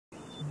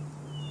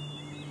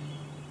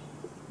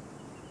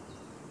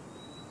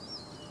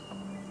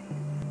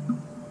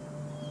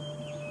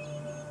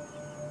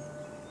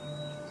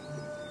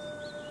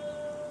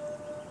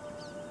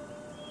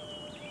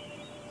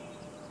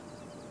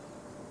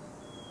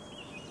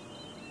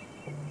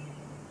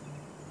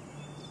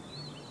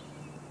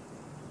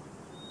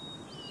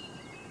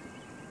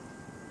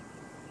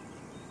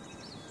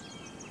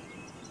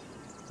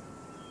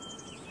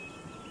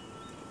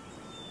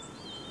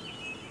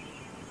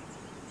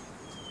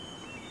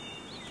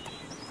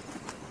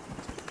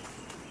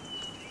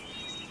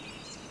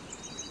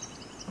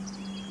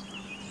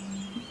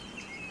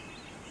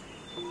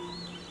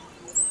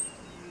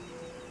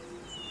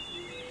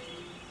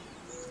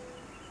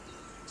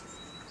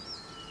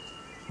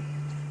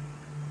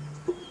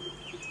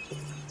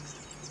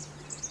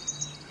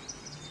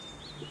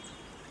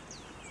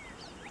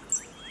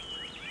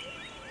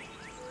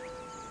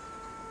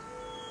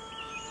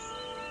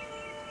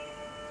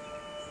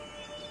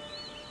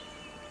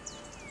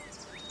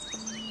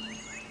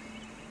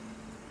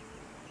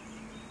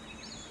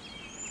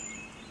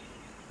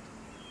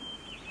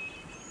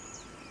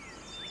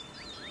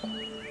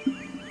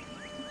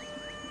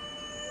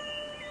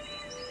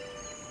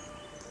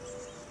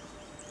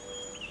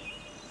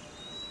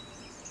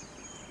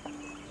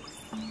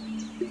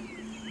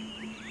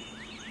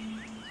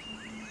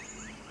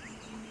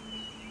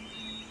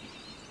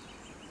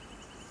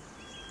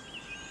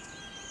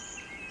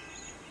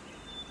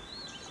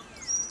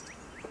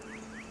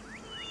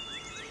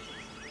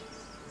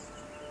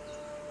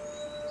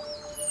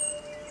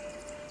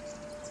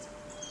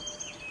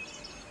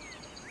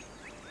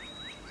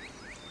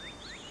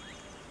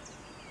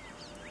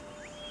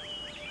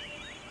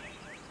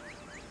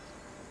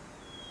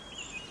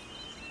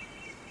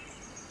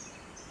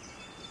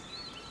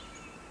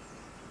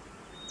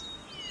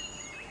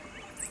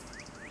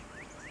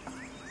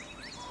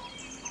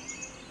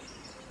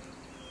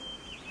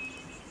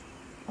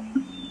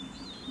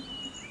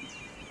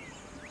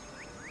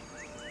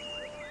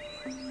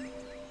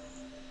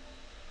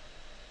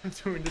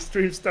Doing the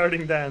stream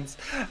starting dance.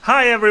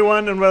 Hi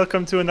everyone and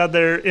welcome to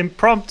another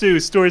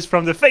impromptu Stories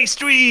from the FAE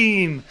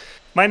stream!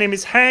 My name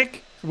is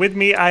Hank. With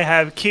me I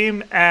have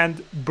Kim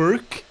and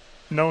Burke,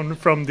 known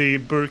from the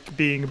Burke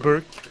being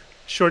Burke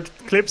short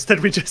clips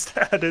that we just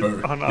added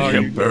on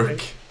our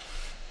Burke.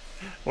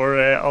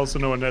 Or also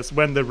known as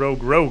When the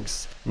Rogue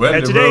Rogues. When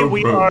the today Rogue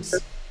we Rogues.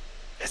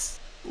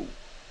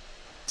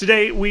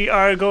 Today we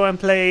are going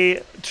to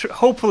play,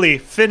 hopefully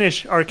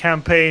finish our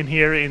campaign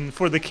here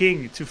for the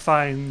King to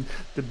find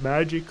the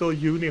magical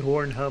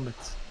Unihorn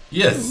helmets.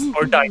 Yes.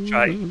 Or die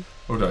trying.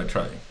 Or die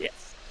trying.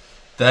 Yes.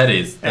 That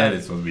is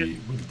what we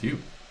will do.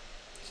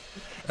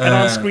 And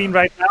on screen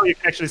right now you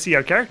can actually see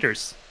our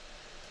characters.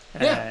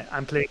 Yeah.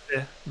 I'm playing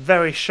the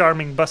very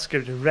charming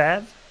busker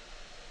Rav.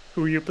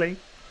 Who are you playing?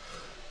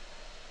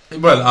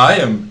 Well, I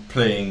am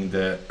playing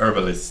the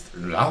herbalist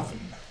Raven.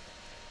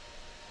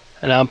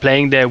 And I'm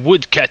playing the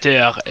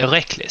woodcutter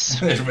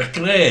Reckless.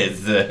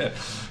 Reckless.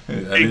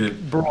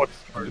 Big, broad.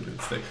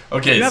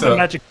 Okay, you have so a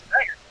magic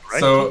dagger, right?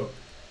 So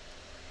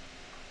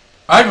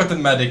I got the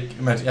magic.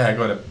 Yeah, I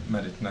got a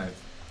magic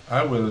knife.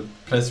 I will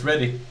press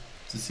ready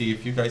to see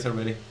if you guys are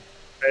ready.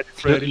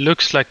 Ready.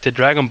 Looks like the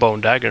dragon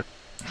bone dagger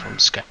from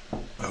Sky.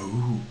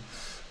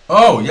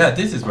 Oh yeah,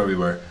 this is where we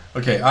were.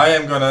 Okay, I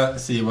am gonna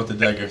see what the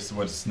dagger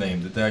was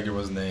named. The dagger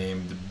was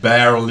named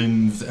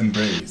Balin's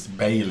Embrace.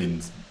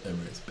 Balin's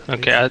Embrace.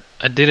 Okay,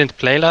 I didn't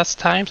play last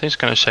time, so I'm just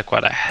gonna check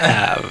what I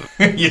have.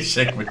 You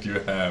check what you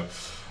have.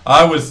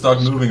 I will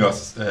start moving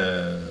us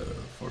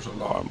for so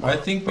long. I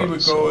think we were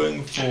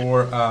going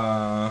for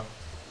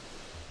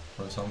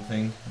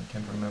something. I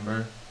can't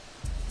remember.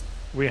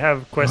 We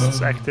have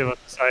quests active on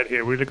the side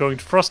here. We're going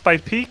to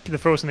Frostbite Peak, the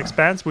Frozen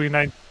Expanse. We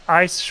unite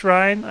Ice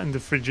Shrine and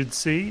the Frigid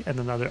Sea, and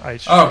another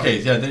Ice Shrine. Oh,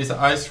 okay, yeah, there is an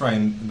ice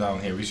shrine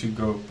down here. We should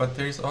go, but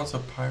there is also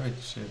a pirate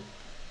ship,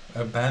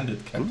 a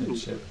bandit captain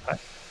ship.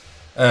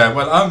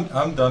 Well,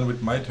 I'm done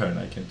with my turn.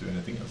 I can't do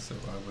anything else, so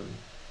I will.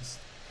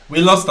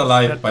 We lost a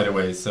life, by the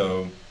way,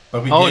 so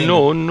but we. Oh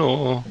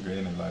no!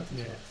 Gained a life.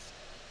 Yes.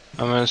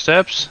 How many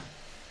steps?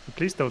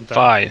 Please don't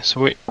die. 5.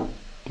 So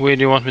where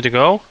do you want me to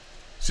go?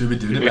 Should we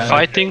do the Are we bandit?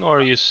 fighting or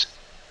are you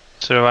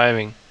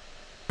surviving?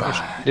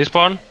 This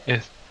one?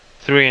 Yes.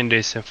 3 in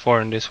this and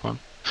 4 in this one.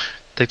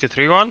 Take the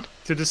 3 one.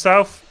 To the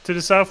south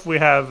we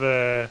have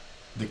the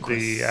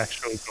quest.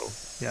 actual goal.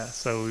 Yeah,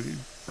 so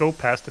go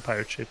past the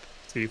pirate ship.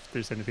 See if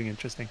there's anything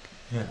interesting.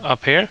 Yeah.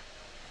 Up here?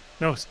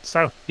 No,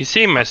 south. You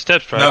see my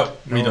steps, right? No,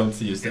 we No, don't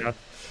see your step.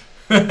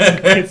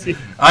 See.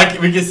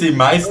 We can see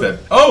my step.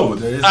 Oh,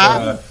 there is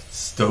a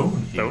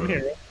stone here. Stone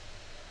here.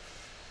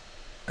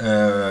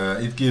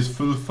 It gives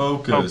full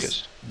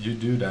focus. You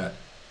do that.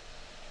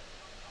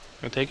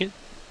 You take it?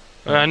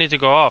 I need to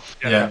go off.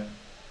 Yeah.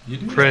 You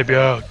do.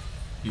 Graveyard.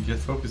 You get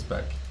focus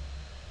back.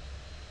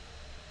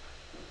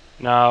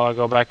 Now I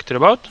go back to the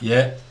boat.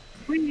 Yeah.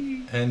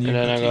 Whee! And you And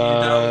then I continue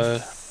go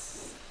down.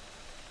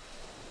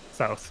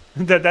 South.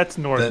 That's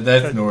north.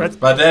 That's north,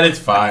 but that is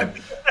fine.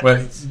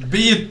 Well,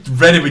 be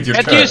ready with your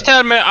Can't turn. you just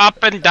tell me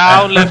up and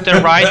down, left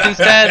and right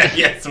instead?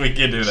 Yes, we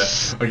can do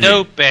that. Okay.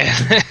 Stupid.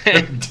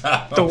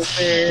 Down.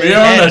 We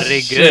are on a Very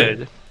ship.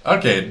 good.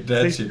 Okay,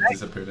 that ship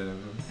disappeared.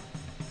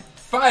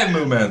 5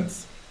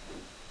 movements.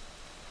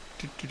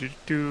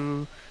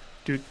 Do.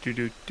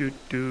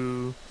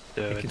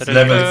 It's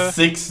level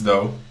 6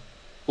 though.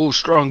 Oh,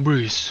 strong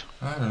breeze.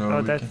 I don't know. Oh,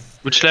 we that's can...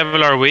 Which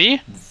level are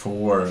we?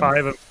 4.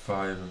 5 and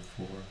 5 and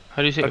 4.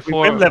 How do you say But we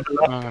 4? will level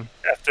up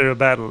after a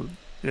battle.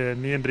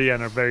 Me and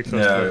Brian are very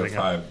close to Yeah, leveling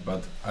up. 5,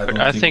 but I don't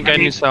I think I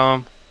need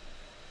some.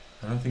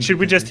 I don't think Should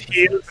we just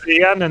heal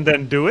Brian and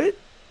then do it?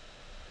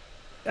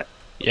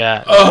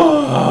 Yeah.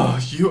 Oh,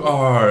 you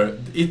are.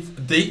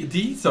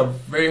 These are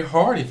very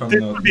hard if I'm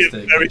This not will be a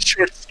mistaken. very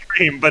short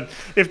stream, but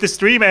if the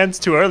stream ends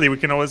too early, we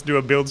can always do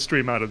a build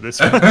stream out of this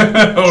one.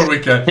 or we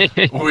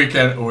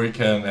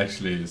can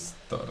actually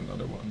start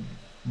another one.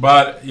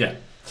 But yeah,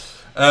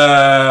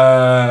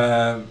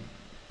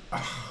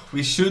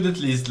 we should at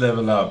least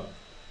level up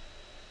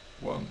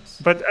once.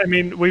 But I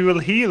mean, we will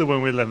heal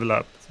when we level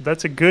up. So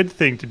that's a good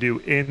thing to do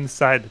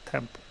inside the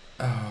temple.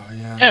 Oh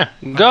yeah.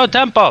 Yeah. Go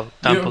temple.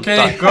 Temple. Okay,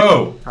 die.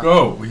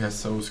 go. We are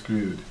so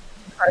screwed.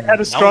 I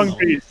had a strong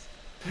breeze.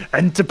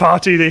 And to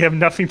party, they have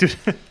nothing to.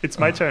 It's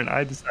my turn.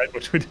 I decide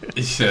what we do.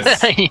 Yes.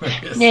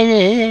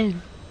 Yes.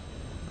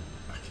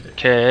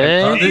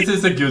 Okay. Oh, this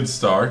is a good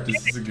start.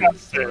 This is a good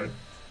start.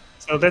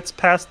 So let's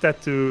pass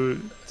that to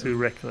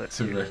Reckless.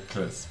 To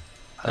Reckless.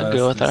 I'll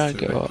go.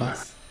 I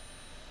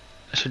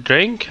should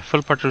drink.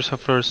 Full part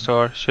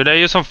restore. Should I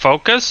use some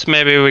focus?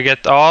 Maybe we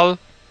get all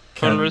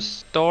full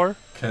restore.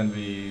 Can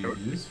we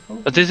use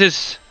focus? But this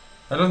is.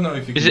 I don't know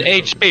if you Is can it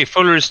use HP?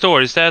 Full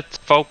restore. Is that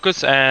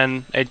focus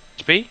and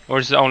HP? Or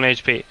is it only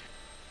HP?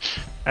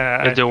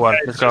 Let's do one.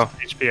 Let's go.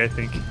 HP, I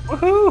think.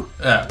 Woohoo!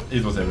 Yeah,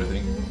 it was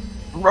everything.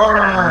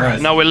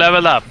 Nice. Now we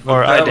level up.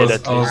 Or I did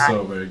at least.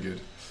 Also very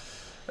good.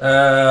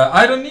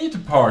 I don't need to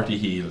party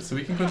heal, so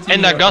we can continue.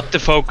 And I got the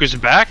focus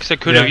back, so I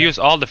could have used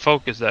all the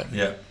focus there.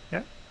 Yeah.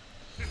 Yeah.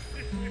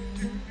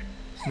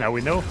 Now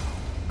we know.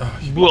 Oh,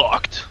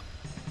 Blocked.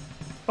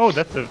 Oh,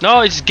 that's a.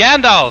 No, it's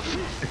Gandalf!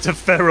 It's a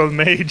feral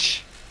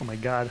mage. Oh my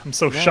god, I'm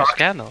so shocked.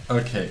 Scandal.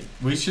 Okay,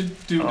 we should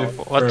do the.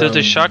 What does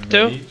the shock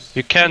do? mage.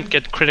 You can't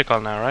get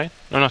critical now, right?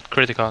 No, not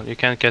critical. You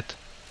can't get.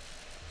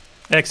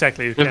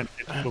 Exactly, you can't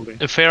get fully.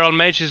 The feral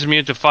mage is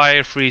immune to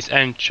fire, freeze,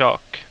 and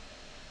shock.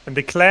 And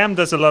the clam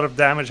does a lot of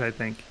damage, I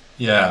think.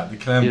 Yeah, the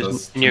clam You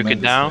does. nuke it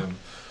tremendous down. damage.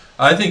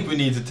 I think we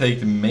need to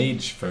take the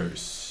mage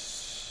first.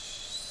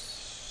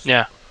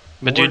 Yeah,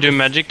 but do Or you do the-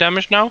 magic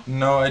damage now?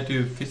 No, I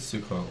do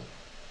physical.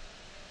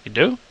 You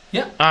do?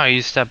 Yeah. Ah,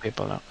 you stab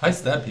people now. I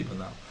stab people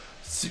now.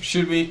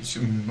 Should we,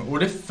 or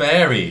the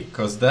fairy,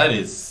 because that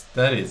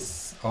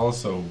is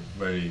also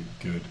very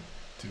good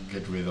to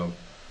get rid of.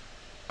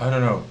 I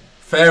don't know,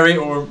 fairy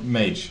or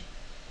mage.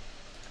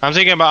 I'm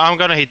thinking about. I'm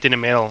gonna hit in the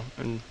middle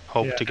and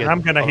hope Yeah, to get. and I'm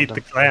gonna all hit of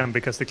the them. clam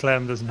because the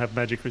clam doesn't have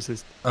magic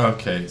resist.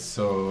 Okay,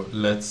 so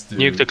let's do.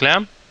 Nuke the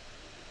clam.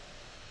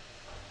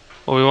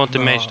 Or we want the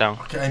mage No, down.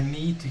 Okay, I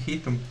need to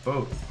hit them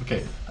both.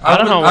 Okay, I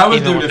don't know I will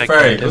even do what the I can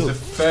fairy do. because the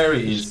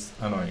fairy is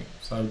annoying.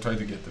 So I will try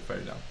to get the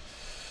fairy down.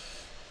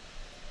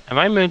 Am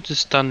I immune to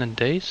stun and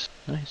daze?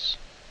 Nice.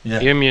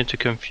 Yeah. You're immune to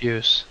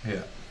confuse.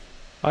 Yeah.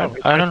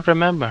 I don't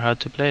remember how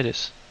to play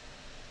this.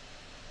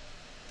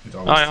 It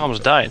Oh, I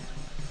almost died.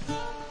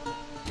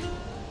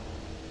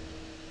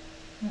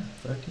 Yeah,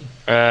 13.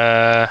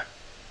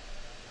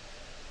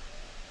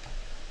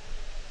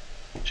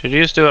 Should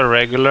you just do a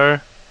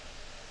regular?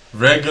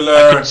 Regular.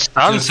 I could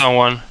stun just-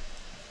 someone.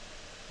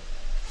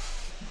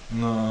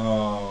 No, I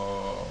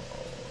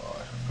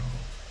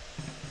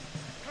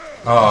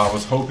don't know. Oh, I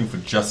was hoping for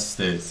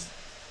justice.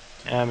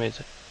 Yeah, me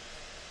too.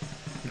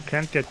 You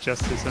can't get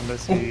justice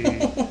unless he...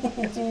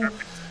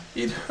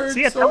 It hurts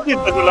See, I so told you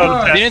it was a lot of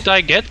much. damage. Didn't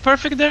I get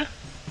perfect there?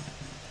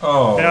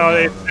 Oh, No, no,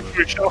 if no, no.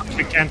 we're shocked,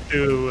 we can't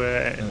do...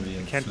 Gonna be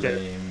in can't get...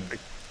 flame.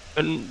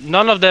 But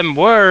none of them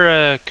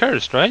were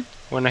cursed, right?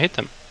 When I hit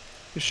them.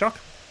 You're shocked.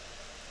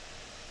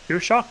 You're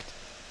shocked.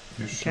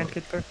 You're You can't shocked.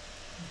 get there.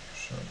 You're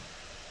shocked.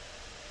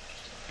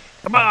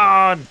 Come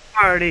on,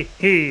 party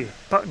here.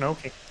 No,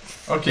 okay.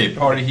 Okay,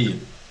 party heal.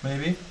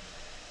 Maybe?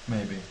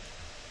 Maybe.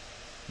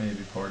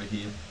 Maybe party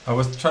heal. I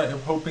was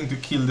hoping to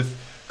kill the...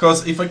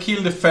 Because if I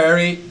kill the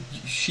fairy,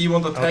 she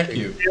won't attack Okay,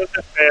 you. kill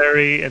the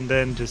fairy and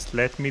then just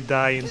let me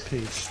die in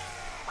peace.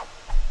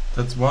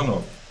 That's one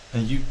of.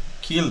 And you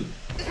kill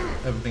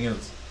everything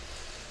else.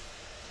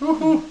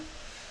 Woohoo!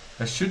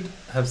 I should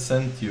have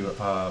sent you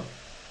a...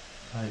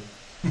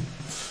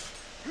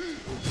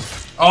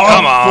 Oh,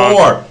 Come on.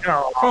 4!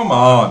 Oh. Come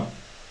on!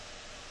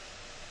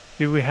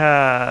 Do we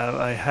have...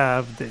 I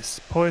have this.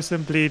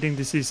 Poison, bleeding,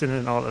 disease,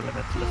 and all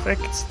elemental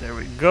effects. There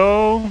we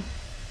go.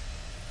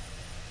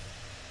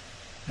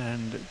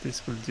 And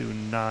this will do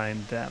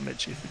 9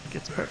 damage if it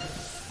gets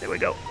perfect. There we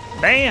go.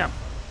 Bam!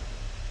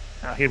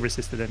 Ah, he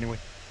resisted anyway.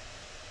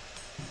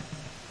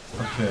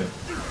 Okay.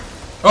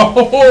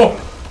 Oh,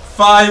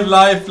 5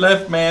 life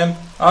left, man.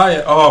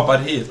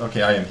 But he is.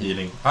 Okay, I am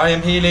healing. I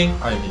am healing.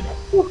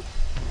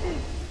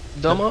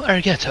 Domo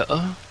Arigato.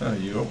 Oh,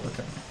 you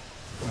okay?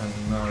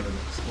 And now the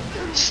next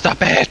one. Stop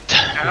it!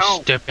 Ow.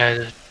 You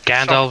stupid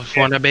Gandalf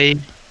Stop it. wannabe.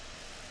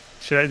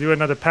 Should I do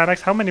another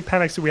panics? How many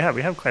panics do we have?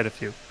 We have quite a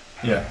few.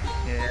 Yeah,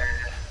 Yeah.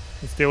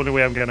 It's the only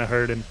way I'm gonna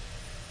hurt him.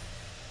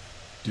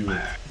 do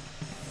it.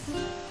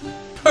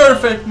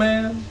 Perfect,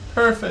 man.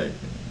 Perfect.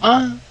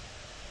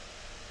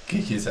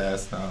 Kick his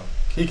ass now.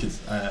 Kick his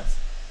ass.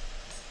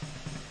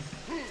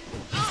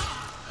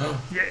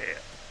 Yeah.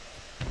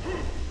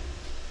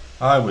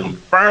 I will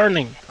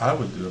Burning.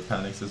 do a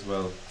panics as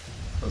well.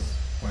 Cause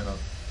why not?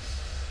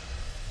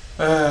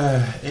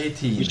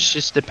 18. Which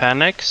is the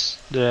Panax?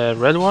 The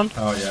red one?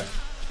 Oh yeah.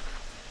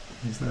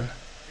 He's there.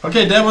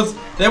 Okay, that was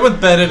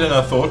better than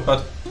I thought,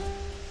 but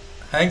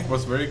Hank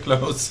was very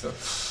close.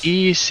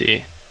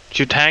 Easy.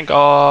 Should Hank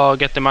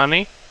get the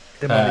money?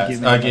 The money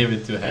give me I the gave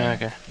money. it to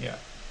Hank. Okay. Yeah.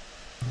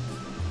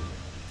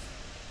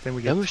 Then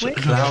we That get was a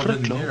 20. Clouded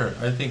Flip-flop. mirror.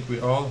 I think we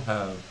all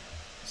have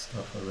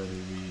stuff already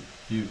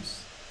we use.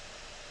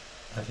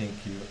 I think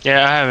you.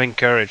 Yeah, I have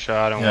encourage, so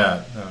I don't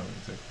want. Yeah. No.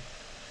 Exactly.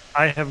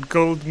 I have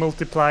gold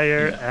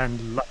multiplier Yeah.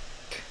 and luck.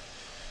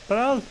 But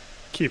I'll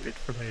keep it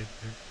for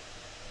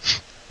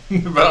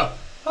later. But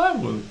I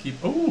will keep.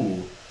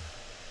 Oh.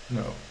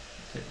 No.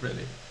 Okay.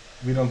 Ready.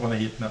 We don't want to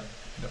hit. No.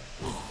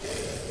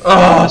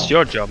 Oh. That's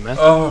your job, man.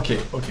 Oh. Okay.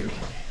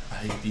 I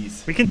hate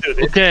these. We can do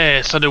this.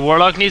 Okay, so the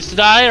Warlock needs to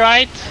die,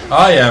 right?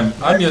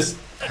 I'm just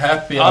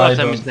happy All I of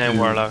them don't is named do-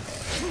 Warlock.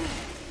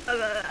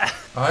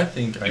 I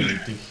think I need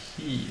to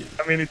heal.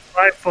 I mean, it's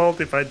my fault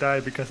if I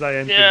die because I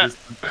entered Yeah. this.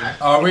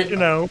 Are we? You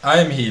know. I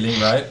am healing,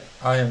 right?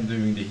 I am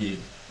doing the heal.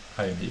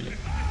 I am healing.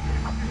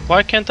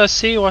 Why can't I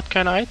see what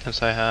kind of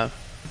items I have?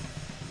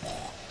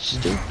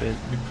 Stupid.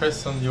 You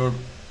press on your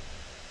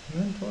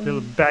inventory.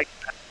 Little bag.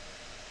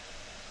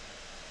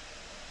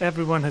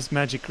 Everyone has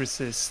magic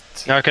resist.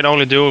 I can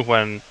only do it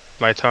when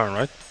my turn,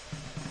 right?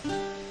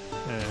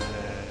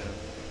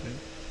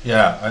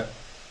 Yeah.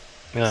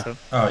 Yeah. So,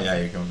 Oh yeah,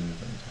 you can do it.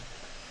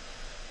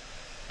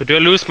 But do I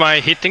lose my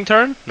hitting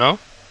turn? No.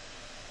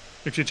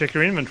 if you check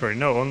your inventory,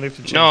 no, only if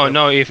you check.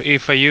 No.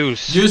 If I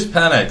use. Use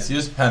panics.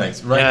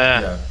 Right.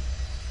 Yeah. Yeah.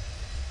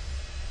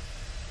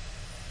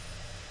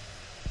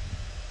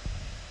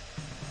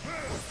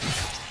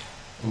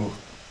 Ooh.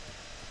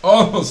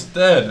 Almost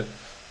dead.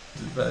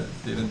 Too bad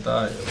it didn't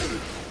die.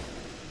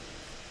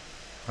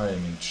 I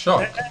am in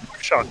shock. And we're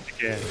shocked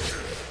again.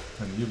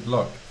 And you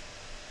block.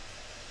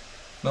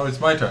 No, it's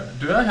my turn.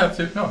 Do I have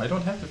to? No, I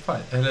don't have to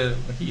fight.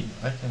 Heal.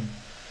 I can.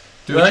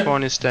 Which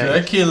one is Do that?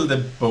 I kill the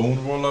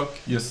bone warlock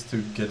just to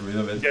get rid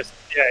of it? Just,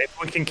 yeah, if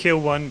we can kill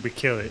one, we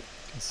kill it.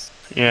 It's-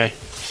 Yeah.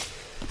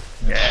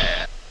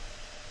 Yeah.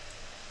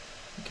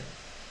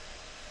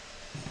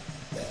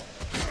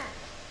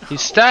 He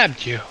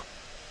stabbed you.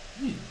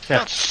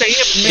 Stay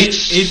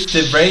It's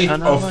the rate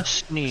Son of of a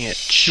snitch.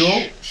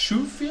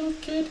 Schofield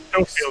kid?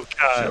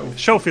 Schofield,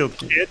 Schofield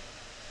kid.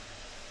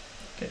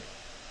 Okay.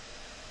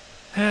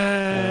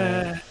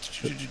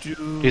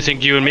 Do you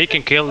think you and me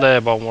can kill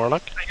the bone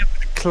warlock?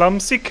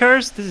 Clumsy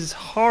curse? This is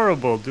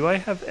horrible. Do I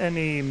have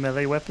any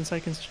melee weapons I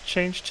can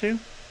change to?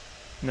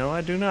 No,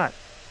 I do not.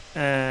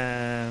 You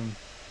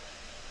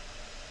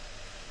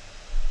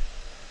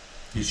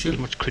How should.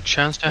 much crit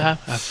chance do I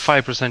have? I have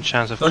 5%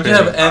 chance of Don't crit.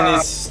 you have any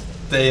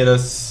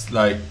status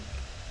like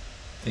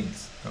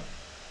things? No.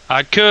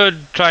 I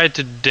could try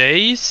to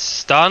daze,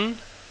 stun.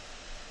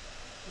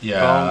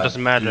 Yeah. Bone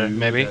doesn't matter, do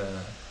maybe. No.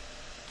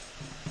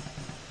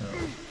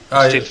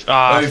 I I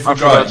forgot.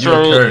 forgot.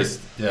 You're So- cursed.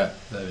 Yeah,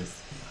 that is.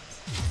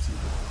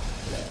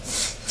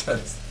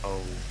 That's.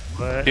 Oh,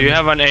 what? Do you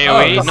have an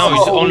AoE? Oh, no,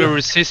 it's oh, only yeah.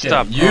 resist Yeah,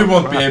 up. you Oh,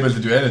 won't be crap. able to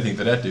do anything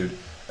to that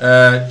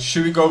dude.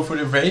 Should we go for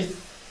the Wraith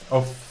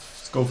of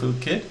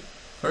Schofield Kid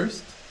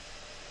first?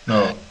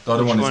 No, the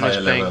other Which one is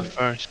higher playing level.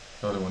 first?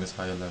 The other one is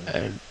higher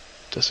level.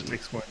 Doesn't.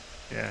 Next one.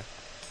 Yeah.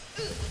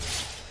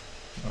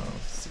 Oh,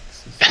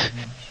 6 is too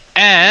much.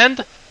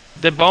 And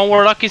the bone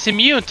warlock is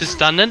immune to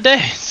stun and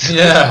daze.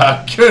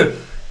 Yeah, good.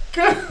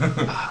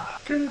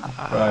 Good,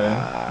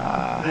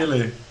 Brian.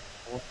 Really?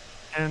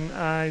 And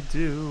I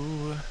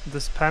do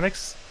this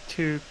panics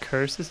to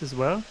curses as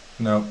well.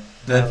 No,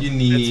 that No, you it's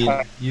need.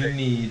 hard. You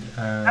need.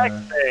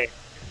 Actually,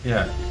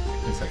 Yeah,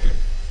 exactly.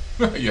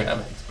 You have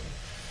it.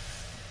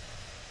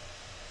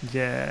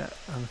 yeah,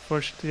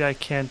 unfortunately I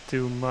can't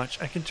do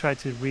much. I can try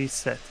to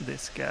reset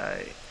this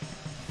guy.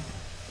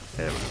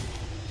 There we go.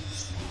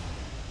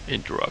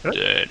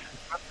 Interrupted.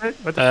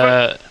 What the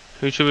fuck?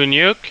 Who should we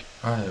nuke?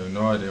 I have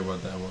no idea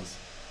what that was.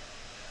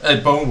 Hey,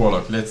 Bone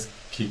Warlock. Let's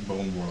kick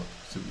Bone Warlock.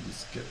 So we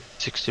just get.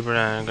 60%.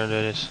 I'm gonna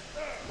do this.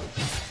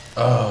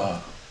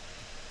 Ah.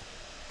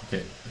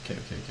 Okay.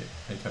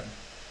 Hey, turn.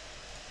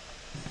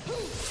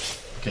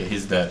 Okay,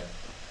 he's dead.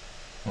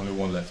 Only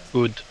one left.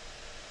 Good.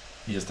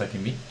 He is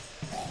attacking me.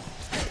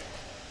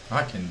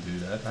 I can do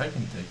that. I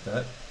can take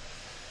that.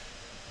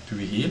 Do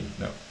we heal?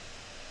 No.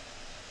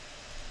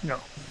 No.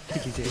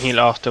 Heal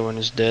after when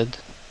he's dead.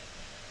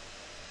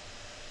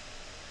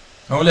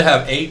 I only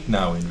have 8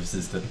 now in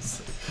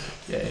resistance.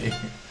 Yay.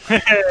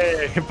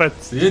 Hey, but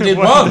So you did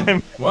one one. of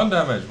them- One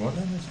damage. One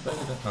damage better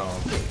than.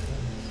 Oh, okay.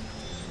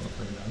 Not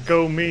very nice.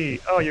 Go me.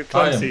 Oh, you're I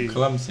clumsy. am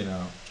clumsy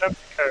now. Clumsy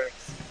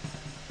curse.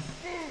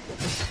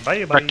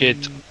 Bye bye. Fuck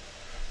it.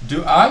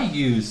 Do I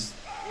use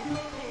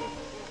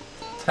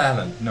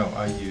talent? No,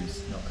 I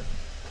use no.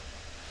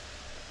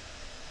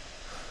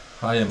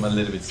 I am a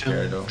little bit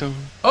scared though. Dun,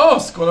 Oh,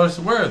 Scholar's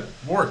Word.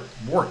 Wort.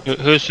 dun.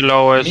 Who's the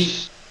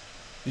lowest?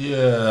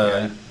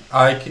 Yeah,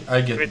 I Give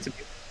it get. to me.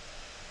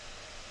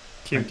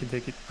 Kim can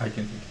take it. I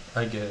can think.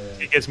 I He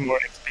get. gets more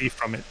XP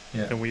from it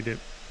Yeah. than we do.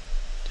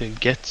 To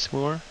get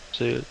more?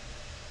 So Yeah, 'cause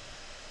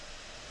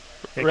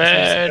he's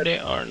ready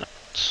or not?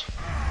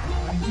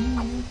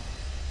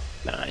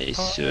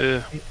 Nice.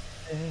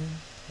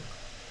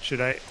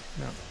 Should I?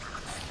 No.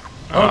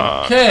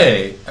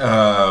 Okay.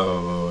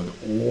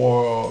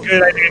 Whoa.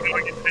 Good idea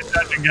going into this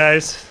dungeon,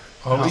 guys.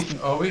 Are we?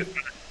 Are we?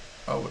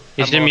 Oh,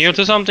 Is he I'm immune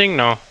also- to something?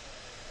 No.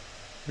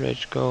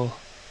 Rage go.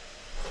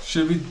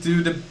 should we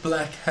do the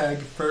Black Hag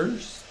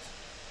first?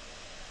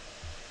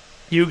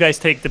 You guys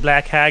take the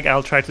black hag.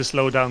 I'll try to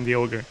slow down the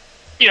ogre.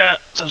 Yeah,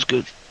 sounds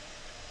good.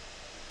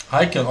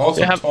 I can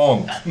also We have-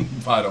 taunt.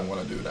 But I don't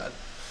want to do that.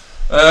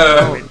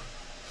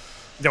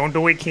 Don't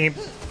do it, Kim.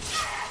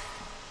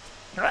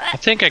 I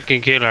think I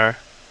can kill her.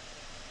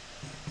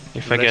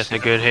 If I Let's- get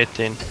a good hit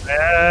in.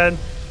 And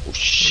Oh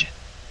shit.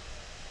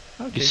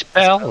 okay.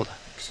 Dispelled.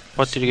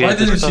 What did you Why get?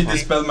 didn't she Dispelled?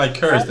 dispel my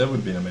curse? That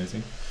would be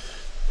amazing.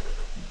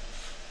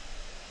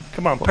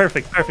 Come on,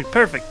 perfect.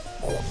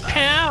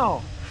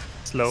 Ow!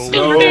 Slow.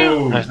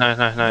 Slow. Nice.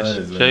 That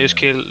is So very just nice.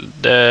 kill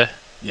the.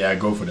 Yeah,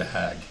 go for the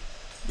hag.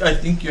 I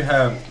think you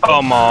have.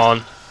 Come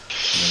on.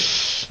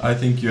 I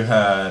think you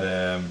had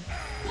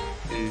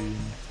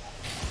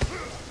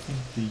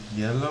the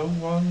yellow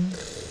one.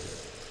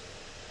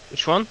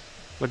 Which one?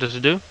 What does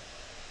it do?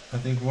 I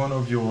think one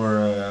of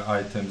your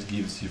items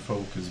gives you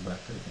focus back.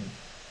 I think.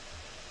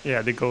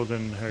 Yeah, the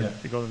golden herb, Yeah.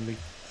 the golden leaf.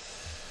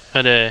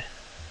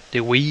 The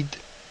weed.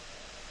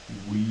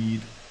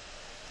 Weed.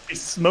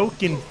 He's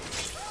smoking.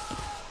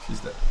 She's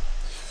dead.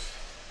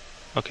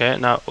 Okay,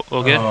 now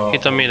we'll get Oh.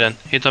 hit on me then.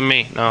 Hit on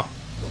me. No.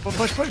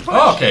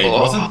 Oh, okay, it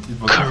Oh, wasn't. It wasn't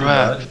too crap.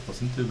 bad. It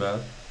wasn't too bad.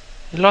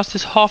 He lost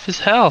his half his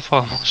health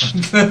almost.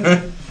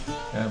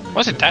 Yeah, but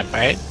Was it that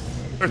bad?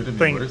 could have been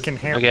Thing worse. can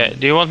handle. Okay,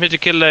 do you want me to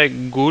kill the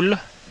ghoul?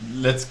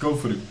 let's go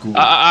for the ghoul.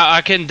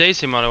 I can daze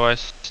him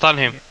otherwise. Stun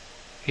him.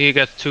 He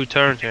gets 2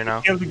 turns here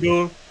now. Kill the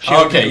ghoul.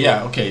 Okay,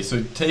 yeah, okay.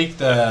 So take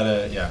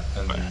that, yeah.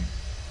 And then...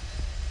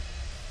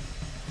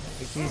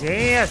 His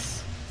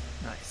ass.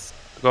 Nice.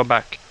 Go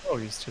back. Oh,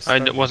 he's just.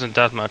 It wasn't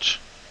that much.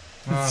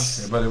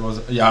 Okay, but it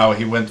was... Yeah,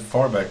 he went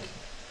far back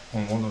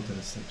on one of the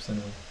steps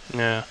anyway.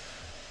 Yeah.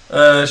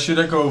 Should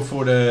I go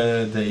for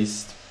the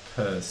dazed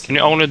person? Can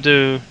you only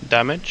do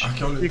damage?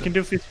 You can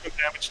do physical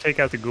damage, take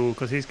out the ghoul,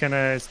 because he's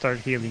gonna start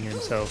healing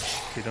himself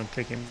if you don't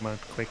take him out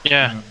quick.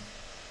 Yeah.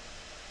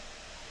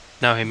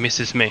 Now he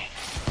misses me.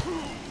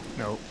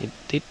 No. He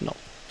did not.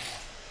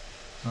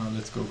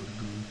 Let's go for the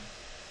ghoul.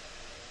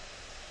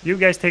 You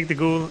guys take the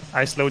ghoul,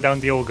 I slow down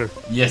the ogre.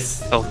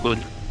 Yes! Oh,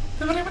 good.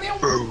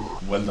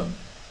 Well done.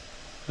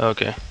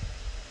 Okay.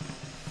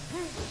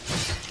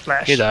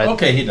 Flash. He died.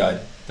 Okay, he died.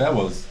 That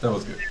was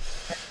good.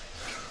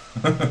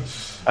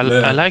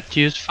 I like to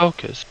use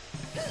focus.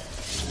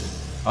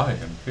 I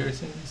am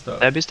piercing stuff.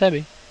 Stabby,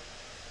 stabby.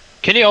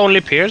 Can you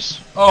only pierce?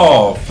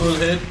 Oh, full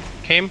hit.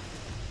 Kim?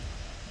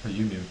 Oh,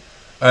 you knew.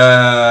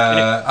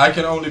 I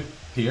can only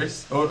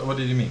pierce. Oh, what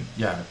did you mean?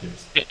 Yeah, I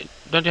pierce.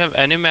 Don't you have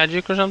any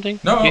magic or something?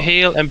 No. You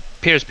heal and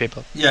pierce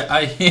people. Yeah,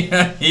 I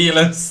heal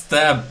and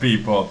stab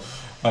people.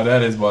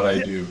 That is what I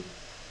do.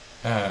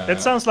 That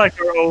sounds like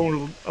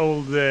our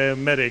old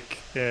medic,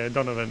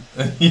 Donovan.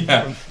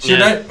 Yeah.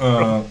 Should I?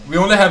 We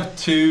only have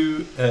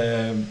 2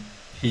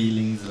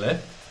 healings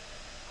left.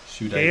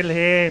 Should Heal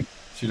him.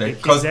 Should I?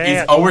 Because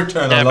it's our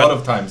turn a lot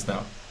of times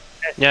now.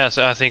 Yeah,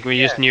 so I think we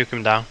just nuke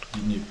him down.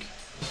 Nuke.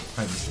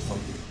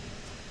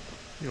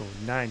 Yo,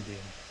 90.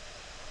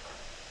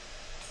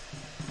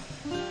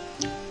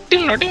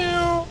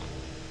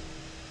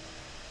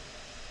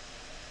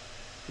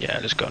 Yeah,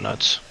 let's go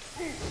nuts.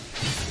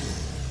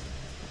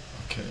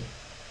 Okay.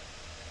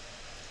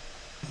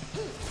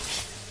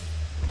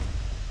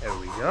 There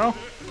we go.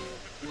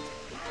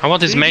 I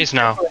want his mace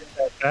now.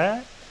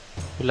 That.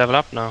 We level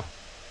up now.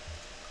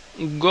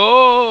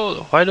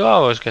 Gold! Why do I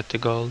always get the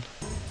gold?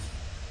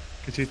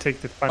 Could you take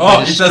the final?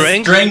 Oh, it's a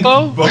strength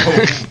bow.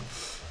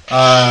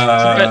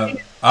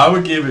 I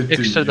would give it to you.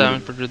 Extra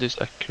damage for reduced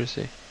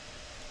accuracy.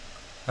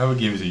 I would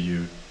give it to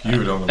you.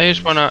 You don't know. I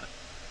just wanna...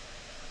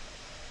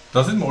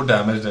 Does it more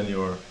damage than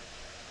your...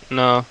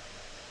 No.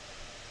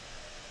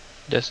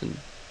 Doesn't.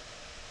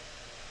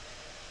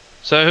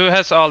 So who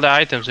has all the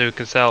items who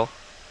can sell?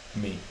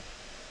 Me.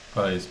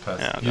 But it's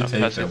passive. Yeah, you no,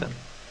 take pass it that then. one.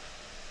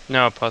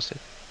 No, pass it.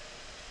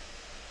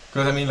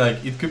 Because I mean,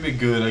 like, it could be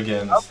good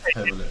against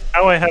heavily.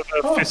 Now I have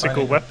a Oh,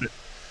 physical fine. weapon.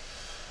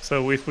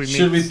 So if we meet...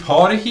 Should we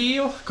party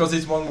heal? Because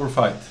it's one more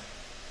fight.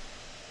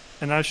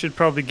 And I should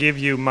probably give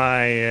you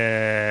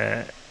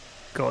my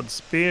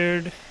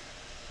Godspear.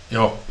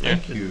 Yo,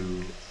 thank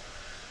you.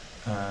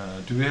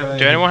 Do we have any...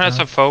 Do anyone have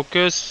some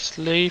focus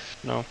leaf?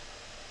 No.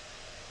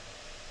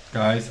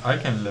 Guys, I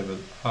can level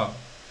up.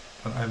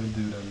 But I will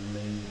do that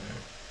later.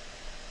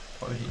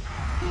 Party heal.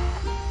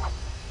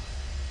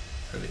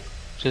 Ready.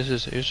 This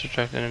is use to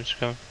track enemies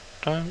come.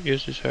 Time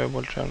use this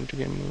herbal charm to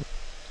get moved.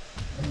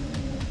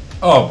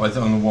 Oh, but it's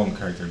on one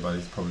character, but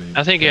it's probably...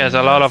 I think he has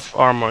a lot of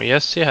armor.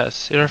 Yes, he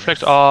has. It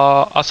reflects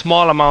a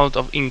small amount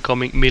of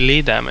incoming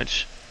melee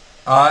damage.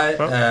 I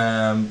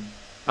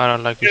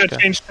don't like You this should guy.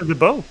 change to the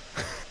bow.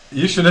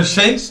 You should have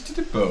changed to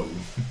the bow.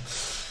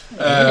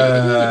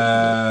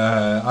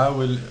 I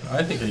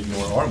think I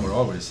ignore armor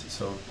always,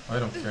 so I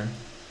don't care.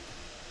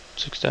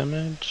 6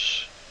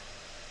 damage.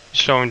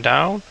 Slowing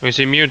down? Or is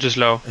he immune to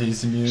slow?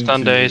 He's immune Stun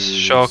to days,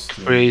 shock,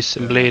 slow. freeze,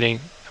 and Yeah. bleeding,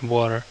 and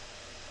water.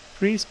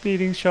 Freeze,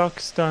 bleeding,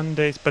 shock, stun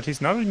days, but he's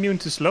not immune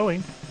to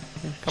slowing.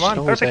 Come on,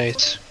 Slow perfect.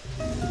 days.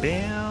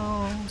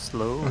 Bam,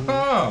 slow.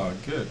 Oh,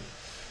 good.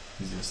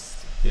 He's just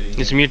hitting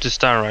He's it. immune to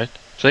stun, right?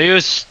 So you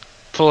use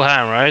full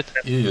hand, right?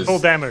 He is Full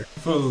damage.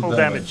 full full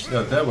damage. damage.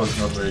 Yeah, that was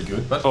not very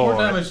good, but Four.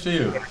 4 damage to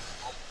you.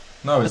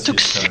 Now I it's took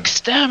his turn.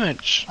 6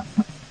 damage!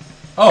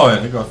 Oh,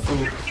 and he got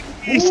full.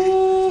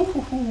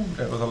 Ooh,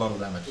 that was a lot of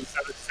damage.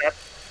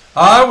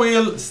 I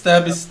will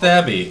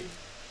stabby.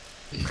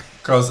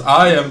 Because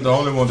I am the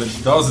only one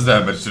that does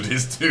damage to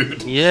this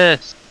dude.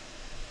 Yes!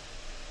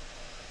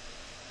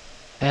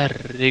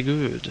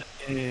 Herregud.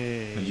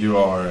 Yay. You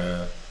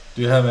are...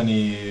 do you have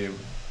any...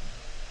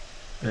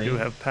 I do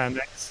have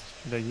panics.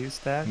 Should I use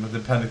that? No, the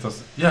panic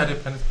does... Yeah, the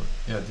panic...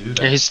 Yeah, do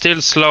that. Yeah, he's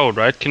still slowed,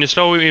 right? Can you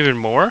slow him even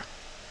more?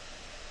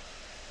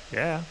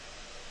 Yeah,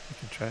 I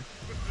can try.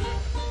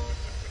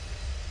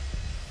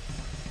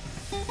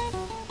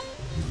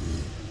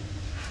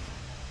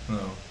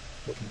 No.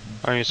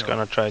 I'm just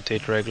gonna try to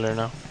hit regular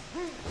now.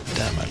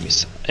 Damn, I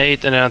miss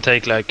 8 and then I'll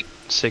take like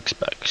 6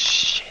 back.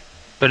 Shit.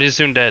 But he's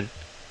soon dead.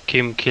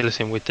 Kim kills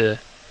him with the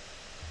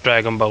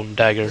Dragon Bone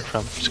dagger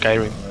from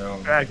Skyrim.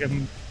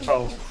 Dragon.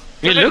 Oh.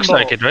 It Dragon looks Ball.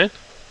 like it, right?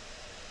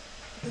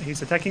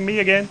 He's attacking me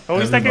again. Oh,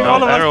 he's Everybody. attacking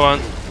all of us.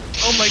 Everyone.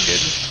 Oh my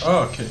goodness.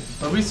 Oh, okay.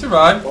 But we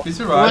survived. We What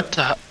survived.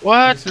 the?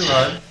 What? We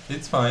survived.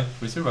 It's fine.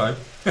 We survived.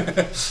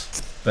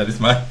 that is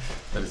my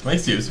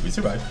excuse. We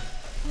survived.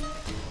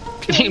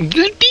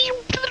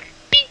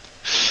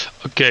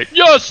 Okay,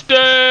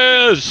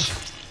 justice!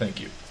 Thank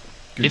you.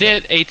 Good Did he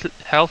have 8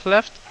 health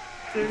left?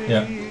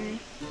 Yeah.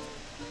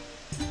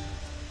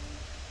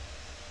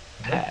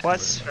 What?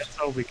 That's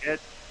all we get.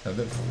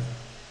 job.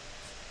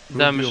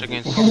 Damage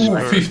against Ooh,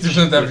 Scourge.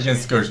 50% damage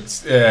against Scourge.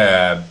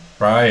 Yeah,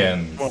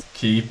 Brian, What?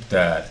 keep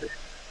that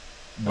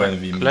when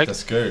we meet Collect. a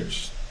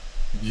Scourge.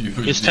 You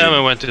will Just do. tell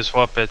me when to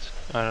swap it.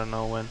 I don't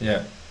know when.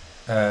 Yeah.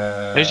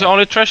 Is it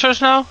only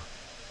treasures now?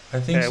 I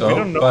think we so,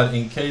 don't know. but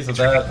in case of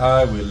that,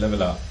 I will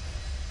level up.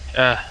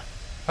 Yeah.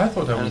 I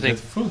thought I I would think-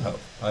 get full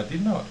health. I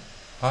did not.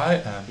 I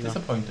am No.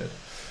 disappointed.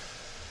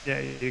 Yeah,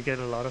 you get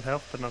a lot of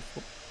health, but not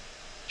full.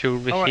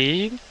 Should we Alright.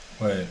 heal?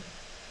 Wait.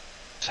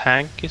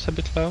 Hank is a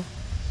bit low.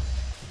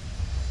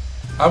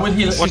 I will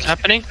heal. What's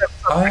happening?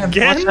 I am.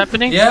 Again? What's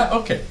happening? Yeah.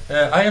 Okay.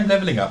 I am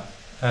leveling up.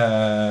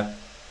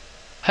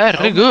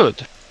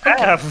 Herregud.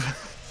 Have.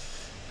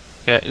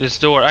 Okay, this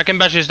door. I can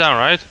bash this down,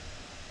 right?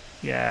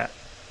 Yeah.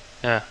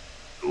 Yeah.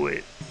 Do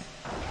it.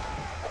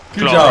 Good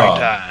Glory job.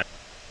 time.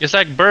 It's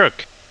like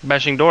Burke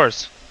bashing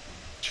doors.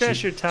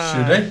 Treasure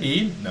time. Should I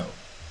heal? No.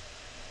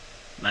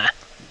 Nah.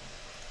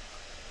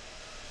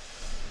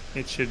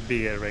 It should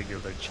be a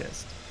regular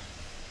chest.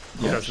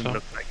 It Yeah, doesn't sure.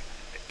 look like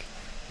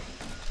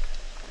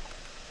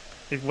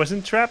it. It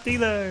wasn't trapped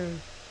either.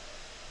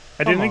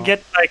 I didn't Aw.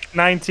 get like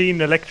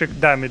 19 electric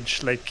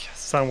damage like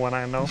someone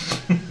I know.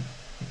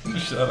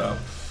 Shut up.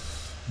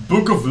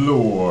 Book of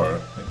Lore.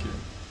 Thank you.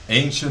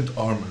 Ancient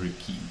Armory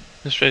Key.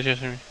 Just straight to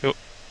me. Yo,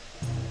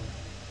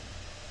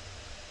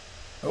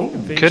 Oh.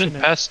 couldn't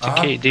pass the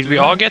key. Did we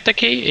all get the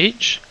key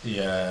each?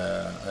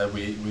 Yeah.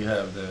 We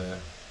have the.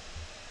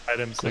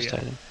 Items Quest again.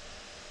 item.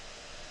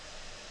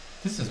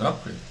 This is an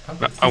upgrade.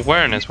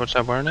 Awareness. What's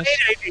awareness?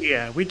 Great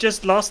idea. We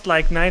just lost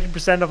like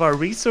 90% of our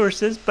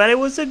resources, but it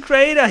was a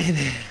great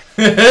idea.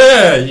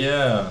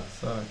 Yeah.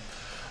 Sorry.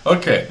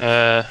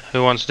 Okay.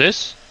 Who wants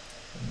this?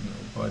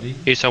 Nobody.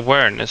 It's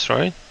awareness,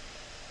 right?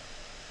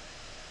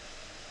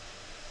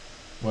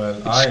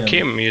 Well, I It's am.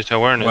 Kim used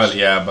awareness. Well,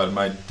 yeah, but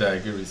my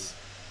dagger is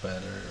better.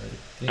 I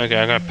think. Okay,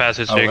 I'm gonna pass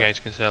it so Oh, you well. guys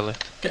can sell it.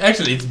 Okay,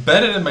 actually, it's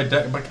better than my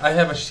dagger. But I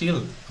have a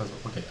shield.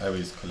 Okay, I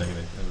will collect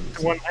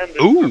it.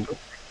 One-handed. Ooh.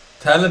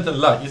 Talent and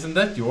luck. Isn't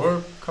that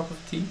your cup of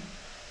tea?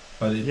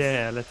 But it's,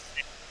 Yeah, let's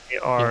see. They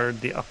are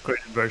the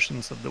upgraded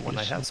versions of the one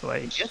I have, so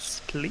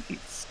yes,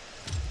 please.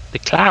 The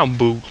clown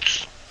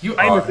boots. You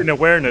I was are. in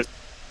awareness,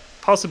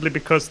 possibly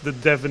because the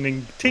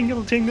deafening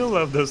tingle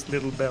of those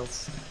little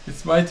bells.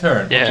 It's my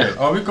turn. Yeah. Okay.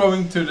 Are we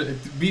going to the?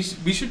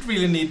 We should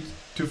really need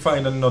to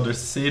find another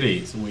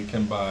city so we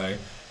can buy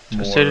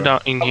more. Just sit it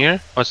down in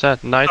here. What's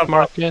that? Night Oh,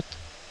 market.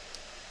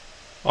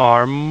 We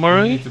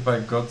Armory. need to buy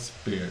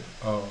Godspear.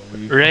 Oh,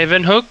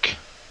 Ravenhook.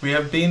 we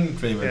have been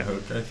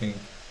Ravenhook, I think.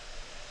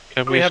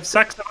 Can We have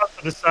Saxaval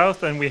to the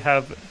south, and we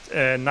have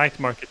Night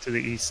Market to the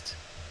east.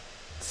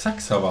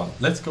 Saxaval.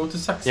 Let's go to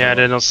Saxaval. Yeah,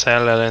 they don't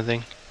sell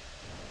anything.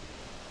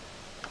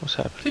 What's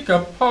happening? Pick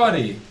up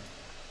party.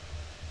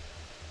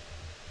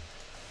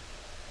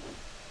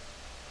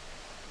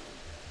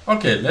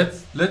 Okay,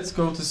 let's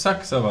go to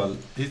Saxaval.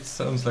 It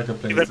sounds like a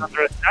place. Even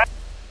under attack.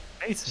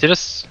 Is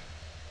it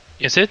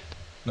Is it?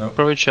 No,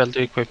 Provide shelter,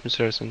 equipment,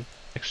 service, and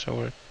extra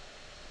work.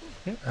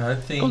 I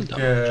think Gold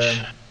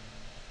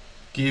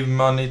give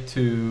money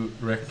to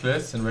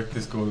Reckless, and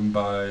Reckless go and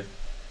buy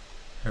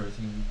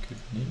everything we could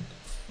need.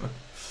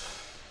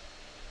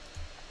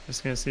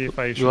 Just gonna see if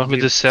I should. You want me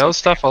to give sell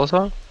something. stuff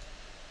also?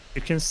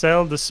 You can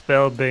sell the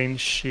Spellbane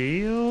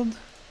shield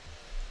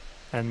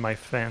and my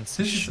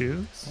fancy This is-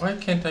 shoes. Why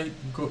can't I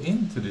go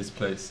into this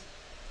place?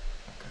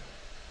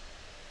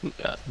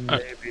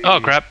 Maybe Oh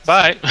crap!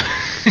 Bye.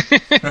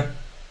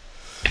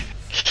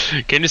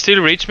 Can you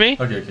still reach me?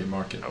 Okay,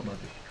 mark it.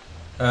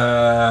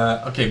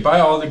 Okay, buy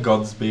all the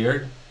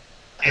Godspear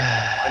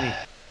money.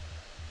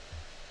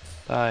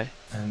 Bye.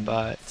 and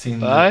Bye.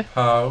 Tinder Bye.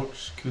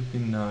 pouch could be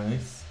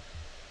nice.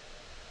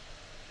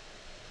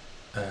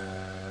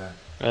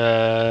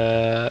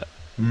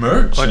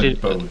 Merchant What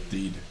did- boat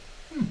deed.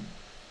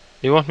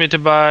 You want me to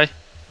buy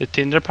the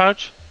Tinder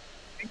pouch?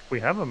 I think we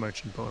have a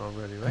merchant boat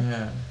already, right?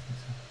 Yeah, I think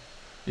so.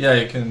 Yeah,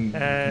 you can. you can buy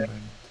Tinder pouch.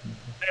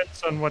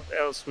 Depends on what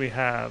else we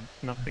have.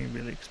 Nothing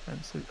really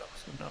expensive though,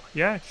 so no.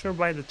 Yeah, sure,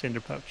 buy the Tinder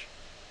pouch.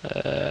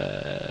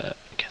 Okay.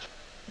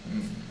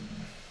 Mm.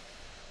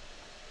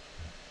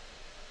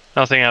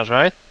 Nothing else,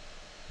 right?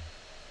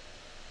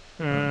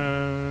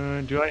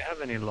 Do I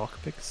have any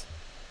lockpicks?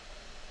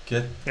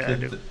 Get, Yeah, I get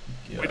do. the,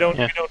 yeah. We don't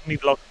Yeah. we don't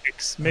need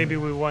lockpicks. Maybe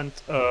we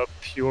want a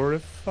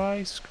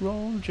purify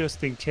scroll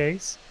just in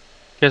case.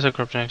 Guess I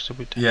crop next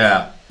to it.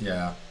 Yeah,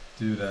 yeah,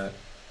 do that.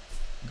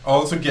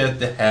 Also get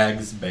the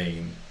Hag's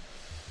Bane.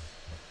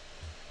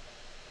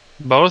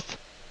 Both?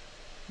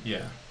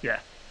 Yeah.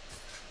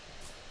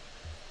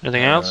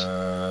 Anything else?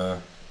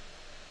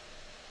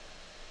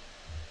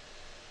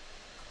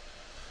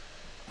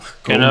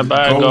 Can I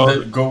buy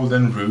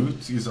golden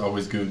root is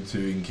always good too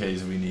in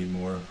case we need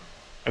more.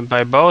 And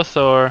buy both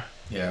or?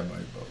 Yeah, buy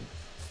both.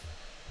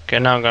 Okay,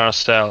 now I'm gonna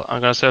sell.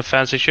 I'm gonna sell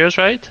fancy shoes,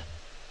 right?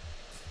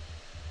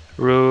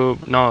 No,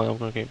 I'm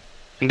gonna keep.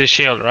 And the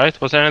shield, right?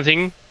 Was there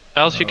anything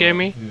else you gave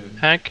me, Yeah.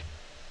 Hank?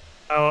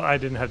 Oh, I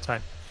didn't have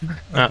time.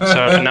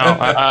 Sorry, no,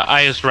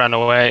 I just ran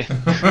away.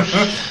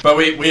 But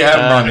we have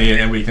money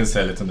and we can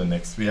sell it on the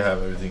next. We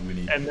have everything we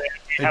need. And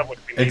we have what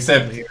we need.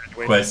 Except here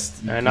anyway.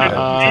 quest. And,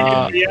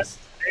 Quest.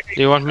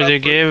 Do you want me to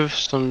give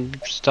some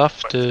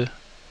stuff to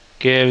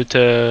give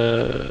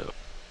to?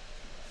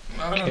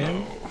 I don't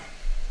know.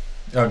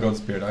 Yeah, God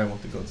Spirit. I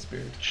want the God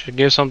Spirit. Should I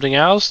give something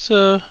else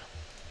to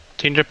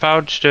Tinder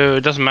Pouch? To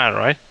it doesn't matter,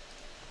 right?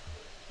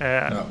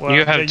 No. Well,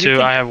 You have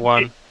two. I have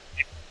one.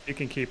 You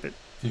can keep it.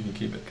 You can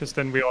keep it. Because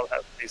then we all have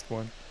at least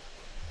one.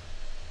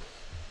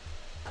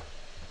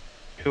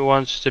 Who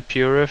wants the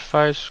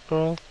Purify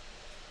scroll?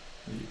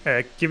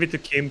 Give it to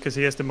Kim because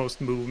he has the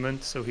most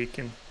movement, so he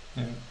can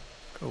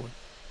go with.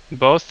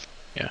 Both?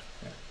 Yeah.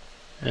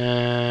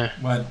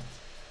 What?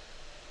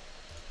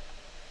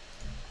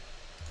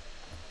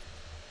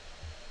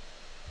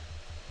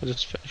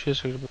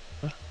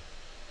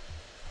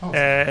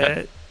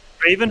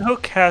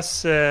 Ravenhook has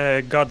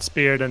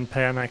Godspear and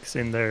Panax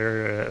in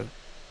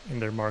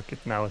their market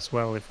now as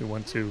well. If we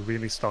want to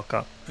really stock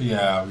up.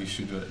 Yeah, we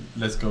should.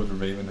 Let's go to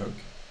Ravenhook.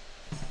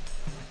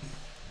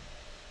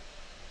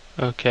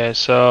 Okay,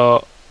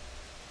 so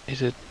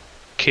is it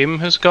Kim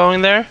who's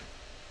going there?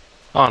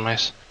 Oh,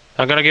 nice.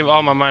 I'm gonna give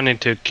all my money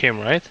to Kim,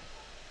 right?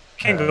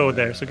 Can go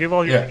there. So give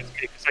all your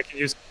because I can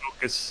use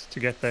focus to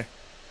get there.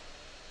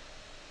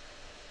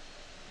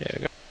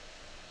 Yeah.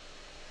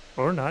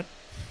 Or not.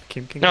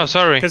 Kim can. No,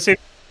 sorry. Because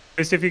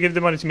if you give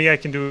the money to me, I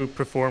can do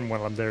perform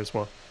while I'm there as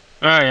well.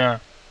 Oh yeah.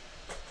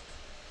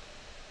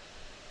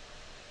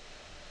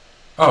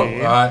 Oh,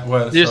 Okay.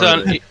 well, There's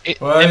sorry. an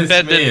Well, it's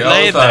embedded me. I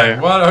blade was like,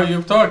 there. what are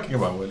you talking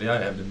about, Willie? I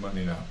have the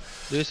money now.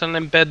 There's an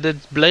embedded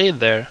blade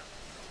there.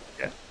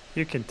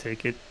 You can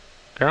take it.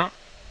 Yeah.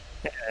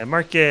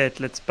 Market.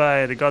 Let's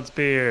buy the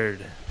Godsbeard.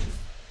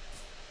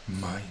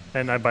 Mine.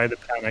 And I buy the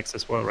Panax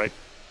as well, right?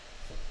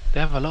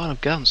 They have a lot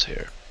of guns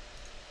here.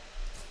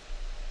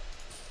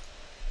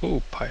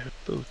 Ooh, pirate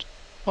boot.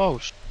 Oh,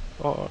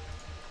 oh.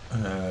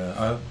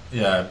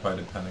 Yeah, by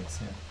the panics,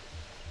 yeah.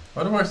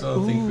 Otherwise, I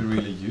don't think we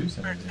really use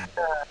anything.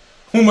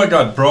 Oh my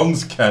god,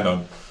 bronze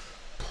cannon!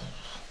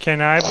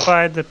 Can I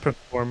buy the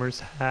performer's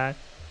hat?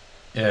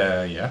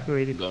 Yeah.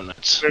 Pretty. Go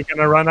nuts. We're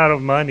gonna run out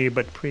of money,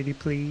 but pretty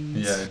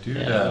please. Yeah, do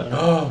Yeah. that.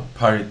 Oh,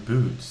 pirate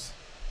boots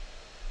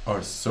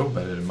are so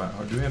better than mine.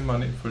 Do we have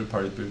money for the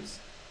pirate boots?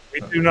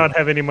 We do not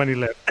have any money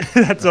left.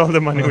 That's all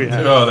the money we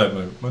have. Oh, that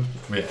money.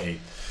 We have 8.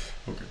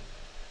 Okay.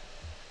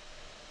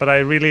 But I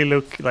really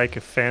look like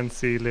a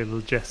fancy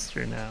little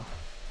jester now.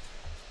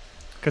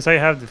 Because I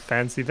have the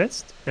fancy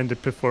vest, and the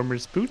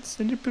performer's boots,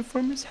 and the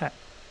performer's hat.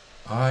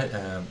 I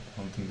am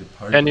wanting the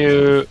pirate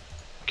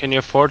Can you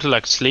afford to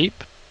like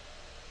sleep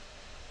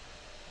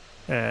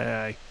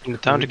I in the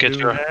town to get do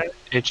your have-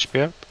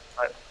 HP up?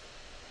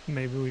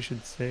 Maybe we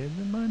should save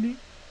the money.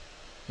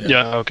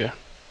 Yeah, okay.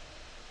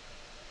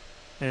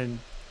 And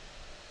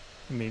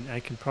I mean, I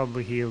can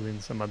probably heal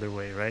in some other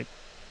way, right?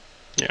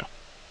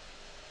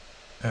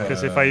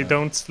 Because if I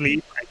don't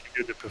sleep, I can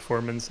do the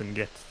performance and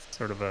get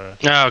sort of a.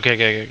 Ah,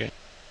 okay.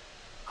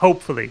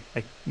 Hopefully,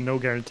 like no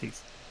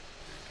guarantees.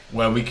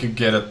 Well, we could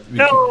get it. We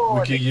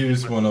could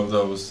use one of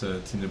those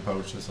Tinder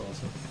pouches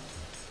also.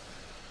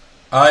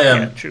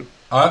 Yeah, true.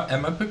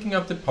 Am I picking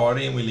up the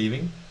party and we're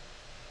leaving?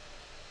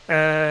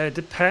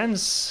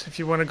 Depends if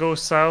you want to go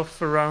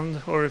south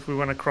around or if we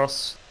want to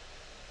cross.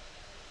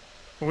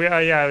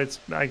 Yeah,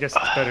 I guess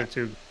it's better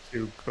to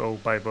go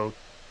by boat.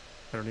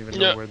 I don't even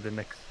know where the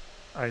next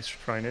ice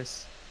shrine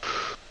is.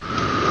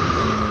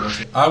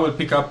 I will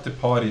pick up the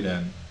party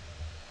then,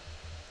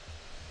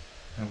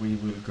 and we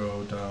will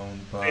go down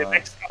by The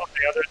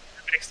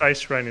next ice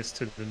shrine is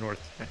to the north.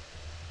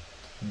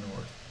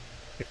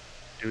 north.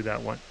 Do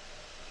that one.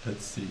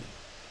 Let's see.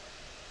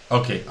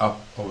 Okay, up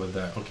over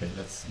there. Okay,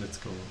 let's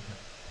go over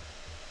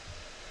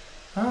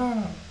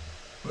there.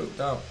 Move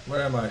down.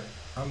 Where am I?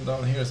 I'm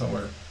down here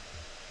somewhere.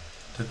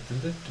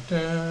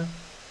 Da-da-da-da-da.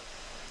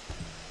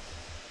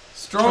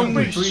 Strong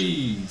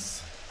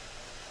breeze.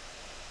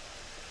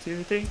 See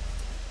anything?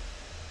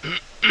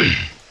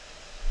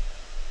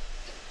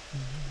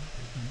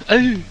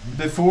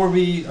 Before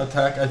we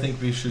attack, I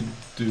think we should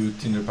do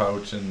Tinder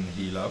pouch and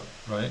heal up,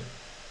 right?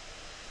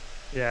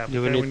 Yeah, but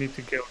Do we then need- we need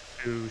to go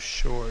to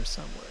shore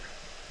somewhere.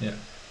 Yeah.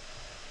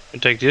 You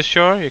take this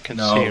shore, you can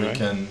No, see, we right?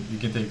 can. You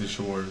can take the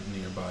shore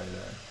nearby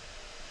there.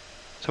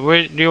 So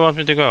where do you want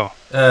me to go?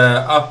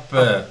 Up to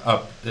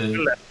the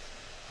To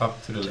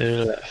left.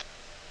 the left.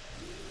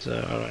 So,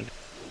 alright.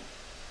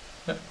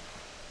 Yeah.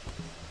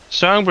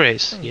 Strong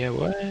breeze. Yeah,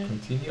 what?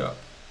 Continue up.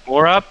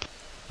 More up?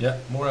 Yeah,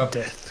 more up.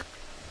 Death.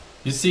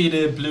 You see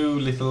the blue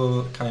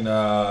little kind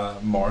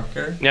of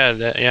marker? Yeah,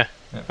 yeah. Yeah.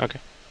 Okay.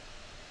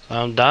 So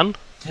I'm done.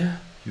 Yeah,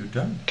 you're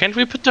done. Can't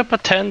we put up a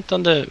tent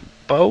on the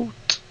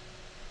boat?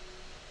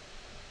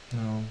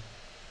 No.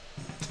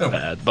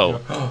 Bad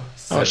boat.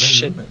 Seven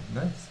shit. movement.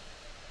 Nice.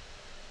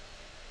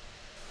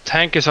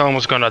 Tank is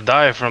almost gonna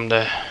die from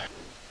the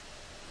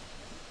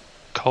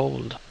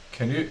cold.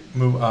 Can you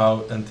move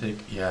out and take?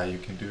 Yeah, you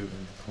can do it.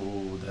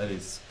 Oh, that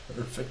is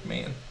perfect,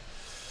 man.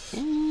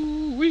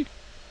 Ooh wee.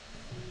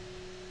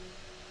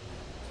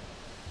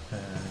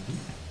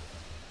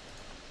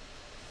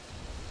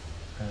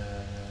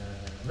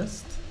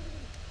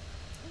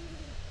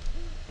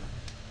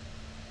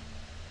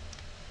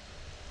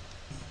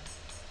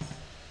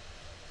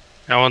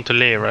 I want to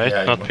leave, right?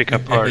 Yeah, Not pick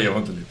up hard. Yeah, you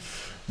want to leave.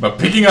 But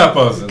picking up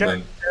us and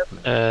Okay.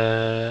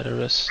 then... The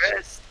rest.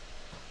 Rest.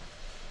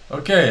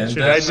 Okay, and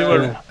Should then... I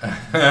do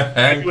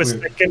Hank do a will-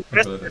 second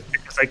rest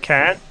because I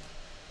can.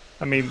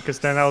 I mean, because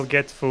then I'll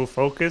get full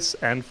focus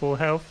and full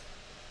health.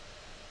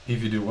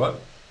 If you do what?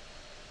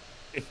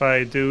 If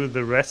I do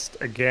the rest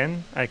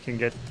again, I can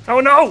get. Oh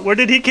no! Where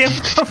did he come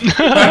from?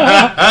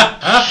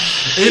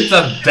 It's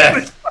a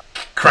death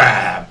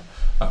crab!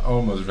 I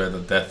almost read a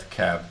death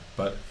cab,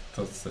 but it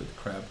does say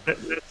crab.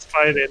 Let's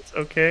fight it,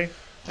 okay?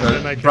 And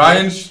then I can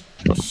Brian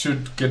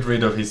should get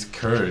rid of his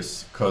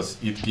curse, because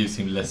it gives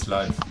him less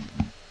life.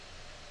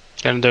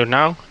 Can I do it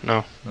now?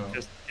 No. No.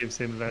 just gives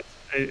him that.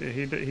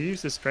 He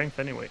uses strength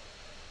anyway.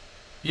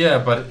 Yeah,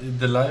 but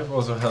the life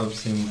also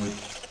helps him with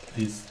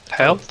his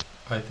Health?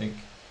 I think.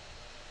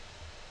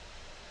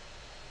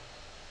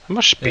 How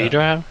much speed do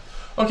I have?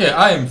 Okay,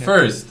 I am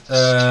first.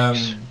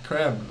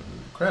 Crab.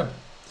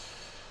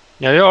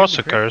 Yeah, you're also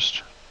Okay.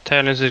 cursed.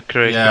 Talent is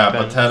great. Yeah,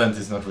 but talent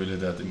is not really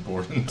that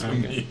important to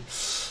me.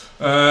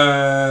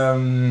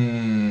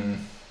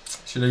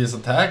 Should I use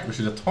attack or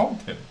should I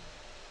taunt him?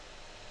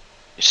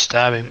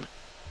 Stab him.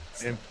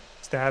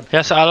 Stab.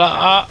 Yes,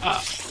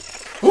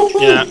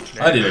 Woohoo! Yeah.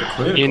 I did a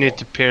critical. You need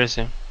to pierce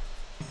him.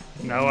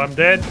 Now I'm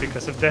dead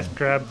because of death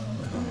crab.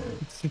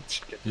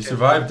 You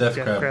survived Death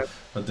Death Crab, crab.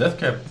 but Death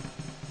Crab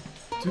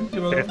do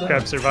give a lot of Death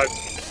crab damage.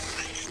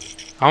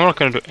 survived. I'm not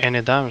gonna do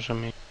any damage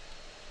on me.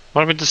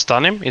 Want me to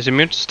stun him? Is he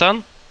immune to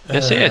stun?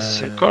 Yes, he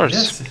is, of course.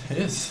 Yes, it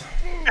is.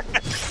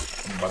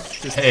 But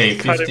Just hey,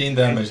 cut 15 him.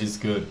 damage is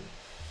good.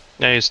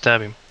 Yeah, you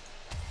stab him.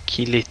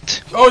 Kill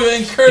it. Oh, you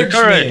encourage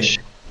Encourage.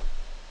 me!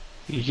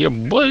 Yeah,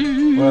 boy.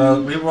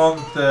 Well, we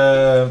want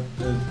the...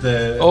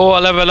 Oh, I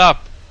level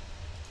up.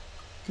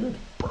 Good.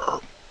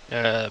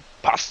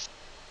 Pass.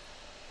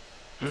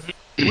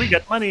 We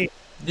got money.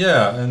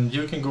 Yeah, and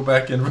you can go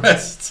back and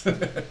rest.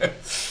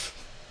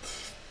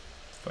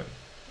 Fine.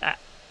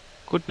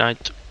 Good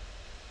night.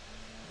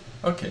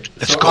 Okay,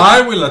 Let's so go.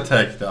 I will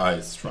attack the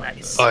ice shrine.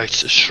 Nice. then.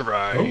 Ice Oh,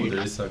 shrine. there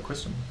is a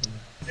question.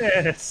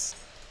 Yes.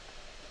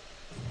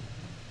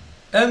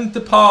 End the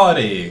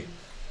party!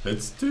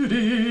 Let's do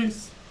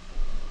this!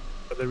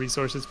 For the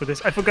resources for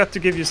this. I forgot to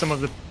give you some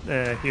of the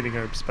healing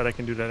herbs, but I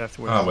can do that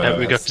afterwards. Ah, well, Yeah,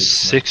 we I got have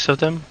 6 now. 6 of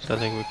them, so I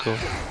think we're cool.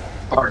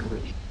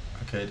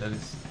 Okay, that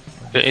is...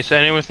 Is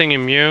anything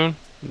immune?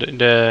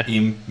 The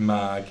Imp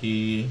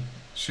Magi.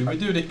 Should we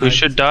do the... who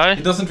should die?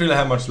 It doesn't really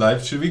have much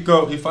life. Should we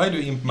go... If I do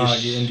Imp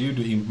Magi and you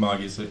do Imp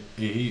Magi, so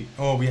he...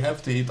 Oh, we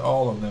have to hit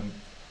all of them.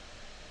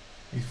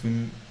 If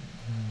we...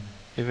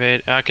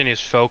 If I can use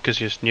focus,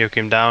 just nuke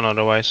him down.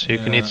 Otherwise, you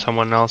can hit Yeah.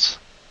 someone else.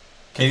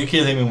 Can you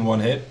kill him in one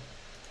hit?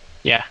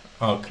 Yeah,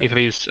 Okay. if I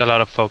use a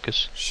lot of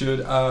focus. Should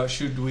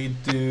we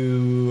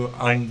do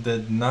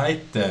Undead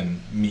Knight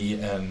then? Me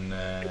and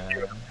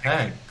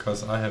Hank,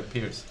 because I have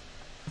Pierce.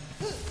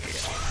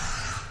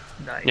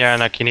 Nice. Yeah,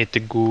 and I can hit the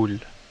ghoul.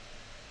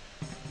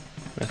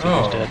 I think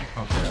he's dead.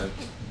 Okay.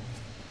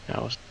 Yeah,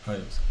 I was.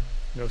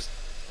 No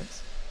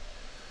thanks.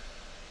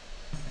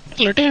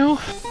 Hello.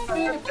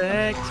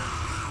 Perfect.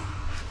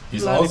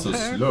 He's Bloody also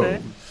slow.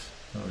 perfect.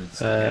 No,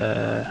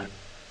 it's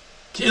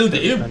Kill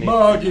the Imp I need-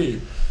 Magi!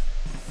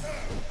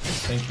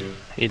 Thank you.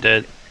 He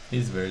dead.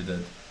 He's very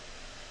dead.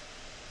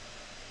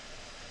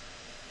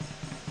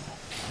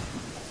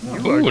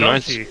 You Ooh, are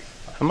nice. dodgy.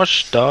 How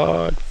much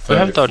dodge? We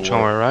have dodge 34.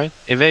 somewhere, right?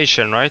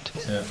 Evasion, right?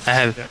 Yeah. I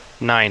have Yeah.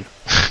 9.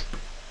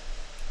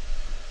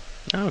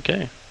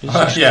 Okay.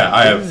 Yeah,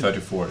 I have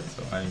 34,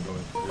 so I'm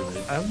going to do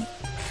it.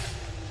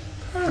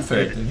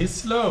 Perfect, and he's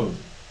slow.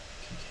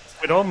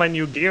 With all my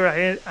new gear,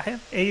 I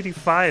have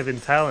 85 in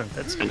talent.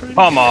 That's pretty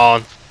Come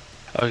on.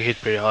 I hit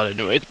pretty hard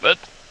into it, but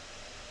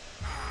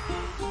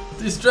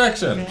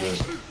Distraction! Good.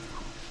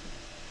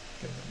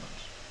 Get that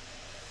much.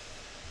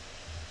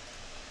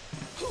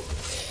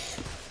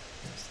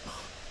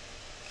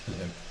 Kill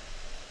him.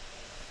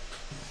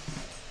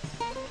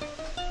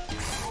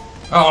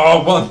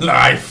 Oh, one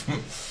life!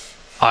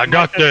 I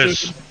got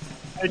this.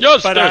 But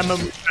Justice! I'm a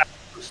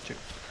booster.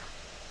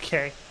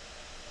 Okay.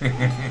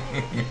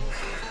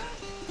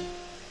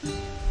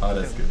 Oh,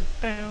 that's good.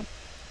 Bam.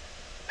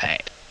 Hey.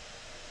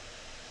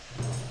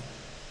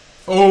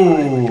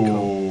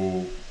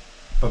 Oh!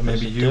 But maybe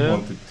Does it you do?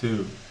 wanted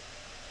to.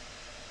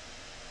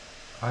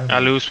 I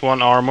lose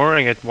 1 armor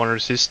and get 1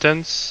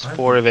 resistance, I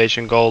 4 think-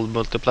 evasion gold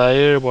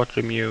multiplier, water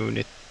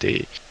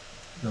immunity,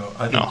 No,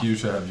 I think No. you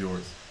should have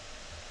yours.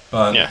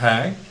 But Yeah.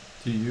 Hank,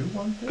 do you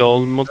want it?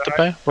 gold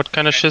multiplier. What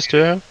kind of shit do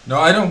you have? No,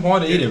 I don't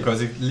want it either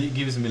because it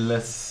gives me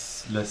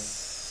less.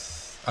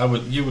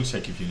 You will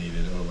check if you need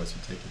it, otherwise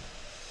you take it.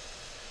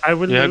 I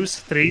will Yeah. lose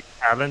 3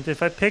 talent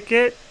if I pick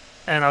it,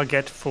 and I'll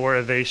get 4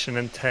 evasion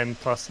and 10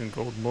 plus in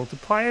gold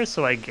multiplier,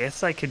 so I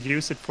guess I could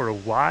use it for a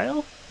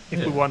while if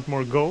we Yeah. want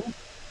more gold.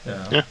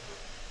 Yeah. Yeah. Oh,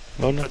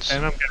 But nuts.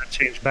 then I'm gonna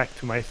change back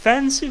to my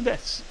fancy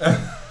vest.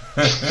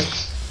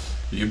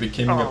 You're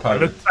becoming a I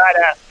pirate. look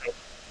badass.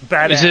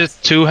 Badass. Is it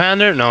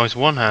 2-hander? No, it's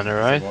 1-hander,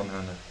 It's a right?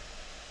 one-hander.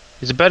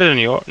 Is it better than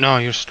your? No,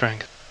 your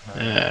strength.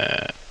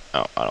 Uh,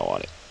 No, I don't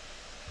want it.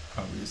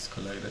 I will just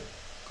collect it.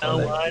 I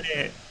want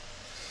it.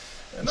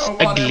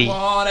 ugly.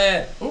 want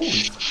it. Ooh.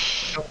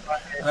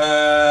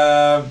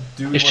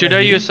 Do we Should wanna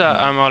I heal? use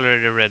I'm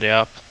already ready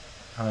up.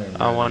 I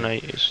I wanna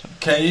use.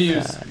 Can you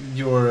use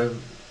your?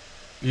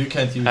 You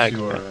can't use Hack,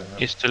 your.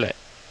 it's too late.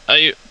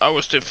 I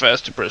was too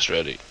fast to press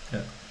ready.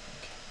 Yeah.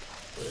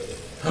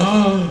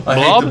 I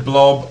hate the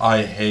blob.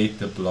 I hate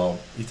the blob.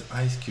 It's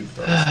ice cube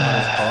though. It's not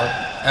as hard.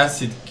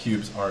 Acid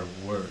cubes are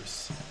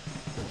worse.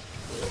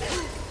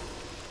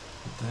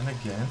 But then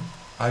again,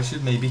 I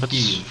should maybe What's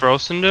heal.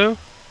 frozen do?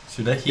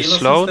 Should I heal It's us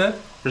slowed?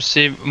 instead?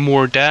 Receive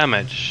more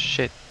damage.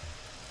 Shit.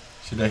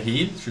 Should I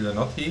heal? Should I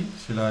not heal?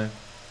 Should I? What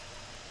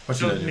You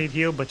should I don't do? need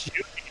heal, but you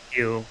need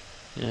heal.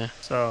 Yeah.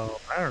 So,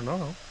 I don't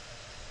know.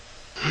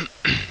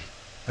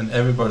 And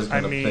everybody's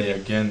I gonna mean- play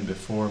again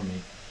before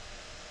me.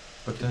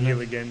 But You then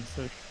heal again,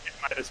 so you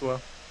might as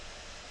well.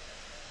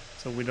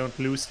 So we don't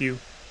lose you.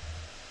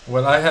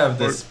 well, I have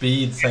the Or-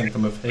 speed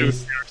Sanctum of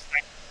Lose Haste. your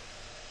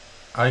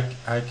strength.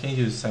 I can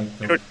use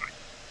Sanctum. Good.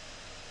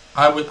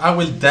 I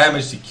will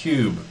damage the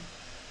cube.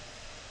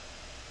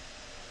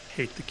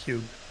 Hate the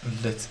cube.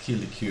 Let's kill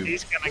the cube.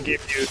 He's gonna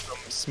give you some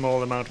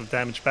small amount of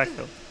damage back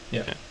though.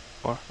 Yeah.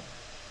 Or-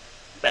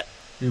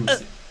 We will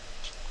see.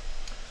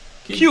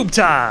 Cube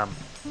time!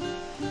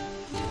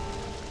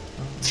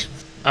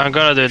 I'm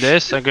gonna do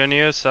this. I'm gonna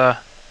use a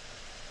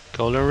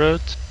golden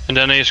root, and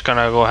then I'm just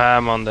gonna go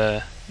ham on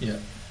the Yeah.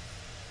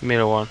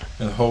 middle one.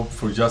 And hope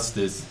for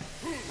justice.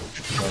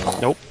 So,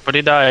 Nope, but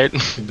he died.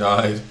 he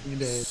died. He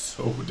did.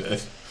 So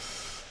dead.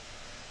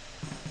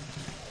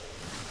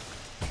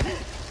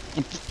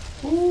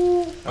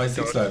 Ooh, my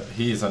six life.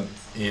 He is an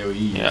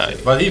AoE. Yeah.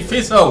 But he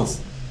fizzles!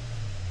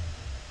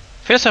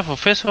 Fizzle for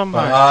fizzle, But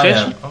my I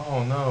fizzle. am.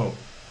 Oh no.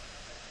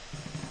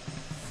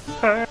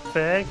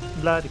 Perfect,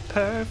 bloody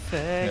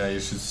perfect. Yeah, you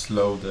should have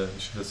slowed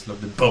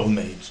the bone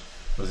mage.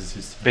 Was his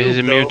history. But he's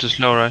immune to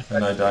slow, right?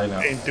 And I die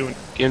now. Ain't doing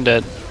Him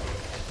dead.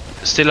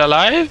 Still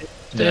alive?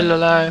 Still Yeah.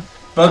 alive.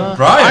 But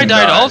Brian I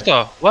died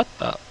also. What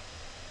the?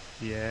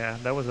 Yeah,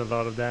 that was a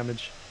lot of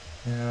damage.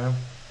 Yeah.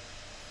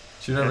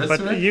 Should I Yeah,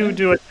 resurrect but you him?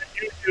 do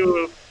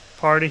a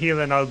party heal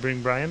and I'll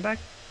bring Brian back.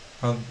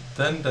 Well,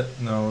 then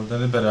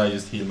it better I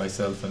just heal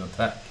myself and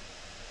attack.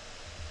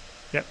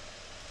 Yep.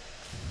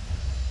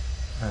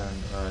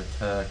 And I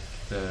attack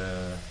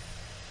the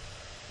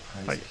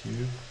ice Hi.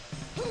 cube.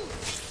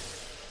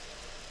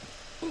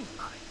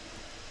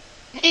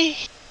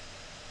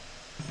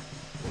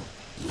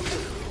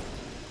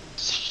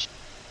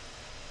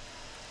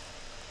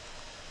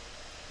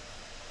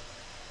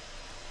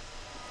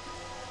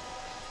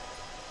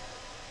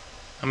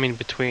 I'm in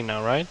between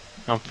now, right?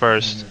 I'm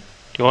first. Mhm.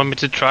 Do you want me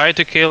to try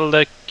to kill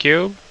the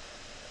cube?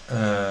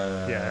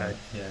 Yeah.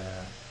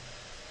 Yeah.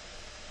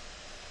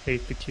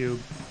 Hate the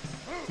cube,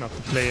 not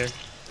the player.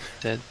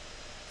 Dead.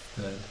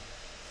 Dead.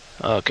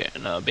 Okay,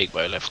 now big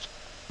boy left.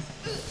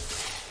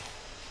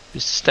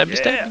 Is stab is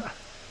dead? Yeah.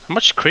 How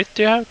much crit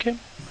do you have, Kim?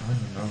 I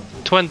don't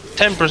know.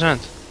 10%.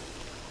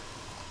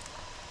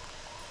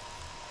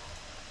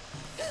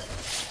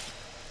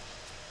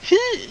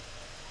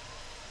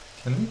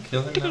 Can we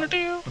kill him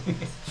now?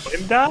 Put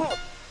him down.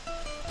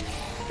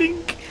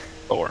 Pink.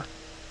 4.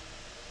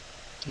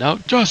 Now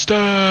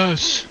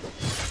justice!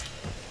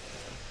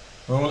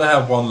 We only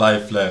have one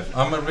life left.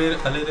 I'm a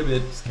little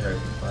bit scared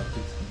about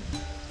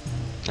it.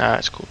 Ah,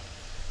 it's cool.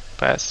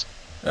 Pass.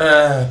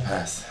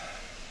 Pass.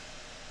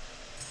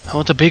 I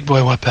want a big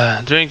boy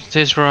weapon. Drink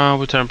this round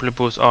with temporary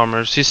boost armor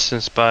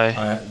resistance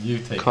by You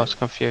take cause it.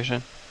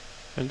 confusion.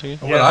 I'll take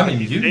it. Well, Yeah, I'm in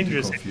he's you to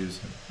dangerous. confuse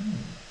him.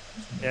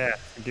 Yeah,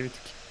 give it to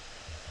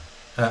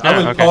I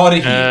will okay. party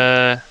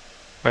heal.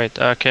 Wait,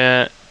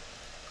 okay.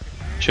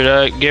 Should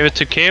I give it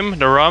to Kim,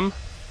 the rum?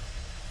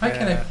 How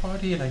can I Yeah.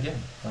 party heal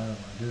again? I don't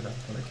want to do that,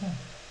 but I can.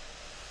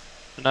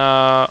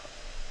 No,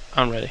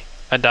 I'm ready.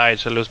 I died,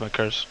 so I lose my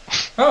curse.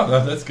 Oh,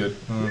 that's good.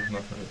 Not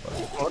very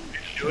bad. what?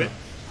 Do it.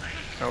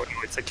 Oh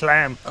no, it's a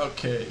clam.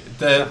 Okay,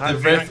 the hard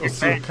Wrath behind of your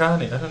face.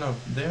 Sulkani. I don't know.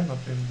 They're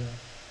not doing the.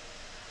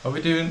 Are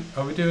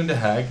we doing the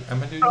hag?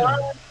 Am I doing the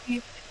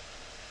hag?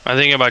 I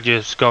think about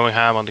just going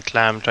ham on the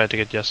clam, try to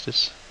get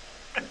justice.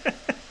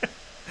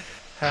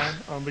 Hand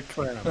on the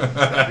clam.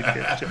 That'd be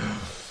good,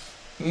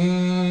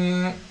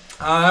 Joe.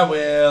 I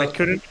will. I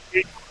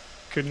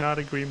could not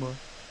agree more.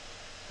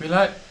 Will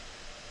I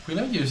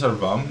use a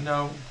rum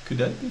now? Could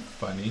that be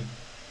funny?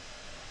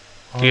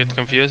 You get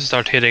confused,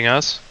 start hitting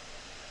us.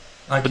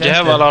 I But you can't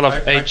have get- a lot of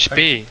I-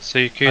 HP, so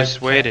you could I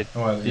just wait it.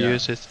 can't- Well, to yeah.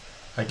 use it.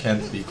 I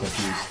can't be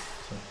confused.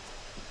 So.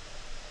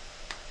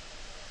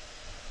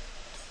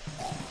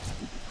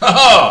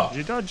 Haha! Did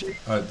you dodge it?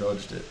 I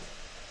dodged it.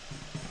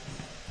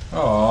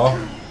 Oh.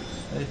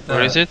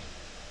 What is it?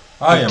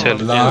 I am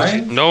Intelligence.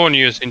 blind. No one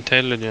uses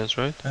intelligence,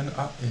 right? And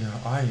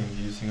I am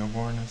using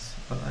awareness,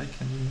 but I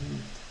can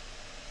mute.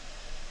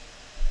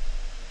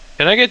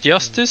 Can I get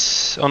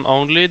justice on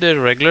only the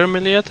regular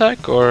melee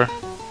attack, or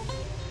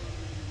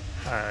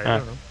I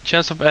don't know.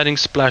 chance of adding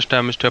splash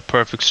damage to a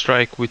perfect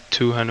strike with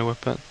two-handed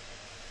weapon?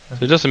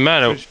 So it doesn't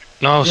matter.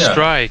 No, Yeah.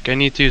 strike. I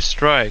need to use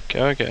strike.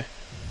 Okay.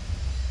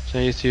 So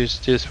I need to use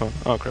this one.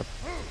 Oh crap.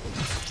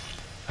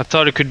 I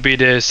thought it could be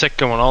the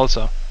second one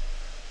also.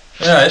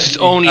 Yeah, It's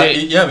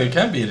only... yeah, it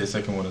can be the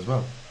second one as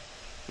well.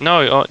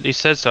 No, it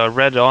says so. I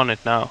read on it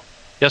now.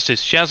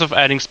 Justice, chance of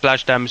adding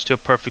splash damage to a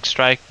perfect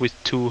strike with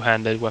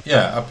two-handed weapon.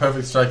 Yeah, a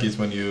perfect strike is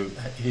when you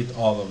hit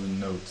all of the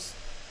notes.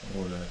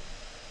 Or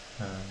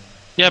the...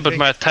 Yeah, but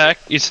my attack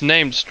is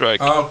named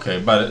strike. Okay,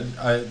 but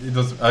it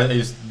does. I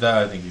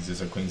think it's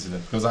just a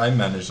coincidence because I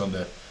managed on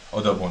the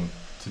other one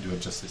to do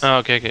it justice. Oh,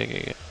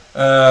 okay.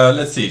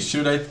 Let's see.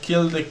 Should I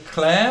kill the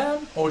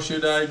clan or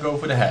should I go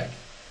for the hag?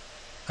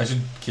 I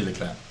should kill the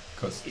clan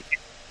because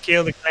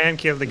Kill the clan,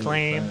 kill the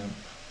clan.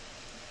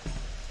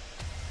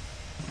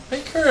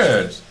 Hey,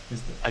 courage.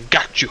 I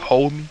got you,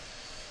 homie.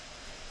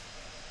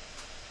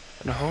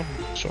 And hold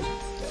me, so.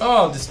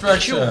 Oh,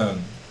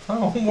 distraction.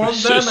 Oh, one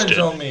Resisted. damage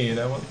on me.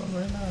 That was not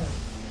very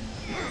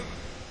nice.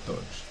 Dodge.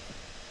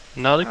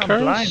 Another I'm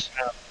blind curse.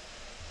 now.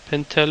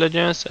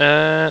 Intelligence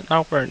and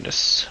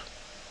awareness.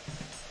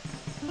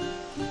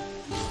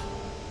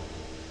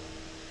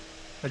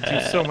 I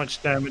do so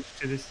much damage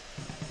to this.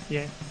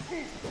 Yeah.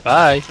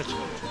 Bye. Such a-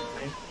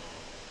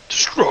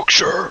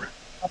 Destruction.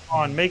 Come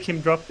on, make him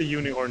drop the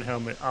Unihorn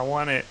helmet. I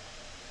want it.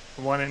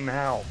 I want it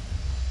now.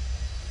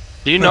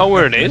 Do you know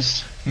where it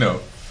is? No,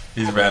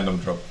 he's random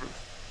drop.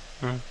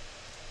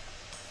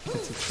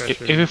 It's a If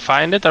treasure. we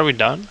find it, are we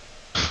done?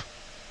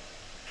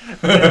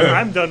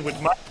 I'm done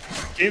with my...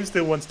 Game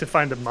still wants to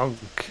find a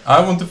monk. I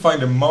want to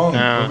find a monk,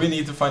 No. but we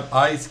need to find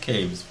ice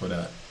caves for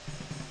that.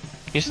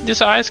 Isn't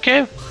this an ice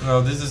cave?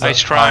 No, this is Ice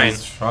a shrine.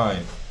 ice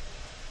shrine.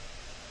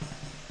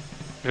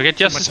 If we get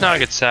justice now, I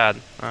get sad.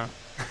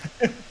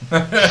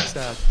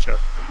 Sad shot.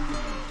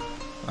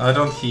 I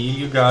don't heal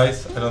you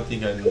guys. I don't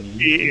think I need.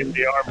 Be in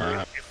the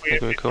armor.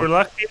 think we're If cool. we're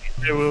lucky,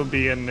 there will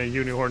be an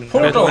Unihorn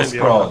Portal helmet in the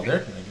scroll. armor. There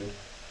can I go.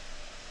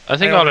 I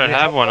think I I already already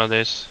have have one of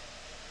these.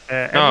 No,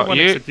 Everyone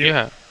you except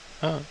have.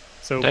 Oh,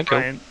 So Thank you.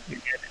 Brian, you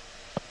get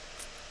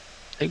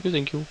it.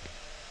 thank you.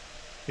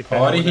 If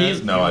Party anyone heal?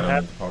 else, No, you I don't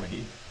have- need the party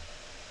heal.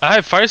 I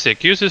have fire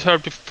stick. Uses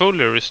herb to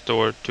fully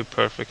restore to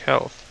perfect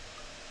health.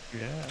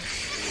 Yeah.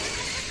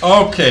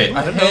 Okay,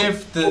 I don't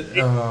have the.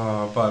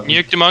 But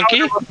Nuke the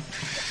monkey? Oh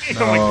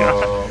my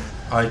god. no,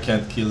 I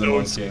can't kill the So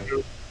monkey.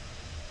 screwed.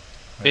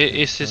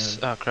 Is this...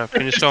 Oh crap,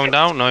 can you slow him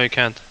down? No, you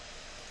can't.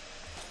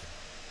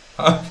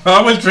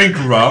 I will drink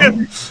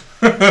rum.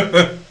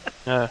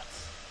 Yeah. You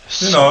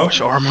So know.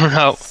 much armor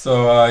now.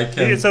 So I Yeah,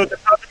 can. so the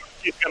other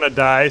monkey's gonna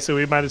die, so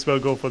we might as well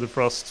go for the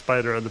frost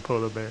spider and the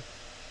polar bear.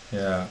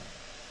 Yeah.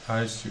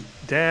 I should.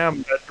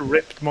 Damn, that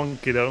ripped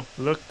monkey though.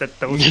 Look at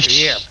those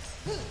ears.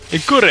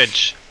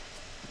 Courage!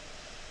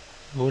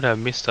 Would have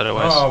missed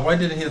otherwise. Oh, why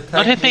didn't he attack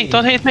Don't hit me!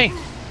 Don't hit me!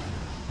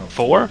 Oh,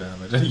 4?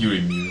 damage. You're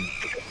immune.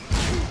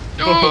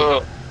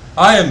 Ugh.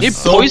 I am It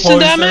so poison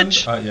poisoned.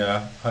 damage?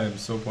 Yeah, I am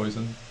so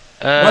poisoned.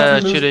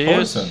 What Should I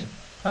removes use? poison?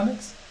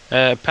 Panics?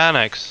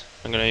 Panax.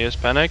 I'm gonna use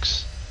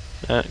Panax.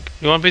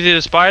 You want me to do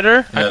the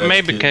spider? Yeah, I let's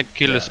maybe can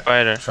kill yeah, the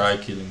spider. Try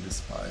killing the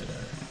spider.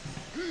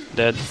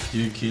 Dead.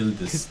 You killed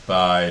the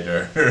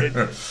spider.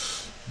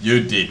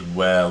 You did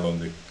well on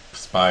the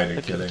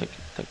spider killing.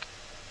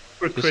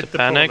 Recruit Use the the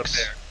polar Panax.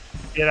 bear.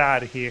 Get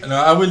out of here. No,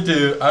 I will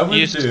do. I will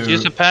Use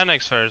the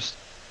Panax first.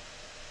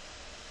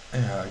 Yeah,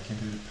 I can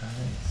do the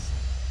panics.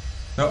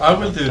 No, I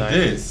will do Die.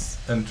 this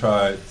and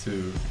try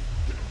to.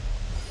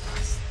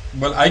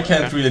 Well, I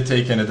can't Okay. really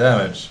take any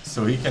damage,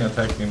 so he can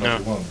attack me No. much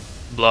he wants.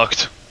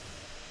 Blocked.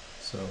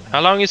 So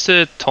How long is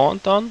the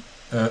taunt on?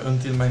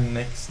 until my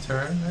next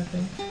turn, I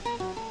think.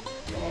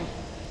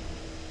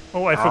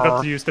 Oh, I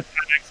forgot to use the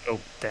Panax. Oh,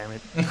 damn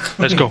it.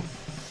 Let's go.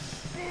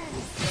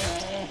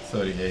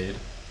 38.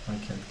 I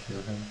can't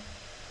kill him.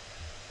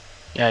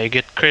 Yeah, you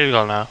get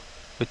critical now.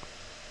 With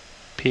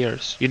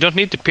Pierce. You don't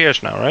need to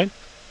Pierce now, right?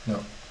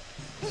 No.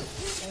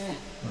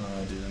 No,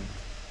 I didn't.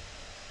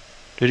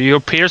 Did your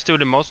Pierce do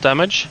the most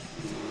damage?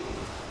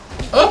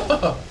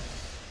 Oh!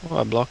 Oh,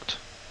 I blocked.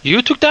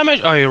 You took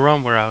damage? Oh, your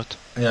run were out.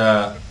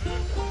 Yeah.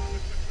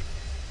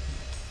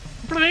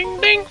 Bling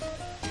ding.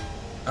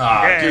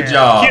 Ah, Yeah. good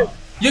job. Kill.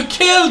 You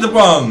killed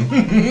one.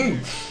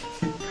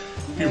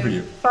 Good for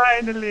you.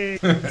 Finally!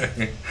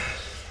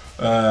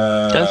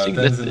 Dancing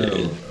That's the- a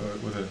little,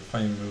 with a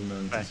fine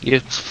movement. Right. You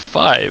get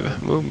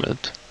 5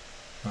 movement.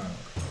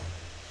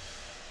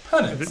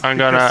 Panic. I'm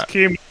gonna- Because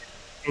Kim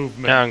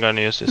movement. Yeah, I'm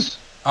gonna use this.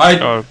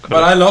 But cool.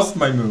 I lost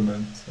my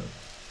movement. So.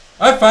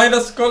 I find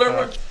a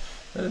scholar.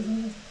 That is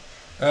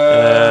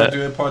nice.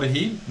 Do I party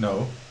heal?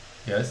 No.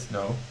 Yes.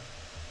 No.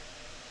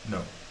 No.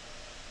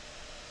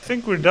 I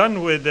think we're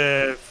done with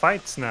the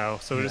fights now,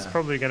 so there's Yeah.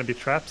 probably gonna be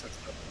traps and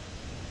stuff.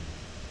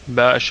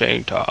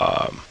 Bashing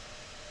time.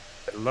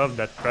 I love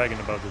that dragon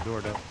above the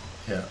door though.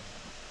 Yeah.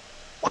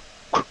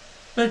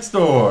 Next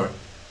door.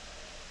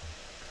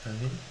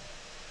 Okay.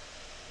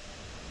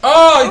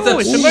 Oh, it's Oh, a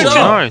it's a shop. merchant.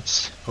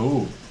 Nice.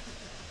 Oh.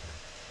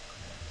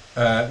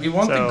 We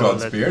want the So,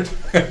 Godspear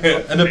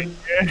and a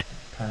Yeah,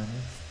 panic.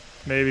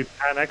 maybe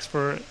Panax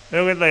for.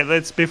 No, wait,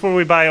 let's before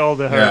we buy all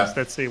the herbs. Yeah.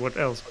 Let's see what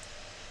else.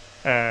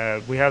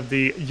 We have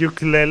the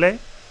ukulele.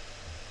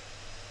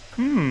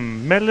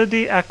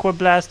 Melody, Aqua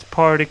Blast,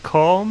 Party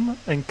Calm,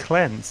 and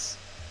Cleanse.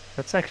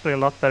 That's actually a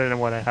lot better than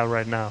what I have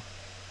right now.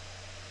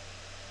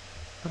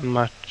 How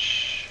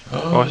much?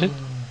 What was it?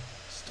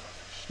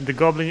 The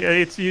goblin,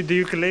 it's you. The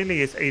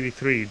ukulele is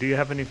 83. Do you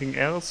have anything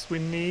else we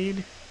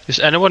need? Does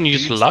anyone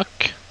use luck?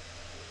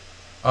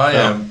 I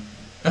No.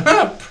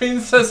 am.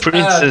 Princess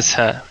Princess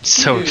hat.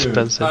 So Cute.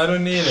 expensive. I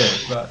don't need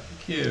it, but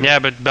cute. Yeah,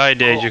 but buy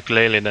the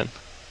ukulele then.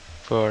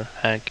 For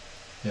Hank.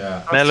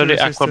 Yeah. Melody,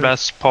 Resistant.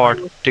 Aquablast,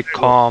 Party,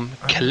 Calm,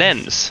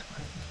 Cleanse.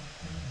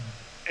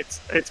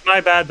 It's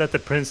my bad that the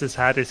princess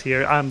hat is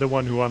here. I'm the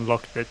one who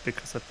unlocked it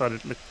because I thought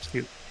it looked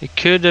cute. It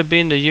could have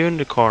been the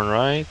unicorn,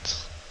 right?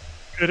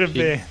 Could have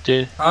You been.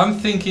 did. I'm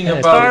thinking Yeah,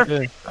 about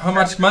it's how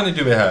much money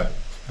do we have?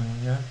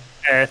 Yeah.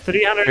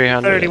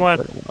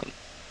 331.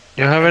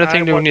 You have And anything I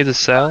that we want- need to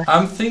sell?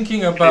 I'm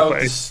thinking about the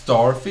Anyway.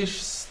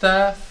 starfish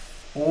staff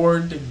or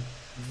the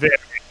Very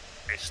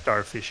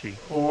starfishy.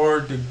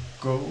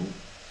 goat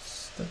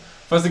staff.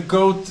 But the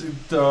goat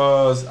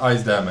does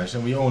ice damage,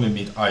 and we only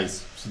meet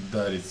ice, so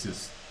that is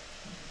just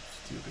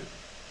stupid.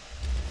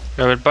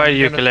 Yeah, but buy the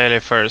I'm gonna- ukulele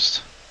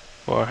first.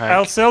 For Hank.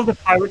 I'll sell the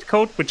pirate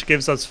coat, which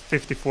gives us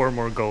 54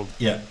 more gold.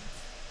 Yeah.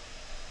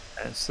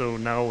 So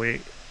now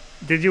we.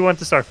 Did you want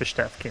the starfish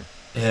staff, Kim?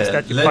 Yeah,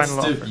 that your let's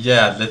final do. offer?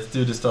 Yeah, let's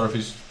do the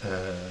starfish.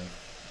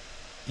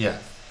 Yeah,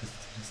 let's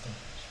do the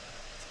starfish.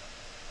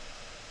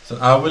 So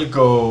I will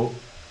go.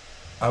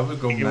 You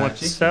want to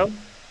magic. sell?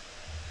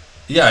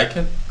 Yeah, I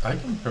can. I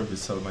can probably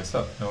sell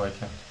myself. No, I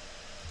can't.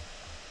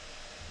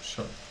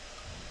 Sure.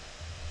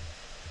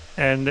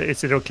 And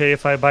is it okay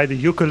if I buy the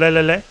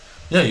ukulele?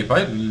 Yeah, you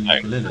buy the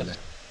ukulele.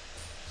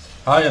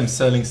 I am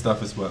selling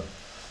stuff as well.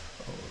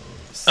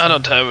 I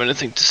don't have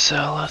anything to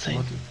sell, I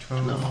think.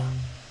 No.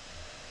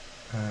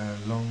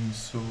 Long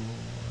sword.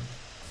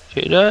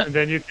 Should I? And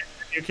then you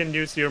can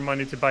use your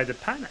money to buy the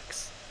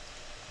panax.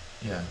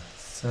 Yeah,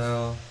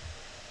 sell.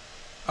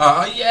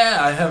 Yeah,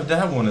 I have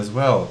that one as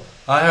well.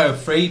 I have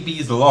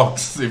Freebee's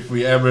locks if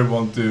we ever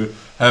want to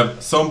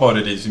have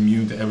somebody that's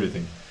immune to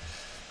everything.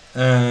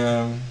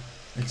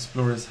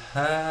 Explorer's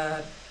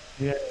hat.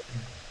 Yeah.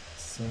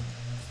 So,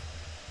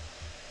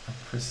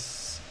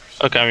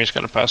 Okay, I'm just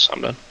gonna pass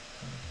some then.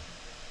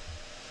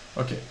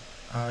 Okay,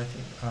 I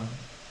think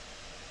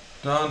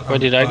done. Where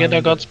did I get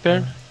a god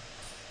spear?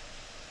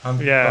 I'm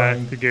Yeah, I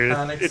buying figured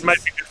panics. it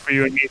might be good for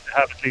you and me to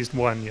have at least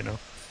one, you know.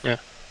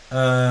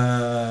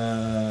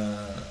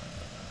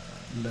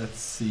 Let's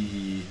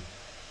see.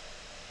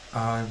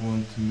 I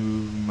want to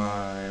move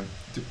my.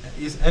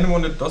 Is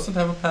anyone that doesn't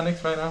have a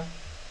panic right now?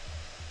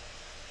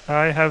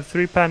 I have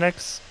 3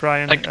 panax,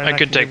 Brian. I and could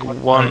can take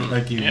give one.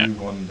 I give yeah. you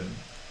one then.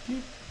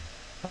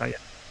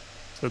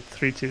 So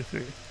 3, 2,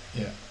 3.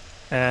 Yeah.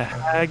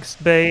 Hag's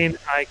Bane.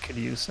 I could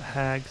use a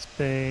Hag's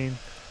Bane.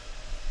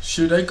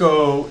 Should I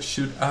go?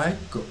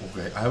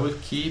 Okay, I will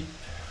keep.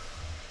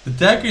 The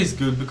dagger is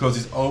good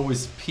because it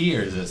always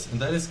pierces,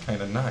 and that is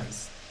kind of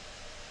nice.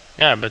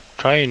 Yeah, but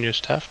try and use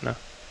staff now.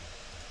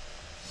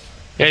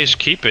 Yeah, just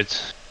keep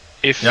it.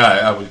 If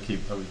Yeah, I will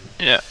keep.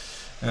 Yeah.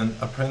 And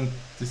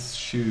apprentice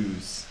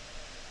shoes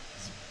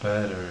is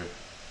better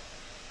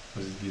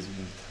because it gives me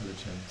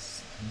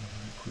intelligence.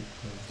 Quick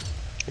those.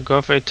 You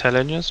go for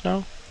intelligence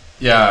now.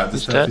 Yeah, the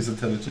Instead? staff is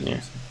intelligence.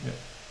 Yeah.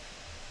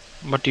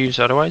 Yeah. What do you use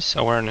otherwise?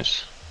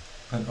 Awareness.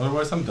 And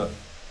otherwise, I'm done.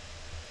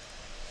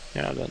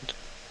 Yeah, then.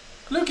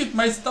 Look at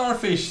my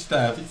starfish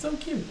staff. It's so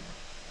cute.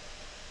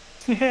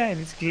 Yeah,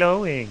 and it's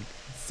glowing.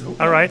 It's so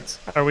All right,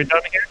 are we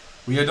done here?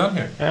 We are done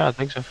here. Yeah, I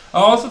think so. I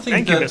also think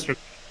Thank you, that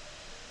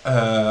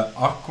Mr.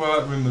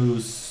 aqua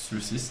removes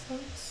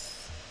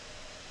resistance.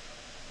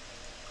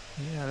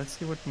 Yeah, let's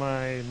see what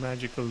my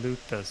magical loot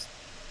does.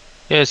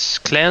 Yes,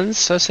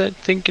 cleanse. I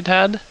think it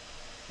had.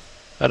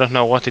 I don't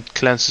know what it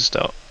cleanses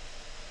though.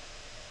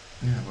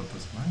 Yeah, what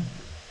does mine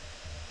do?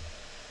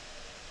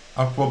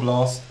 Aqua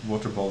blast,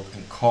 water bolt,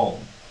 and calm.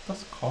 What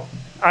does calm do?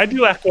 I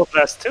do Aqua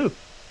Blast too.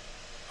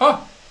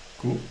 Ah,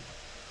 cool.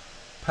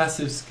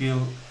 Passive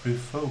skill,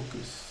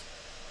 refocus.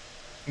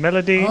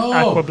 Melody, Oh,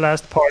 Aqua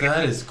Blast, Party.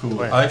 That is cool.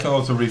 Cleanse. I can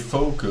also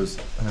refocus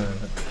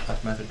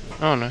automatically.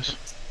 Oh, nice.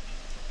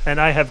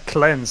 And I have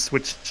Cleanse,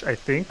 which I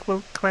think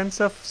will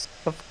cleanse of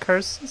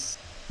curses.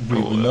 We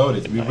Oh, will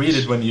notice. that'd We be read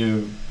nice. it when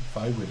you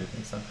fight with it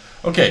next time.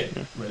 Okay,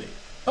 Yeah. ready.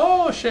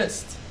 Oh,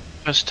 chest.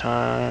 First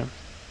time.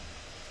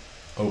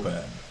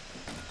 Open.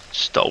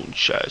 Stone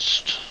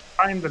chest.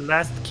 Find the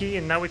last key,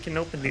 and now we can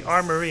open the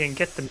armory and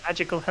get the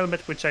magical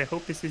helmet, which I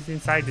hope is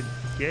inside it.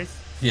 Yes?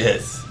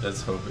 Yes,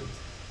 let's hope it.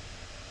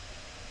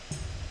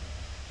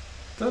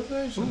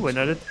 Ooh,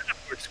 another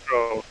teleport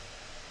scroll.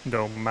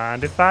 Don't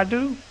mind if I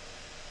do.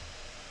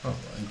 Oh,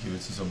 I give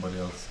it to somebody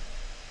else.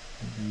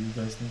 Maybe you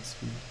guys need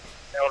speed.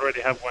 I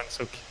already have one,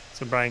 so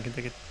Brian can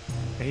take it.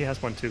 Yeah, he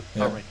has one too.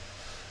 Yeah. Alright.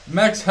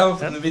 Max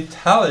health Yep. and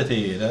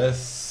vitality.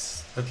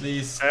 That's at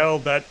least. Sell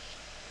that.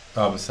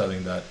 I'm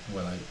selling that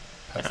when I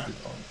passed it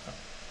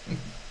on.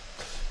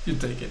 You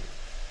take it.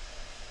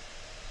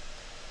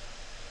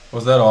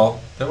 Was that all?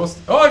 That was.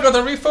 Oh, I got a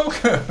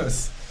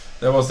refocus!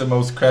 That was the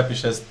most crappy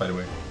chest, by the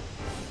way.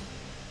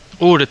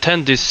 Oh, the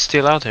tent is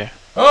still out here.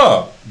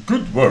 Ah,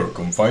 good work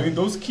on finding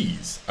those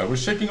keys. I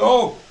was checking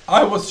all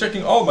I was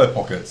checking all my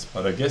pockets,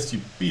 but I guess you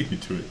beat me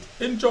to it.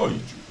 Enjoy, you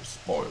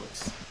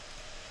spoils.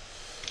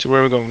 So where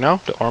are we going now?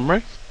 The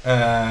armory?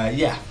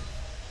 Yeah.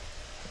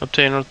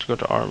 Obtain not to go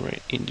to armory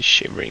in the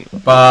shivering.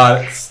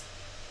 But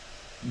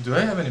do I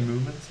have any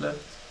movements left?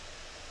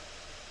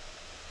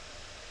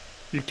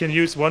 You can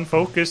use one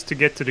focus to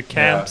get to the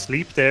camp,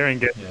 sleep there, and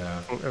get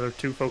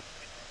two focus.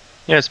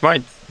 Yeah, it's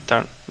my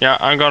turn. Yeah,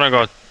 I'm gonna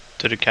go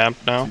to the camp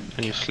now,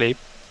 and you sleep.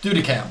 Do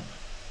the camp.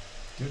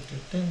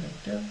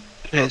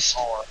 Yes.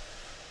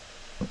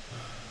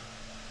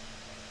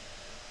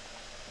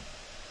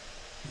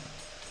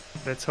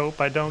 Let's hope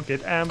I don't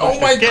get ambushed.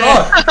 Oh my again.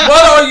 god!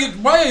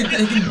 Why are you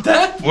taking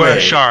that Where way?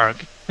 shark?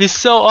 He's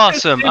so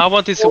awesome. I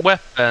want his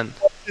weapon.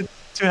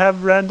 To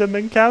have random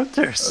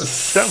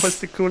encounters. That was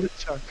the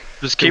coolest shark.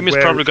 Because Kim is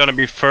probably gonna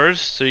be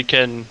first, so he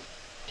can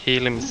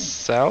heal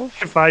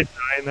himself. If I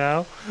die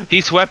now.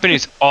 His weapon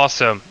is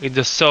awesome. It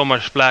does so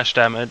much splash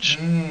damage.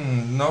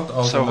 Not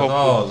awesome So at hope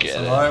all. we get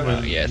So it. I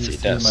will Yes, use it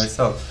it does.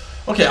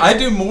 myself. Okay, I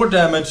do more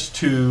damage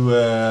to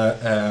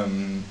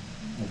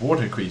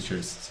water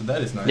creatures, so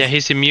that is nice. Yeah,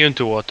 he's immune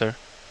to water.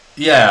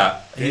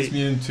 Yeah, he's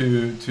immune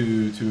to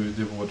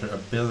the water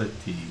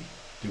ability,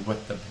 the wet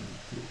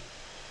ability.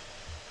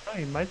 Oh,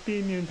 he might be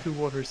immune to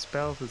water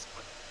spells as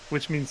well.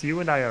 Which means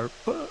you and I are.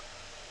 Oh,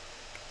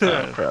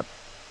 crap.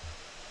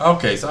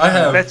 Okay, so I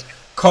have That's-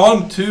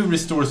 Calm 2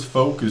 restores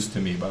focus to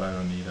me, but I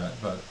don't need that.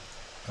 But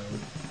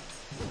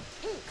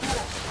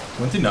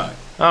 29.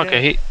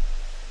 Okay,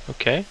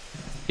 okay.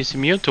 He's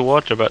immune to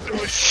water, but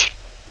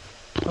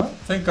Well,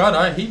 thank God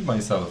I healed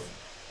myself.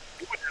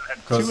 Two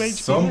Because HP.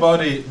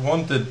 somebody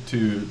wanted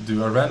to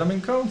do a random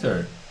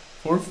encounter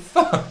for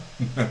fun.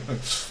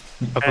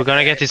 but we're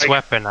gonna get his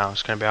weapon now.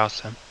 It's gonna be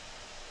awesome.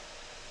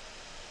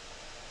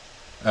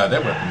 That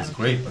weapon is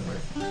great, by the way.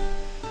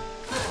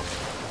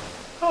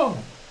 Oh,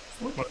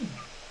 14.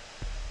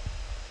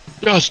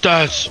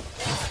 Justice!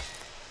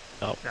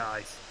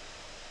 Nice.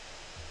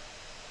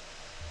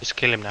 Just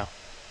kill him now.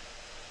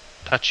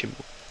 Touch him.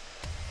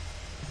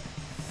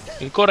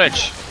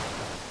 Encourage!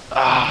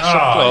 Ah, so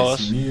It's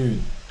close.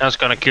 immune. Now it's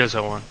gonna kill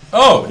someone.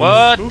 Oh,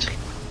 What?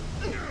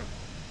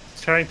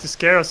 He's trying to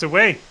scare us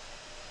away.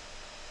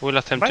 We'll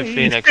attempt to Bye.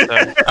 flee next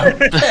turn.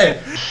 Okay.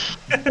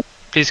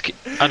 Please,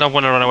 I don't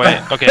want to run away.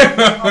 Okay.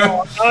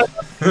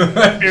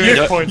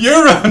 Serious point.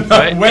 You run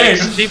Wait, away.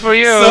 XP for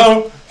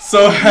you.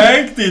 So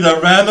Hank did a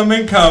random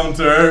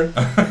encounter.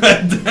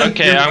 And then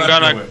Okay, you I'm ran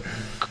gonna away.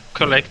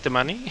 collect the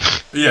money.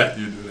 Yeah,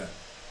 you do that.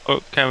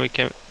 Oh, can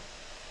give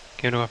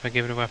it a weapon,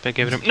 give it a weapon,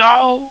 give it a...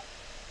 No!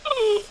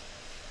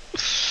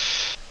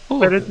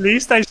 But at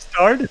least I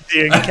started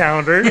the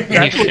encounter.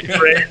 That was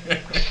great.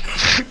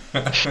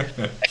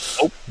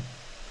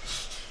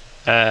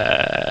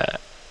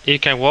 You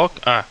can walk?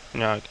 Ah,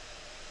 no.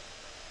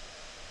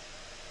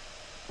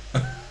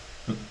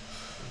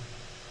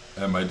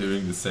 Am I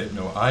doing the same?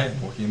 No, I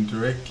am walking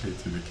directly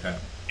to the camp.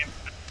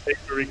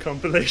 Victory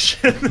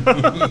compilation.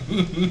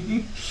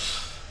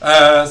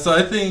 So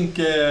I think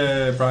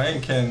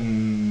Brian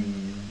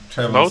can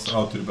travel us Boat?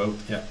 out to the boat.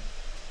 Yeah.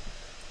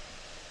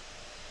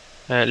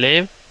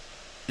 Leave?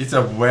 It's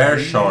a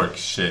were-shark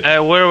ship.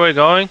 Where are we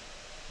going?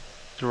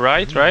 To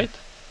right, right?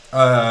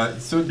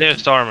 So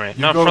There's the armory.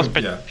 you No, go-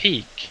 Frostbite yeah.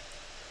 Peak.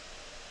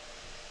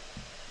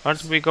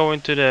 Aren't we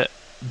going to the...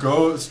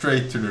 Go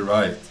straight to the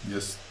right.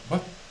 Just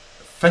what?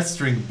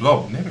 Festering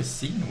blob. Never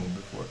seen one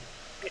before.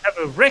 We have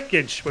a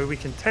wreckage where we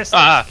can test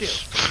Ah. our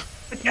skills.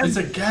 It's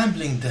a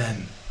gambling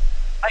den.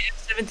 I have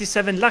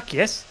 77 luck,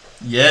 yes?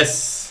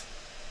 Yes.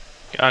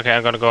 Okay,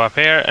 I'm gonna go up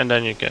here and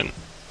then you can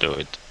do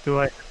it. Do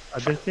I have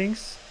other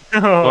things?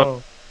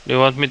 No. Do you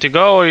want me to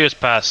go or just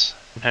pass?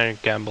 Henry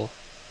Gamble.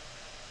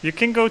 You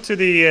can go to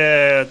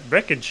the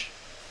wreckage.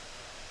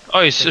 Oh,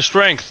 it's a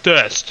strength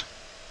test.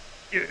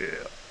 Yeah.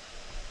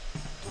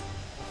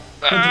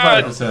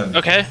 25%.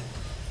 Okay.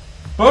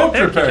 Boat Thank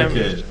you, repair Cameron.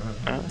 kit.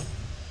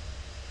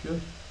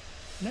 Good.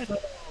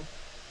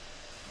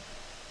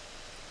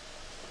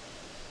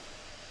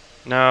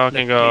 Now I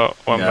can go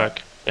one Yeah.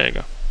 back. There you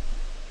go.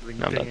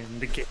 I'm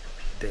done.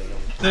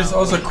 There's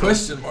also a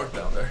question mark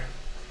down there.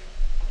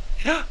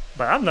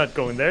 But I'm not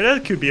going there.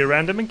 That could be a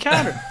random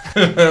encounter.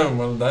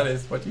 Well, that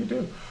is what you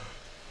do.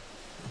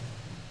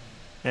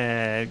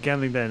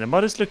 Gambling den. A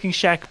modest-looking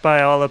shack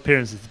by all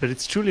appearances, but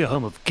it's truly a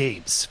home of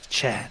games of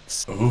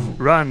chance. Ooh.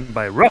 Run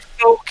by rough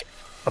folk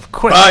of By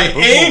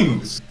questionable him!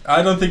 morals.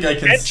 I don't think I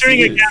can Entering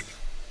see a it. gap.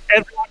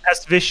 Everyone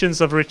has visions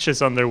of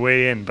riches on their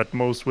way in, but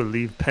most will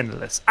leave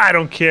penniless. I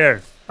don't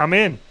care. I'm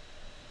in.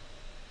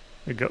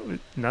 We go.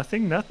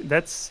 Nothing.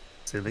 That's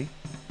silly.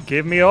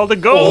 Give me all the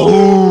gold.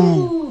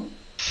 Ooh.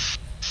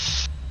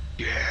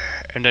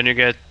 And then you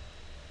get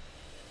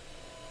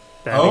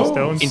Standing Oh.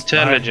 stones.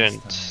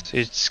 intelligence.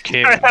 It's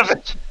Kim. I have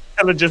an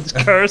intelligence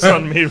curse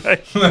on me,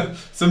 right?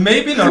 So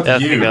maybe not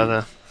That's you.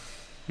 together.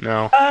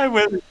 No. I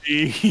will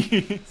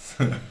be.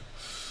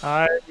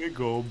 I will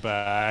go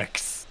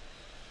back.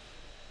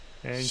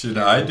 Thank Should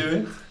you. I do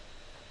it?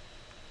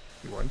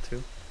 You want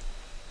to?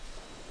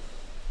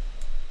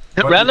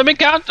 What- Random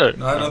encounter.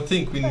 No, I don't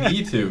think we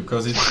need to,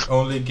 because it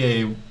only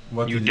gave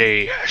What You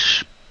did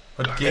dash.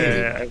 What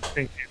gave? I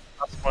think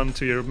 +1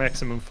 to your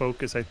maximum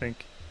focus. I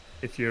think,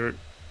 if you're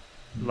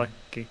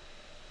lucky.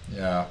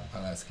 Yeah,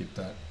 I'll skip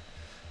that.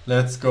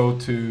 Let's go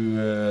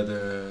to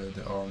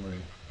the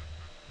armory.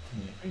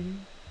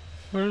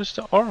 Where's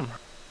the armor?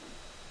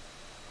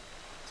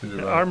 To the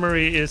The right.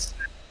 armory is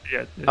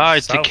It's the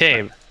south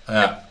cave.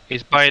 Yeah.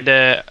 It's by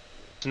the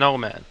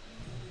snowman.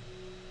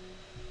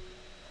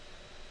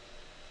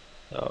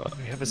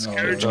 We have a No,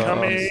 scourge no.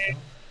 coming.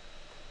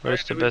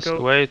 Where's the do we best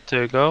go? way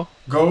to go?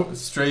 Go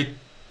straight.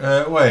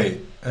 Wait.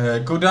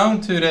 Go down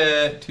to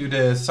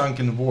the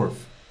sunken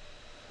wharf.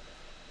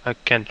 I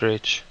can't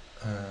reach.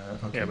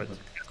 Okay, Yeah, but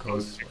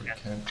close where you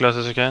can. Close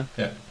as I can.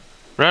 Yeah.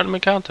 Random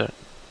encounter.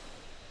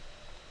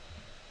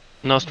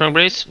 No strong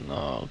breeze?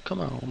 No,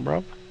 come on,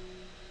 bro.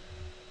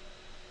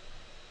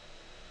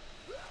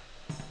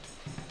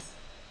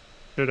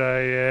 Should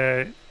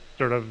I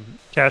sort of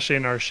cash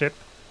in our ship?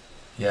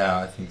 Yeah,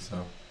 I think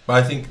so.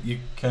 But I think you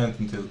can't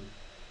until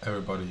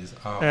everybody is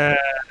out.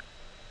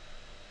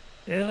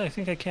 Yeah, I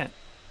think I can.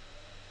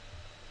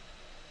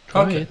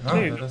 Okay,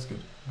 Dude. that's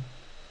good.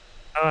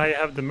 I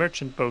have the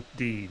merchant boat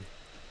deed.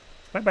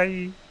 Bye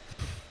bye.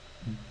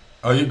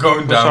 Are you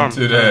going What's down on?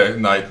 to the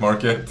night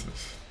market?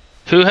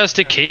 Who has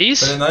the But the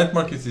keys? night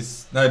market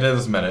is... No, that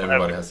doesn't matter.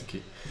 Everybody has a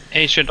key.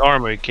 Ancient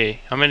armory key.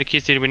 How many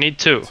keys did we need?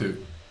 2.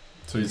 2.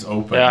 So it's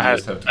open. Yeah, you I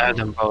just have to had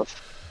go. them both.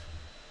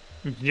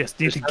 You just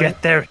need to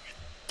get there.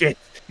 Get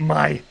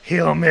my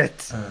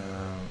helmet.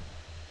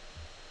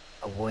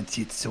 I want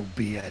it so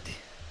bad.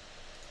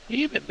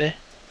 You baby.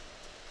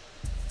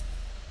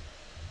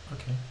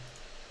 Okay.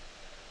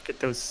 Get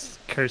those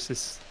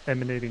curses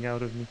emanating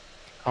out of me.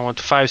 I want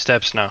 5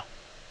 steps now.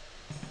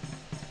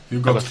 You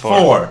I got got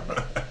 4.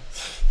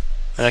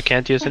 And I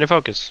can't use any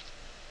focus.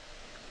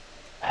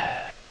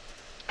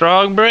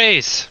 Strong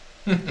breeze!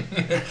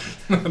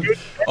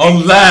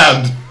 On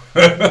land!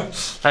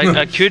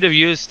 I could have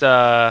used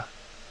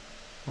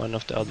one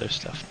of the other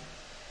stuff.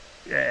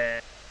 Yeah.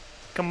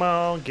 Come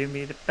on, give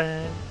me the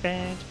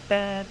band.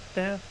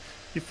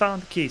 You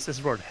found the keys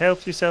as word.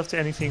 Help yourself to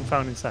anything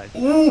found inside.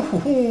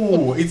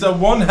 Ooh, it's a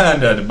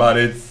one-handed, but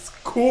it's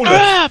coolest.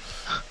 Crap!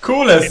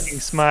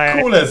 Everything's my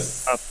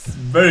Coolest. up.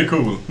 Very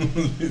cool.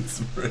 It's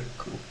very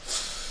cool.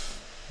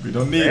 We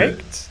don't need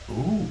it.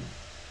 Ooh.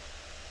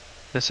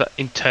 There's an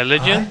I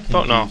intelligent? can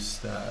Oh no. use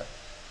that.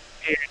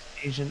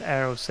 Asian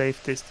arrow,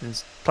 safe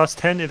distance,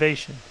 +10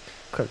 evasion.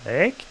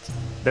 Collect.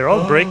 They're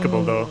all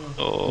breakable though.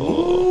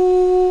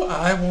 Oh. Ooh,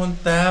 I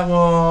want that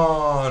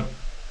one.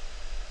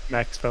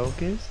 Max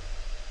focus.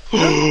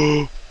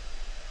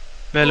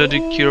 Melody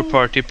cure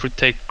party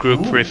protect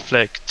group Ooh.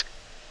 reflect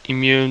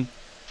immune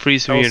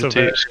freeze Also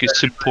immunity very-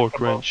 support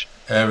range.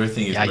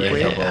 Everything is Yeah, yeah,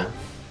 breakable. yeah.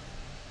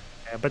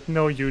 Yeah, but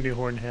no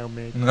Unihorn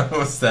helmet.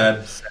 No,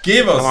 sad.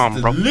 Give us Come on,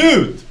 the bro.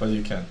 loot, but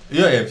you can't.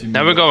 Yeah, if you.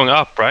 Now we're going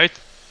up, right?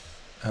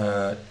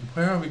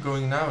 Where are we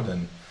going now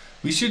then?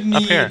 We should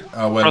need. here.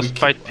 Oh well,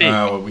 Frostbite Peak.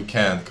 well, we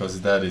can't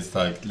because that is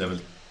like level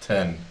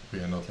 10. We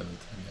are not level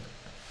 10 yet.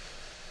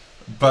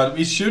 But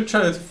we should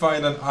try to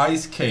find an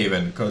ice cave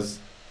because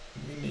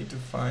we need to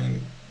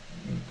find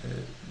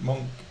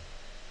monk.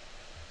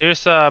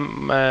 Here's a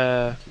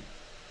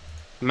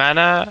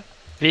mana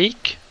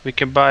week. We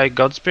can buy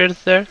God Spirit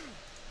there.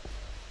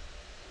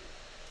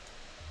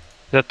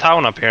 There's a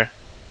town up here.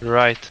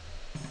 Right.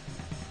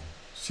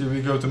 Should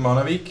we go to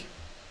Manavik?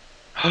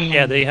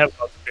 Yeah, they have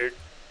got spirit.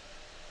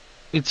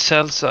 It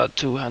sells a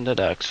 200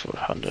 axe for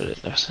 100.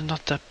 That's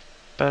not that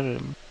better.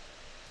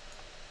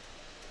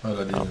 Well,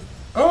 I Oh. didn't.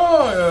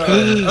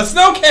 Oh, a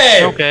snow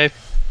cave! Okay.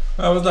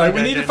 I was like,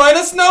 we Okay, need to then. find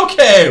a snow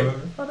cave!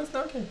 Find a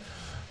snow cave.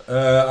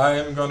 I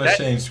am gonna That-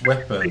 change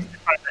weapon.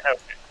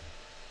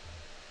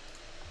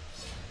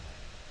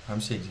 I'm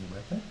changing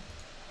weapon.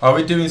 Are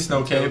we doing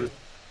snow cave?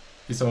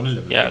 It's only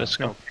level. Yeah, 1. let's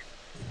go.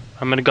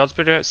 How many God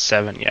Spirit there?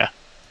 7, yeah.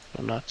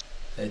 Or not.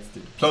 Let's do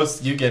it.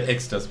 Plus, you get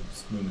extra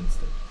movement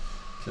step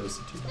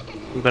closer to that.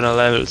 I'm gonna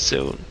level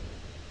soon.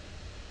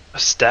 A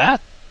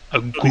stat? A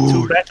Only 2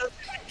 good. battles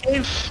in the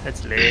cave?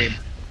 That's lame.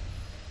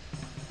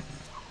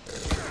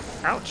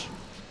 Ouch.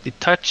 It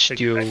touched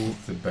you.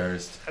 It's the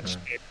burst. Touch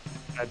me in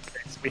a bad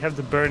place. We have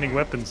the burning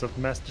weapons of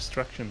mass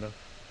destruction though.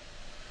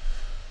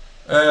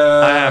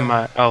 I have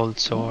my old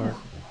sword.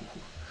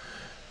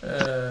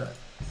 Uh,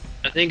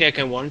 I think I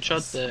can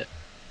one-shot the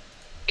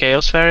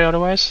Chaos Fairy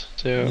otherwise.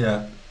 So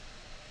yeah.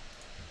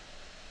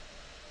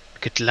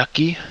 get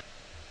lucky.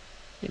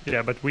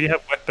 Yeah, but we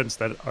have weapons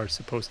that are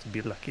supposed to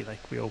be lucky, like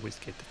we always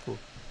get the full.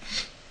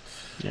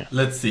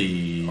 Let's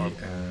see.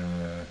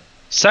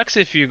 Sucks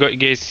if you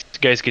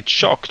guys get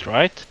shocked,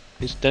 right?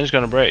 Then it's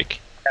gonna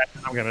break.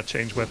 I'm gonna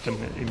change weapon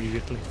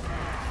immediately.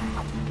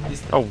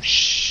 Oh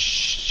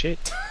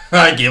shit!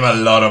 I give a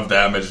lot of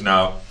damage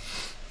now.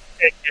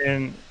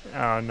 And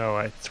oh no,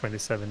 I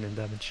 27 in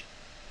damage.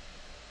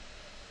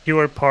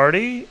 Cure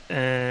party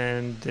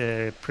and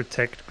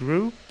protect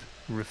group,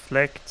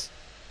 reflect,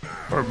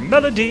 or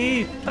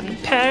melody. Fucking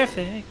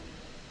perfect.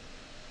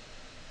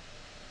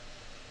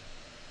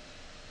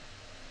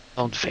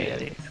 Don't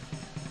fail.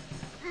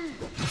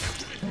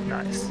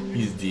 Nice.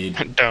 He's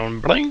dead. Down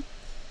bling.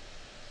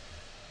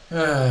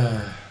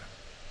 Death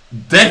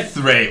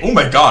ray. Oh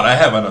my god! I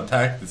have an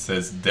attack that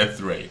says death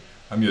ray.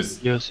 Use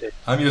it.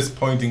 I'm just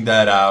pointing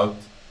that out.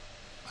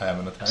 I have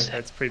an attack.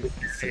 That's pretty It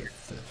says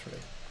safe. death ray.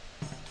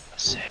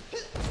 That's it.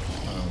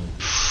 Um,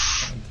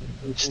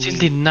 Still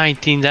did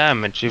 19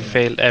 damage. You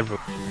failed every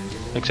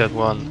except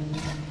one.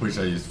 which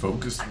I used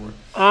focus for.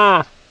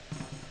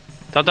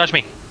 Don't touch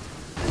me.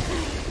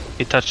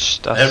 He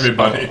touched us.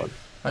 Everybody. all.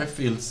 I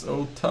feel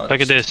so touched. Look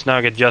at this. Now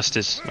I get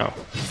justice. No.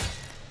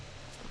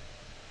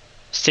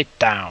 Sit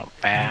down,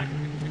 bear.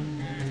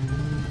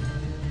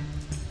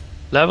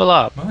 Level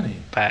up. Money.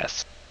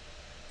 Pass.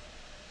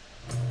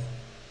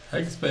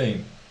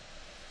 Hexbane.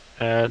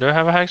 Do I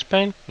have a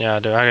Hexbane? Yeah, I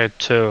do. I got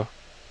two.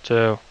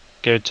 Two.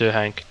 Give it to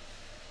Hank.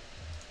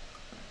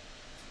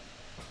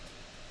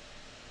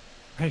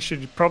 I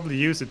should probably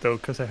use it though,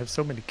 because I have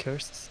so many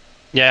curses.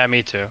 Yeah,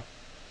 me too.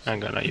 I'm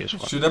gonna use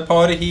one. Should I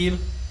party heal?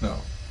 No.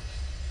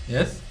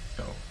 Yes?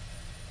 No.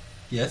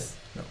 Yes?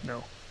 No.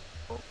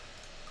 No.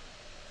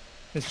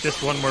 It's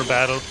just one more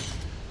battle.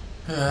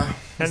 Yeah.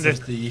 And He's a there's-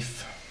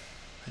 thief.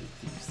 I hate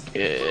thieves.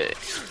 Yeah.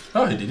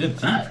 Oh, he didn't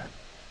thief. That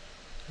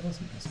was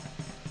amazing.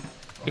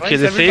 You Why kill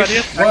is the everybody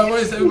thief? Why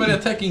is everybody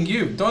attacking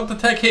you? Don't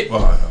attack him.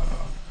 Oh,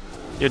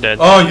 You're dead.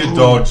 oh, you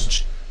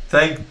dodged.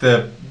 Thank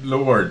the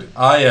Lord.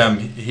 I am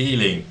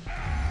healing.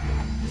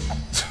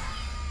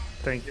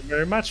 Thank you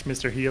very much,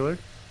 Mr. Healer.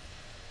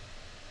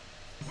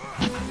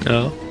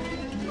 No.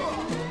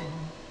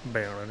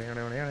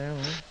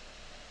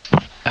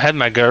 I had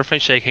my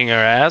girlfriend shaking her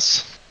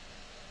ass.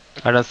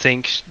 I don't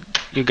think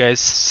you guys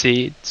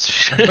see it.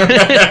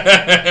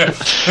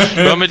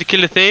 You want me to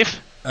kill the thief?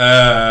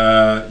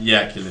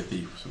 Yeah, kill the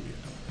thief. So we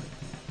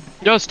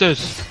know.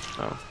 Justice!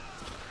 Oh.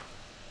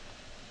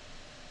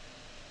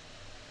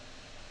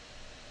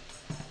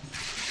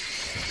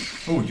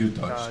 Oh, you dodged.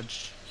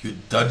 Dodge. You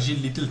dodgy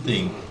little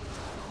thing.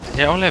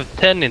 Yeah, I only have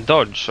 10 in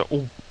dodge, so...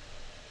 Oh.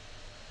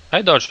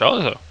 I dodged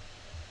also.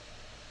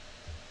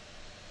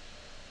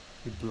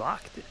 You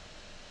blocked it.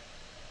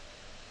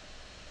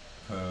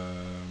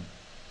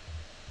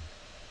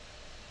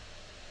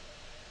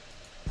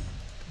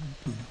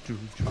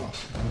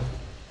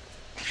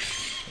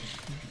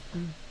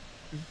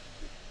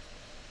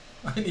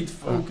 I need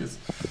focus.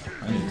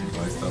 I need to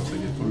buy stuff so I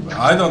get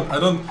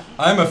focus.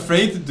 I'm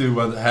afraid to do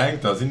what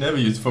Hank does. He never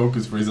uses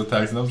focus for his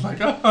attacks, and I was like,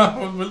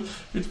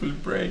 it will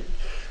break.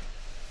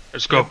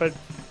 Let's go. But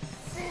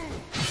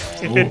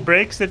if Oh. it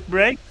breaks, it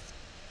breaks.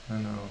 I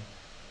know.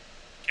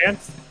 Can't.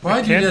 Why I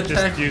did he can't just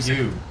attack use it.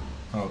 you?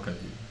 Okay.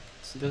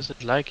 He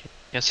doesn't like it.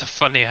 He has a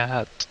funny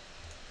hat.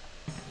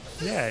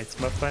 Yeah, it's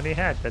my funny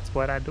hat. That's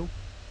what I do.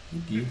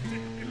 You.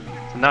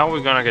 So now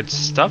we're gonna get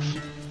stuff.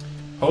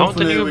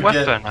 Hopefully new we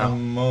weapon get now. a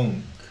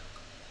monk.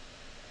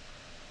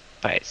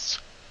 Face.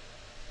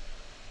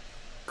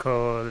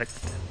 Collect.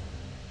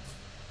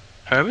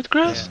 Hermit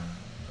grass?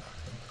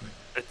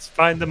 Let's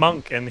find the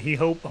monk, and he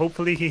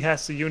hopefully he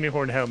has a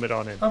Unihorn helmet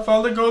on him. I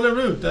found the golden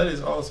root. That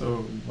is also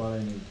what I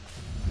need.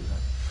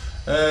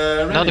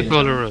 Another ready?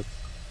 golden root.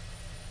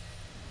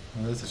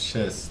 Oh, there's a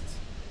chest.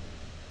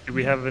 Do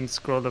we have a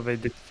scroll of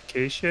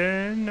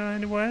identification or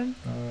anyone?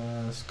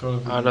 Skull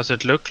of How does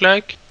it look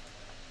like?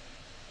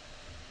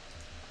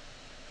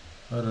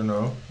 I don't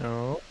know.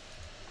 No.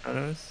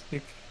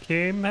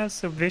 Kim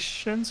has a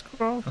vision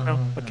scroll? Uh-huh. No.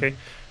 Okay.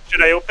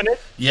 Should I open it?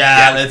 Yeah,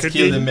 Yeah, let's could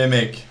kill be. the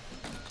mimic.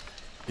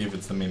 If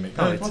it's the mimic.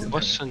 Oh, it it's- wasn't.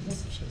 wasn't. It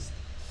was a chest.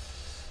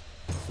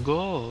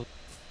 Gold.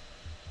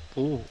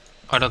 Ooh.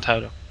 I don't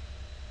have them.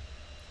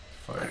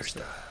 Fire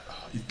star. Oh,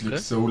 it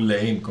looks so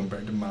lame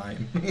compared to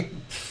mine.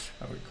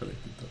 I will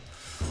collect it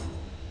though.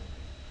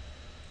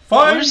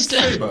 Fire Where's the-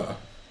 saber.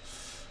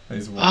 That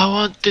is I one.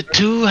 want the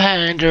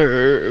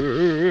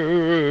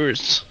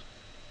two-handers.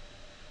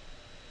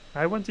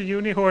 I want a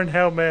Unihorn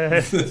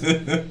helmet.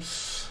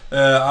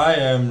 I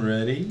am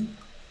ready.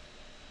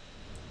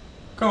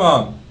 Come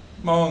on,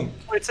 monk.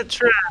 Oh, it's a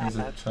trap. He's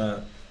a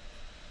trap.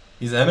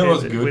 His enemy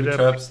was good with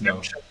traps?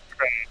 No.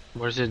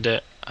 Where's it?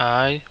 The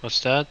eye? What's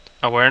that?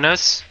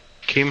 Awareness?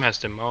 Kim has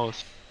the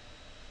most.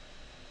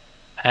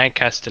 Hank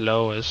has the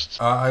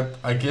lowest. I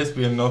guess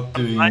we are not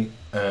doing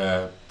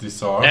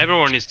disarm.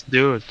 Everyone needs to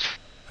do it.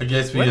 I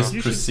guess we What? just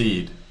You should-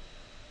 proceed.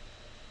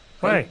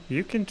 Why?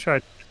 You can try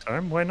to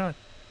disarm. Why not?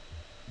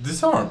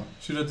 Disarm?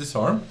 Should I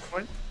disarm?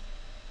 What?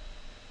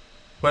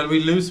 Well, we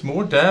lose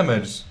more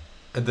damage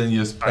and then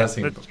just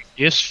passing. let's-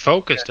 You just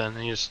focus then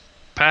and you just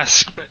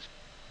pass.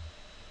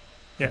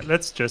 Yeah,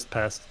 let's just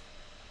pass.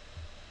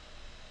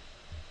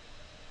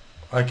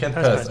 I can't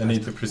Pass, pass. pass, I need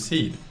pass. to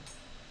proceed,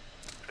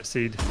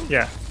 Proceed.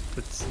 Yeah,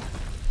 that's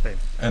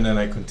and then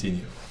I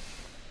continue.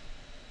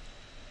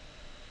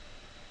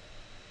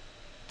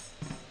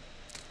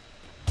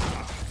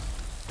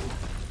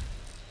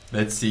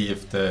 Let's see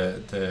if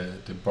the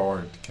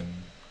bard can.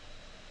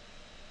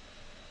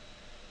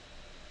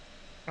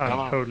 I'm Come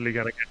on. totally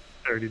gonna get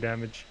 30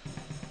 damage.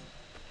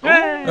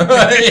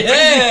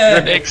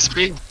 Yeah! Good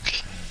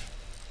XP.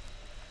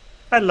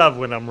 I love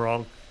when I'm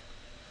wrong.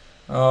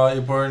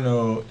 There were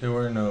no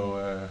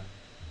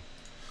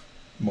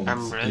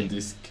monks ready. in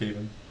this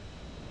cave.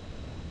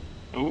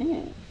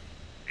 Ooh.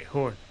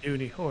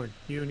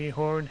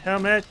 Unihorn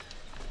helmet.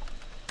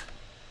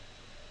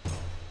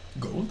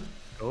 Gold.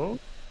 Go.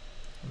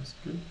 That's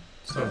good.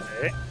 So,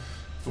 Okay.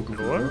 Book of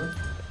Door. War.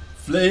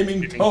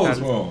 Flaming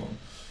Talisman.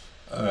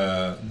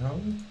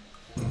 No.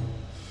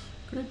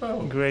 Great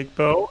bow. Great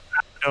bow.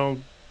 I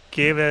don't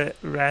give a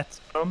rat's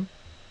bum.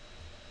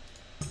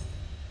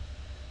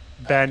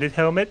 Bandit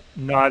helmet.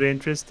 Not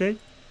interested.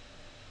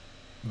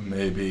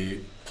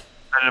 Maybe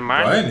Better than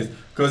mine. Brian is,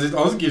 because it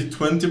also gives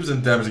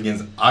 20% damage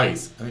against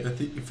ice. I mean, I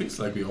think it feels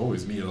like we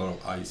always meet a lot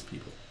of ice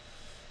people.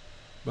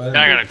 But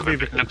Yeah, I gotta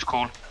equip it. Looks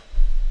cool.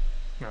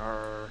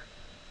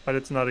 But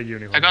it's not a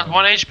unicorn. I got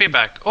 1 HP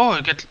back. Oh,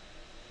 I get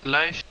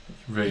life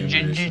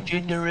regeneration.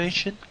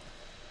 generation.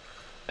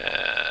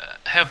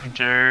 Health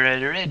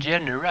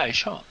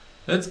regeneration.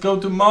 Let's go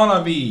to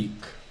Manavik.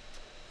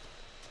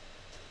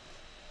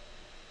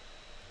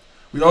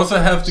 We also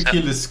have to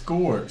kill the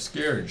Scourge.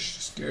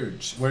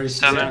 Where is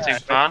Sell it? anything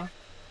fun?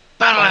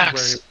 Battle Where-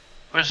 axe.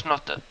 Where's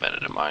not that better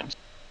than mine?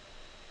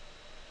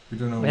 We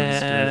don't know where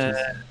the Scourge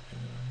is.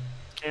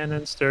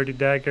 Cannon, sturdy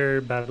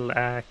dagger, battle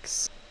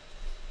axe.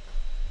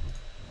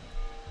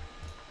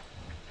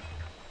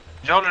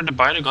 Did you already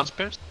buy the God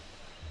Spears?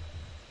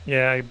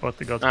 Yeah, I bought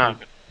the god. Ah,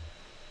 Spear.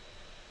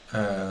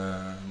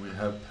 We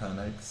have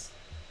Panax.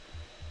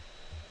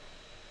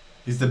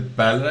 Is the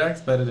battle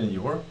axe better than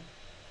your?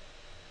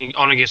 it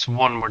only gives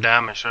 1 more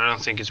damage, so I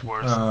don't think it's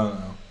worth.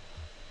 No.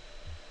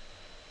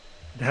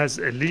 It has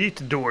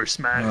elite door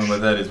smash. No,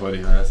 but that is what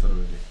he has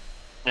already.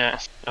 Yeah.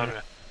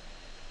 Okay.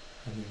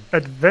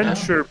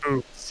 Adventure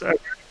boots,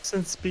 agility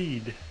and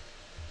speed.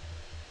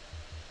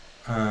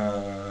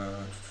 I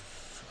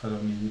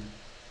don't need.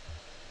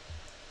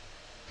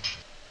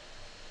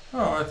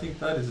 Oh, I think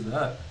that is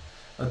that.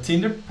 A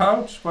tinder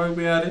pouch while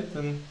we at it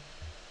and.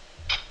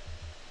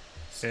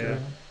 Yeah,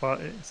 well,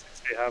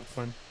 since we have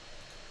one.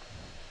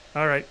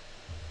 All right.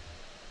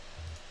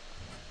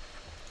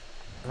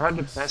 I had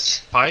the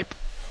best pipe.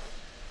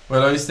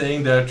 Well, are you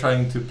staying there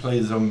trying to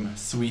play some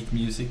sweet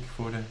music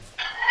for the?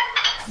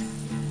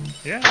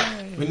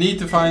 Yeah. We need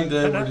to find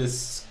where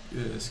this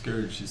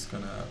Scourge is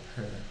gonna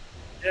appear.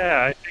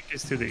 Yeah, I think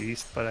it's to the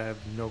east, but I have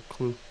no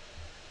clue.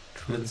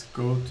 Let's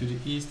go to the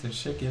east and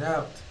check it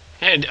out.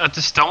 Yeah, at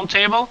the stone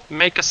table,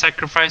 make a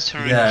sacrifice to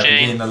Yeah,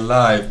 regain gain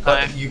alive, but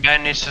life, you.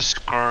 banish a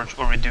scourge,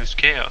 or reduce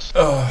chaos.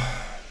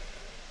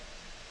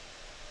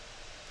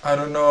 I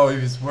don't know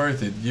if it's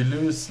worth it. You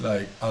lose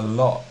like a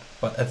lot,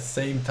 but at the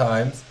same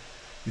time,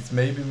 it's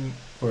maybe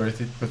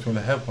worth it because you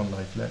only have 1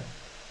 life left.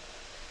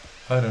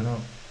 I don't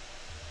know.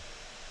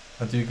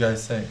 What do you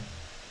guys say?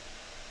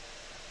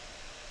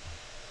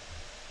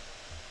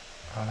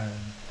 I'm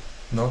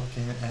not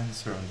getting an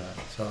answer on that,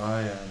 so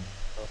I am.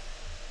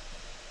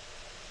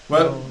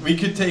 Well, we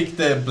could take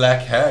the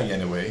Black Hag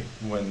anyway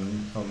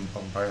when on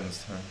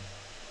Byron's turn.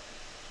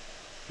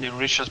 You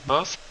reach us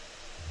both?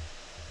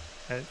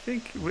 I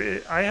think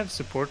I have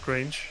support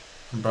range.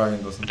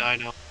 Brian doesn't. But I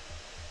don't.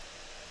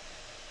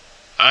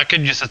 I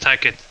could just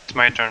attack it. It's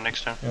my turn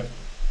next turn. Yeah.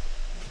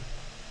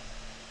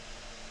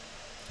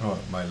 Oh,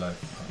 my life.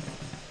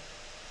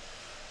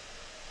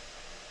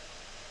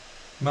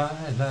 My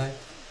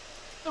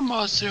life.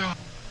 Amasio.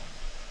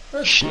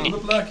 Let's kill the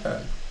Black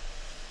Hag.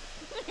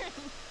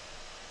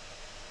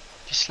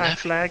 She's Black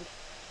left. flag,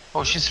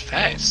 Oh, she's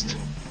fast.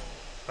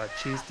 but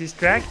she's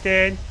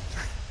distracted.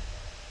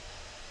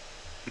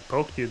 He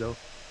poked you though.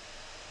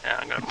 Yeah,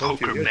 I'm gonna Don't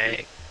poke you her get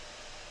back.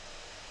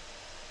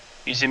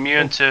 He's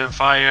immune to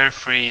fire,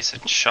 freeze,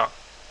 and shock.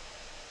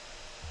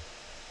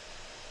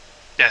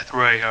 Death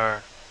ray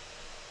her.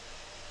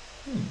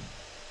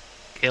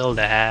 Kill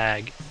the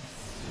hag.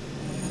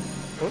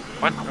 Oh,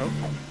 What? Oh,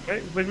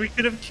 right, but we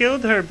could have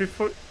killed her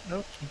before.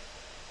 No.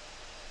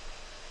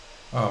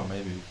 Oh,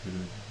 maybe we could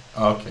have.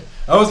 Okay.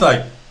 I was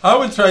like, I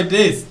will try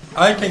this.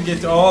 I can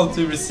get all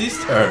to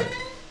resist her.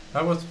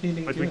 I was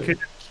feeling But good. we could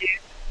have killed.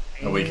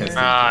 Oh, we can still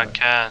Ah, I kill her.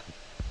 can't.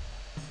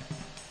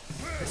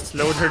 I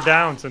slowed her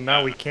down, so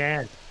now we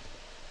can.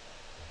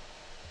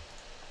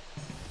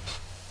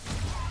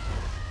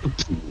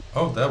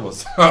 Oh, that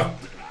was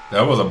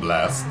that was a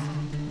blast.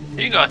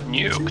 He got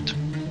nuked.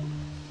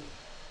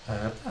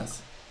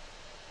 Pass.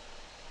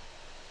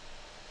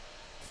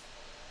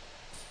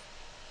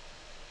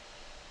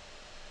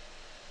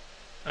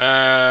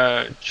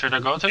 Should I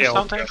go to the Yeah,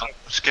 stone okay. table?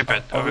 Skip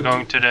it. Are we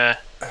going to the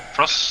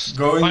frost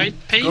Going,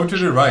 fight page? go to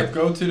the right.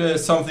 Go to the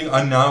something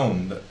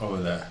unknown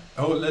over there.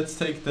 Oh, let's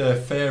take the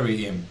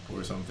fairy imp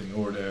or something,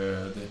 or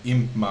the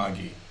imp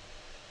magi.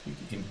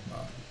 Take the imp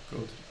magi. Go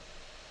to.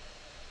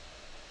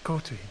 Go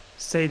to him.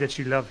 Say that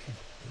you love him.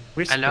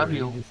 Whisper I love in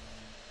you. his-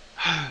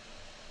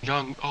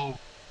 Young, oh,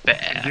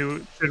 bad.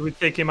 Should we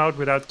take him out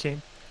without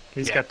King?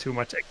 He's Yeah. got too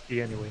much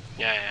XP anyway.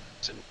 Yeah.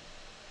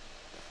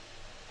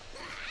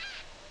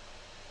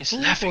 He's Oh,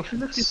 laughing at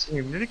look us. at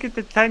him. Look at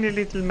the tiny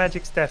little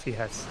magic staff he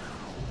has.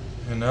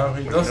 And now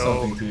he does No.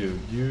 something to you.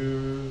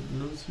 You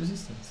lose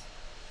resistance.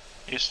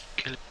 Just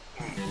kill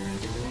him.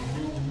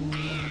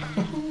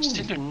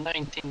 Still do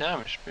 19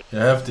 damage. You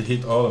have to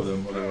hit all of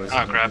them, otherwise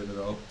Oh, you crap. don't hit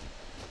it all.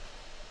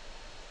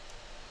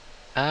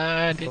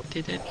 I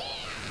did it.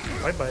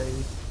 Bye bye.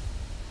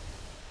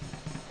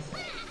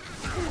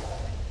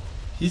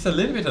 He's a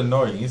little bit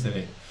annoying, isn't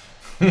he?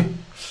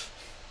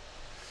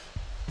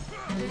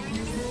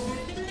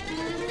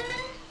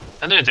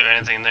 I didn't do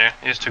anything there.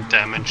 I just took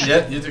damage.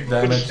 Yeah, you took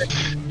damage.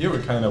 You were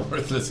kind of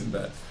worthless in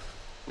that.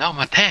 No,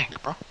 my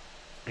tank, bro.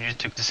 You just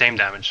took the same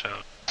damage, so.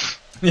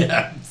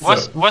 Yeah. So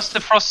What's the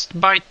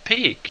frostbite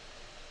peak?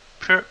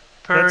 Purge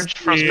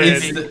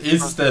frostbite peak.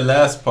 it's the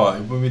last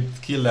part. When we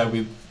kill that,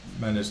 we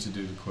managed to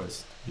do the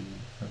quest. We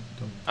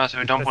don't. Oh, so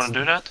we don't want to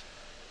do that?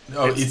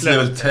 Oh, it's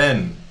level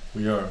 10.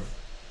 We are.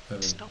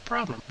 It's no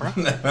problem, bro.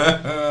 Keep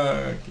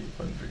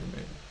wondering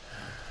me.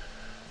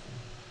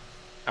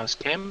 How's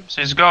Kim?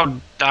 So just go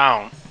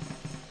down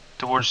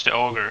towards the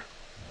ogre.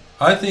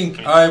 I think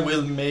I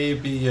will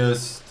maybe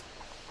just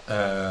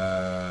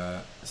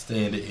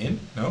stay in the inn.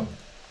 No.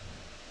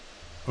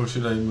 Or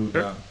should I move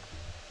down?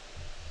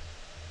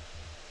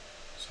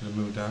 Should I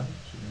move down?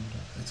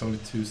 It's only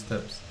 2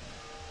 steps.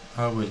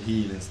 I will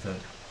heal instead.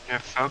 You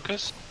have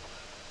focus?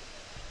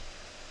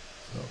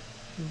 So.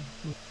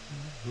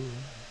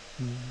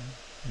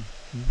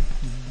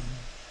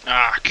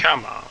 Ah,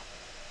 come on.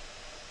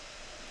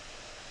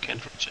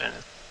 Can't reach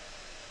anything.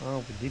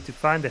 Oh, we need to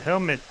find the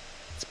helmet.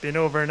 It's been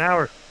over an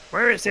hour.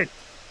 Where is it?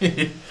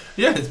 Yeah,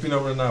 it's been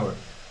over an hour.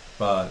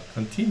 But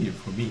continue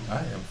for me. I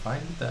am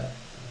fine with that.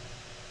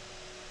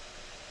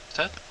 Is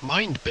that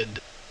mind bend?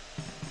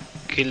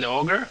 Kill the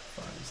ogre?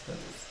 5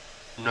 steps.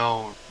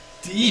 No.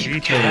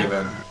 Deep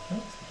Caven.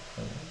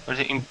 Or is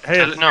it in Hey,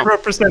 no.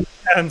 0%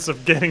 chance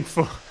of getting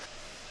full.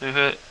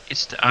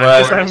 It's the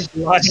Well, iron. I'm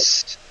blind.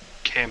 It's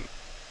Kim.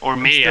 Or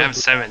me, I have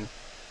 7.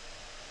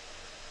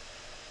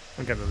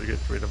 I'm gonna get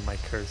rid of my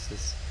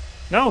curses.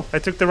 No, I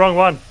took the wrong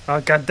one.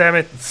 Oh, god damn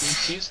it.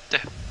 Use the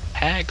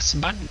hag's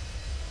button.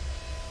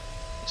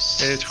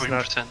 It's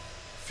 20%.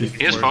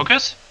 50. Use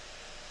focus?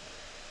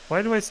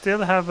 Why do I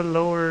still have a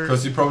lower...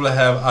 Because you probably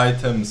have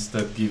items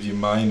that give you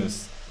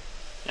minus.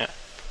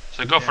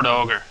 So go for the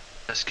ogre.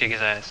 Let's kick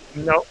his ass.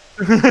 No.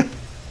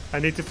 I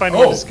need to find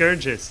where the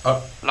scourge is.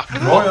 Lucky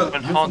Royal,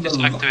 when you haunt is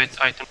found a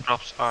activate, item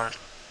drops are...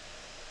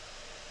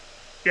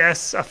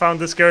 Yes, I found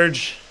the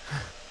scourge.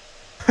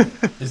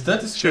 Is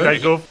that the scourge? Should I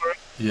go for it?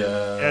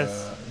 Yeah.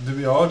 Yes. Do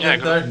we all Yeah,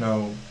 get go. there?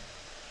 No.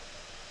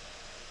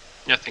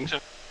 Yeah, I think so.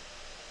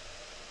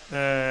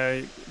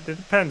 It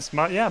depends.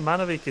 Yeah,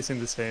 Manavik is in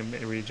the same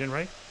region,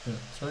 right? Yeah,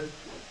 that's right.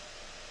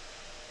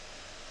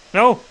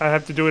 No, I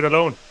have to do it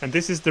alone. And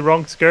this is the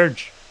wrong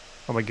scourge.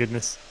 Oh my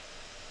goodness.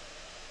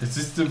 Is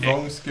this the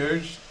wrong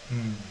scourge?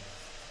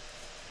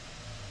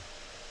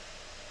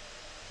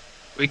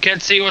 We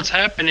can't see what's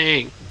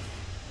happening.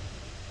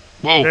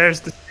 Whoa. There's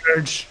the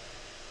scourge.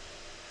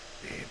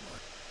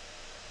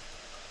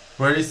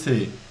 Where is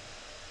he?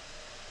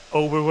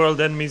 Overworld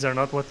enemies are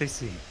not what they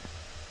seem.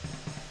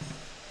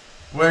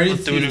 Where is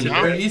What do we he? do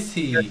now? Where is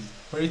he?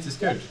 Where is the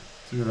scourge?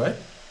 To the right?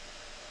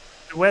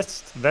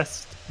 West,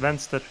 west,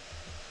 vänster,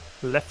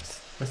 left.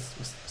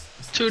 West.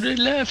 To the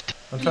left.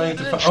 I'm trying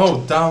to find.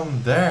 Oh,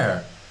 down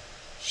there.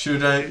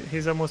 Should I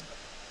He's almost...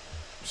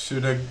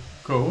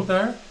 go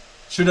there?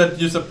 Should I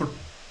use a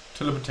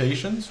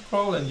teleportation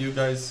scroll and you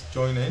guys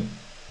join in?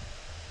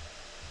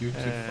 You're too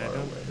far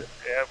away.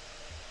 Yeah,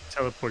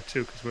 teleport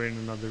too, because we're in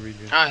another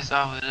region. Oh, it's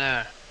over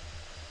there.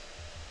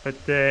 But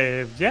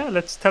yeah,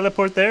 let's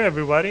teleport there,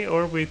 everybody,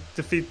 or we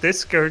defeat this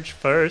scourge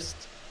first,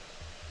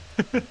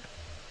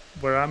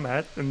 where I'm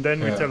at, and then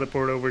we Yeah.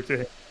 teleport over to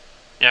him.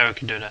 Yeah, we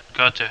can do that.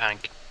 Go to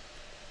Hank.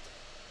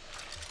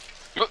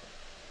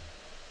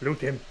 Loot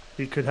him.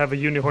 He could have a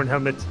Unihorn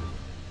helmet.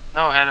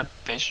 No, I had a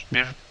fish.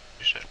 Beautiful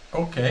fish.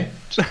 Okay.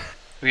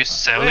 We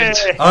sell it.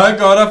 Hey! I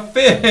got a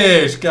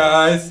fish,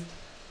 guys!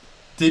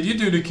 Did you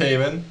do the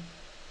cave-in?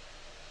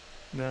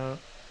 No.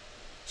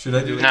 Should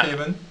I do the No.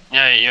 cave-in?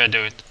 Yeah,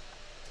 do it.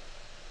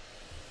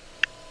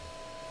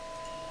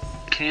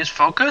 Can you use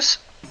focus?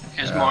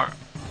 Use Yeah. more.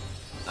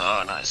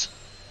 Oh, nice.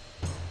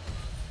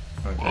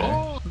 Okay.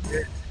 Oh,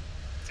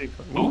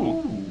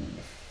 Ooh.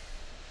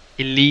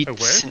 elite Where?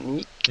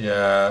 sneak.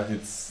 Yeah,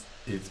 it's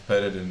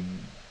better than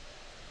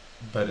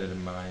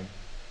mine.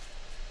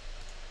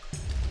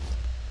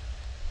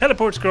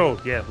 Teleport scroll.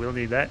 Yeah, we'll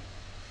need that.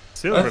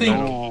 Silver think-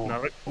 medal. No,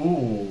 right?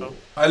 Ooh.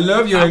 I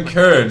love your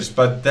encourage,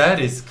 but that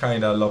is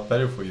kinda a lot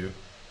better for you.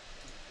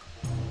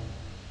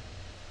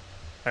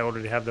 I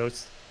already have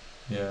those,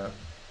 Yeah.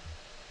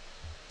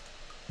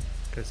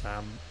 because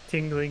I'm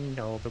tingling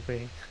all the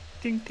way.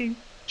 Ting ting.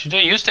 Should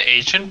I use the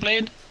ancient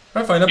blade?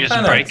 I find a Just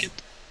planet. break it.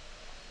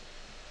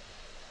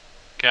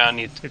 Okay, I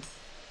need.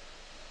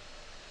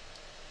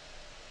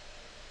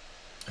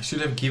 I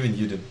should have given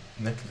you the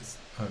necklace.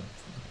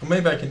 Or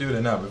maybe I can do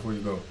that now before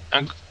you go.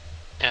 I'm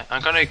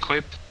gonna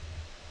equip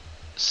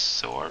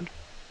sword.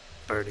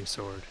 Burning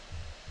sword.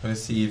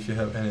 Let's see if you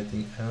have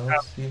anything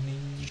else you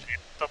need.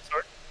 Stop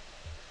sword.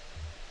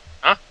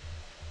 Huh?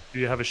 Do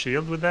you have a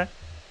shield with that?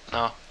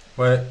 No.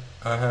 Well,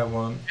 I have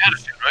one. Yeah,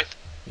 that's it, right?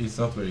 It's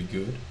not very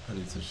good, but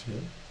it's a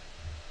shield.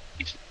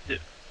 If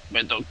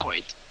but don't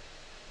quite.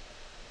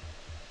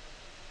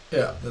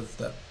 Yeah, that's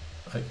that.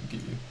 I can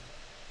give you.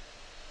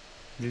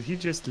 Did he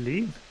just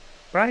leave?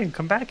 Brian,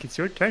 come back. It's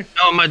your turn.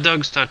 No, my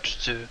dog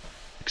starts to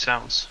make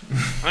sounds.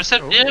 I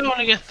said, Oh. yeah, I want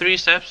to get 3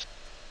 steps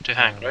to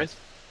Hank, Oh. right?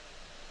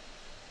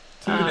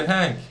 To the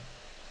Hank.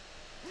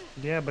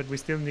 Yeah, but we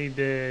still need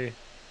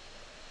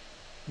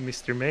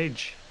Mr.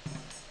 Mage.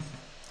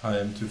 I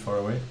am too far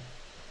away.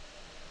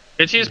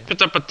 Did you just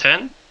put up a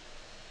 10?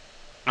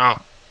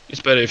 No,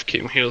 it's better if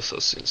Kim heals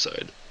us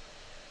inside.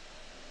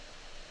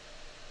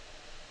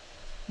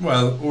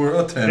 Well, or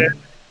a 10. Yeah.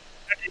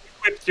 Have you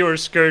equipped your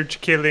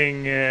scourge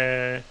killing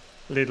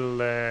little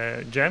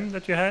gem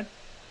that you had?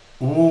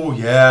 Oh,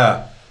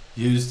 yeah.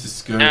 Use the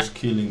scourge Yeah,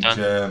 killing done.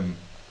 gem.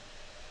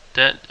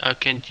 That I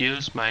can't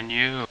use my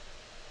new.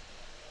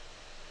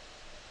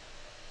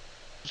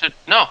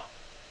 No.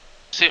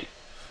 See,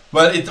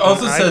 Well, it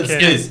also I says can-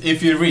 this.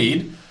 If you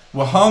read,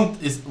 when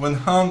hunt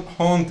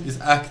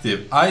is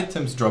active,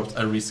 items drops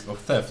a risk of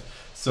theft.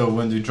 So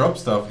when you drop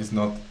stuff, it's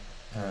not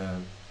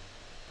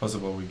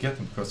possible we get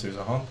them because there's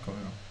a hunt going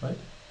on, right?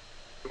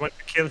 We want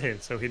to kill him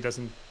so he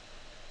doesn't.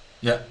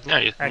 Yeah. no,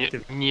 you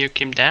Active. nuke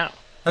him down.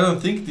 I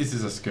don't think this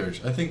is a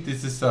scourge. I think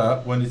this is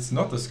when it's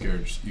not a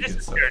scourge, you Yes,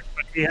 get stuff. scourge,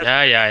 but he has.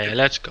 Yeah,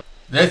 let's go.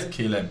 Let's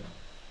kill him.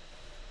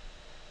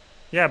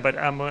 Yeah, but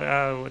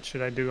what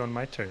should I do on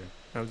my turn?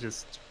 I'll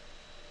just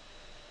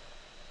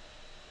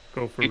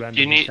go for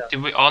random.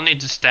 Do we all need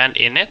to stand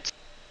in it?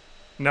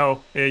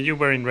 No, you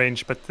were in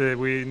range, but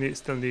we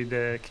still need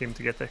Kim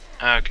to get there.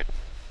 Okay.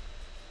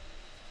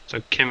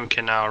 So Kim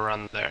can now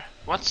run there.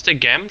 What's the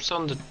gems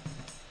on the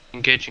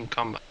engaging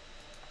combat?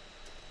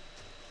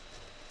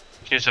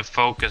 Use a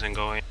focus and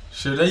go in.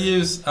 Should I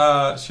use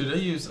a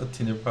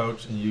tinner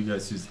pouch and you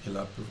guys use heal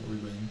up before we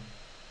go in?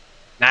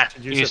 Nah,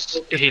 Should use a use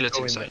focus heal to it go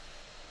in inside.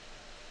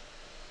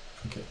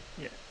 Okay.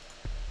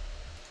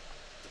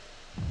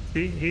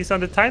 See, he's on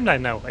the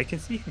timeline now. I can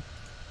see him.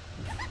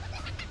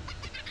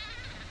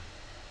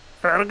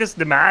 Fergus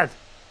the Mad.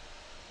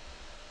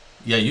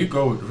 Yeah, you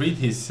go read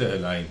his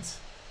lines.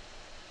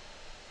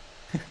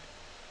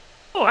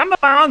 Oh, I'm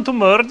bound to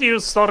murder you,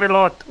 sorry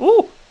lot.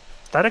 Ooh,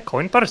 is that a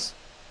coin purse?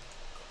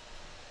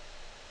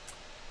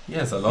 He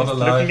has a lot of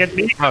Looking life. at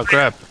me. Oh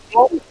crap.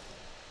 Oh,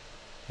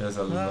 He has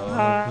a lot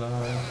Ah. of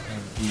life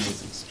and he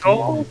is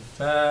extremely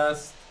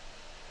fast.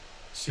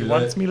 he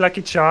wants me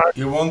lucky charm.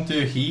 You want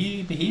to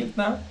be healed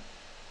now?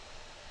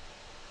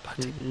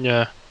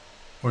 Yeah.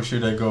 Or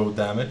should I go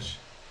damage?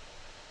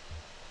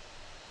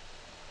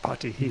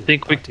 Party heal. I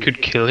think we party could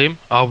heal. kill him.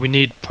 Oh, we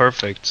need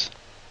perfects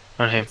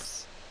on him.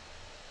 Yes.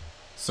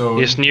 So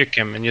Just nuke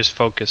him and just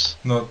focus.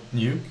 not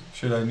nuke?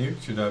 Should I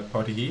nuke? Should I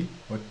party heal?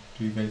 What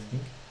do you guys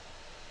think?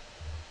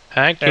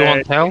 Hank, you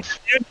want health?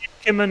 You need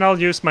Kim and I'll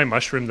use my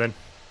mushroom then.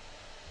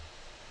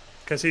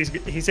 Because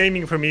he's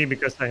aiming for me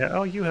because I have.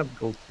 Oh, you have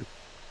gold too.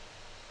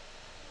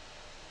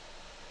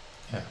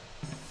 Yeah.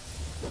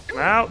 Come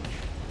out.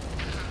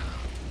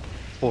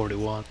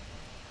 41.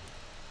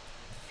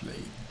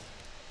 Flame.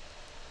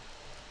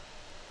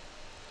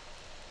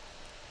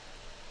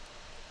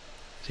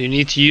 So you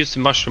need to use the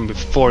mushroom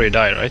before you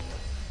die, right?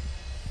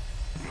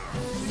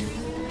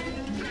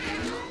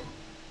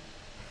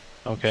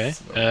 Okay.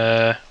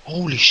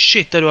 Holy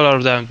shit, that was a lot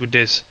of damage with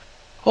this.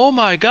 Oh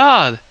my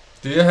god!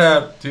 Do you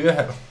have do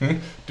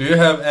you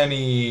have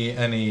any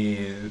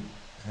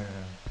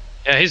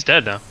Yeah, he's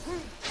dead now.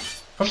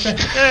 okay.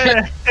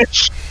 Eh,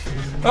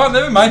 Oh,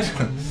 never mind.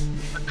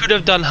 I could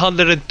have done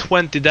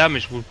 120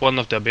 damage with one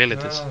of the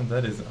abilities. Oh,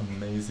 that is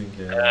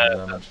amazingly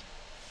damage.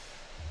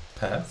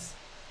 Pass.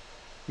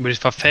 But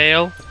if I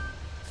fail,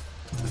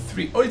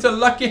 3. Oh, it's a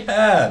lucky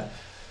hat.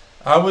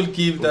 I will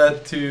give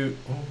that to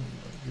I'll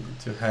give it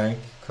to Hank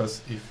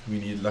because if we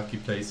need lucky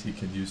plays, he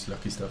can use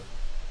lucky stuff.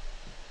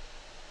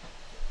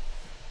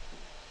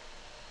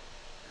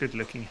 good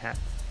looking hat.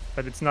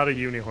 But it's not a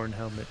Unihorn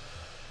helmet.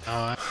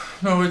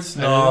 No, it's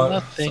I know not.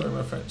 nothing. Sorry,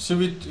 my friend. Should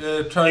we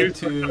try You-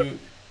 to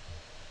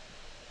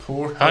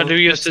portal? how do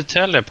you use the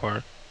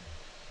teleport?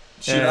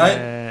 Should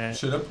I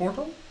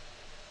portal?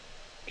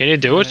 Can you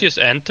do it? Just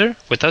enter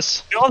with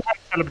us? We all have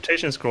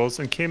teleportation scrolls,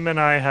 and Kim and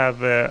I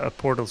have a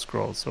portal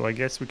scroll, so I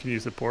guess we can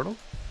use a portal.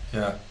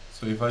 Yeah.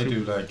 So if I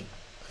do like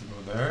I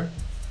go there,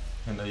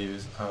 and I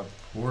use a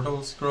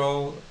portal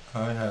scroll,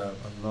 I have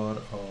a lot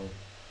of.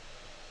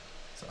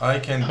 So I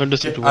can How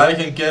does it I work?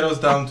 can get us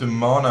down to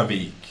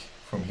Manavik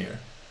from here.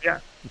 Yeah.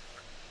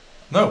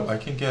 No, I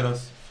can get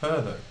us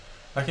further.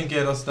 I can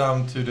get us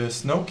down to the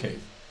snow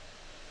cave.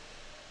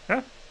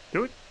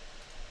 Do it.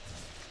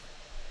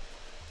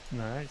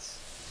 Nice.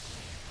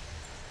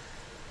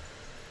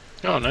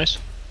 Oh, nice.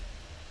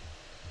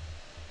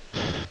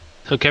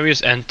 So can we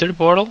just enter the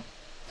portal?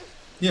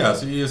 Yeah,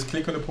 so you just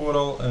click on the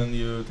portal and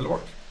you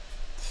teleport.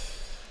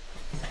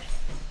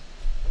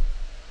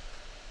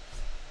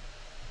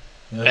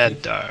 Yeah, I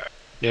think- Enter.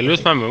 Did I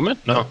lose my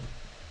movement? No.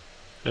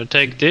 Do I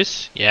take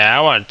this? Yeah,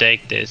 I want to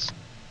take this.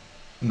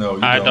 No,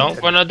 you I don't.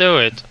 don't want to do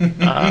it.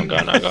 I'm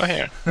gonna go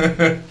here.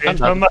 I'm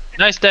done.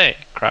 Nice day.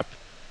 Crap.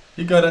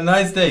 You got a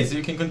nice day, so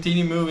you can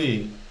continue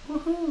moving.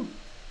 Woohoo!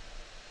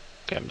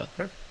 Okay, I'm done.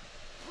 Okay.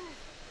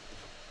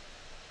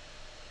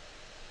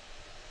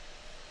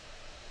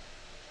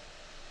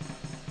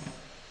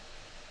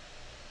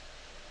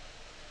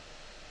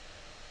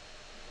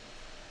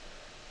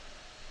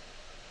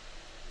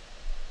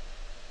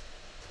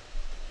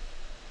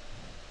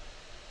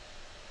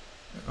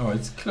 Oh,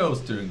 it's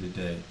closed during the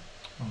day.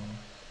 Oh.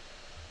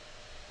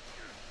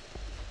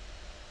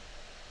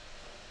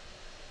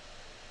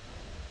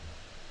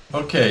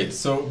 Okay,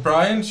 so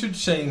Brian should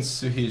change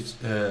to his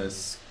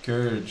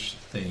scourge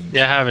thing.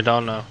 Yeah, I have it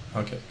on now.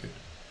 Okay, good.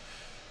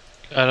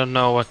 I don't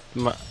know what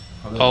my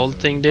Oh, old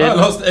thing did. I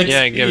lost XP.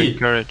 Yeah, give it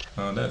courage.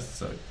 Oh, that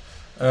sucked.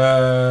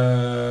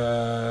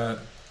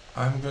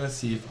 I'm gonna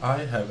see if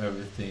I have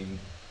everything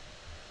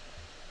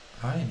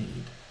I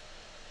need.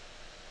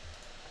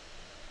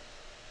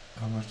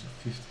 How much?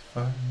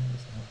 55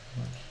 minutes?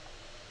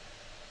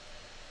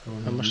 How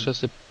much? How much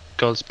does the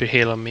gold spear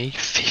heal on me?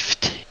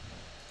 50.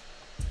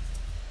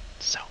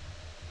 So.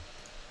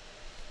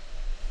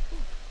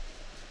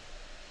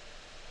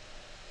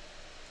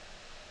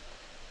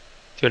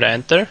 Should I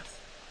enter?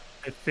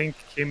 I think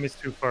Kim is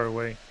too far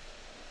away.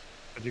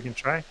 But you can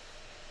try.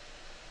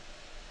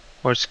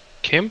 Where's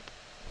Kim?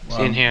 Is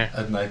he in here?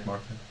 At night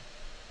market.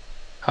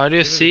 How do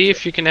you Give it a see check.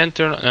 if you can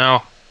enter?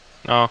 No.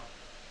 No.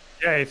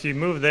 Yeah, if you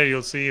move there,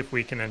 you'll see if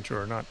we can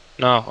enter or not.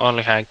 No,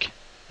 only Hank.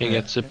 He Yeah.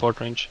 gets support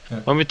range.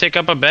 Yeah. When we take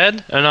up a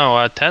bed? No,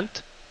 a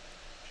tent?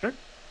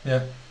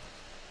 Yeah,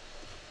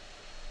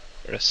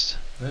 Rest.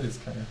 that is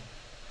kind of...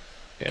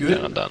 Yeah, Good.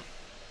 then I'm done.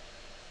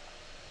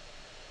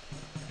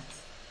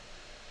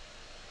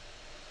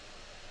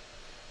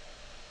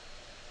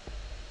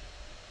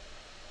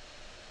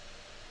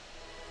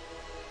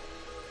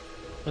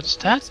 What's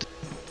that?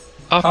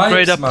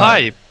 Upgrade a Pipes, man.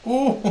 pipe.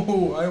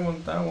 Oh, I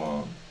want that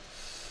one.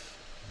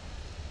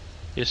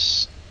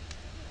 Yes.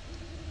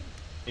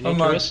 You How need to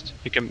much? rest.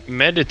 You can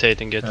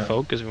meditate and get Yeah.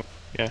 focus.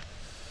 Yeah.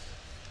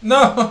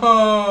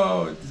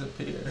 No, it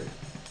disappeared.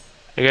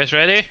 You guys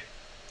ready?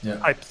 Yeah.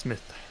 Pipe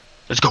Smith.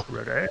 Let's go.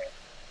 Ready? I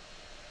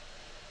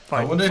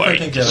Fight. wonder if I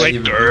can get Fight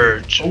even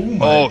Scourge. Oh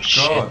my Oh, god.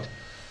 shit.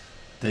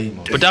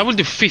 Demon. But that will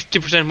do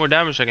 50% more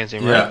damage against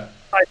him, right? Yeah.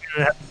 I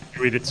didn't have to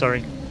read it,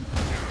 sorry.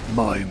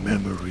 My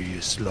memory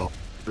is low.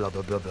 Blah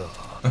blah blah blah.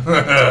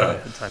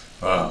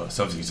 Wow,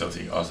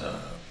 something awesome.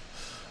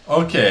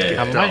 Okay.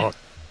 Am I?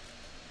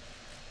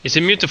 Is he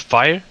immune to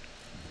fire?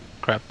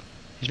 Crap.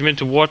 He's immune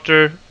to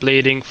water,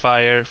 bleeding,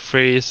 fire,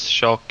 freeze,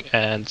 shock,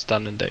 and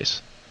stun and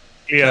daze.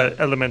 Yeah,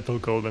 elemental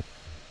golden.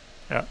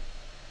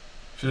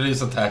 Should I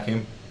just attack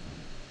him?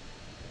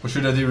 Or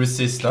should I do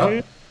resist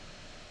up?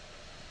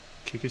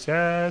 Kick his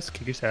ass,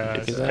 kick his ass.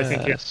 Kick his I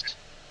think you ass.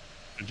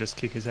 have to just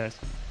kick his ass.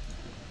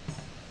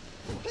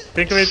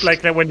 Think of it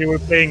like that when you were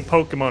playing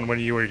Pokemon when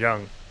you were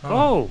young.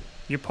 Oh,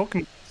 your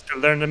Pokemon still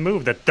learn a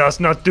move that does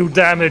not do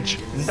damage.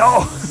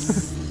 No!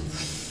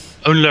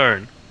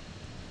 Unlearn.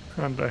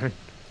 Unlearn.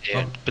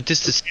 Yeah, but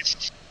this is...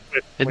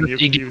 It When does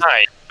you use-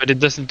 ignite, but it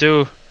doesn't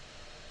do...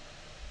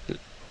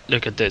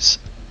 Look at this.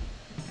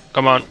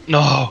 Come on.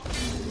 No!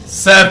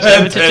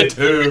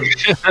 72!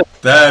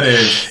 That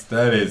is...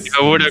 If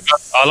I would have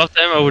got all of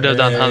them, I would have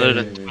done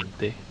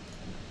 120.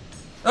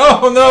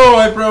 Oh no,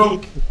 I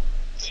broke!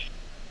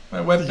 My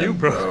weapon You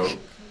broke.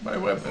 My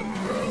weapon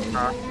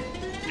broke.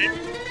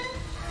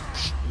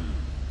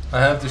 I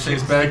have to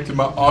change back to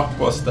my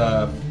aqua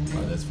staff.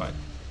 Oh, that's fine.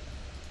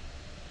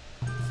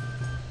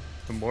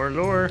 The more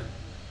lore.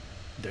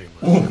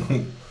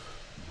 Ooh.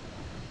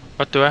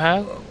 What do I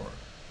have?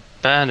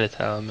 Bandit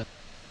helmet.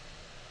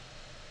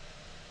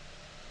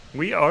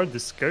 We are the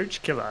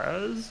Scourge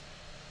Killers.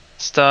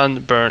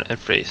 Stun, burn, and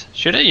freeze.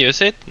 Should I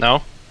use it?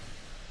 No.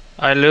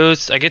 I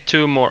get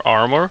 2 more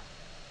armor.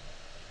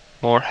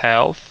 More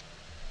health.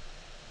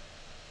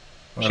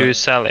 Well, Should we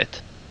sell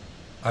it?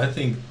 I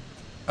think...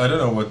 I don't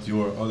know what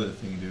your other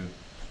thing do.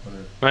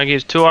 I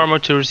give 2 armor,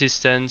 2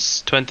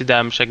 resistance, 20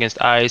 damage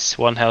against ice,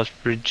 1 health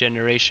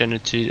regeneration,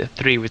 and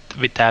 3 with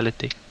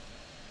vitality.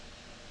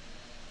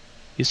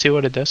 You see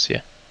what it does?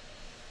 Yeah.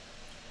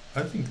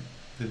 I think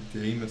the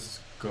Demon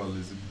Skull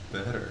is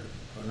better.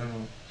 I don't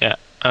know. Yeah.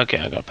 Okay,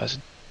 I gotta pass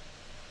it.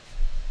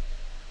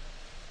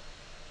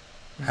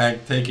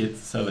 Hank, take it,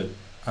 sell it.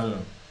 I don't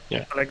know.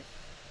 Yeah. I like.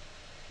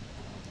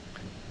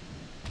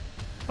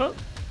 Oh,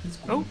 It's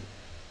cool. oh.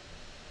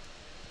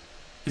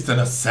 He's an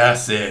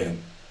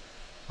assassin!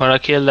 Wanna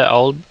kill the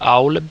old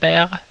owl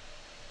bear?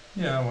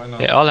 Yeah, why not?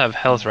 They all have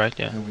health, right?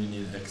 Yeah. And we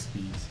need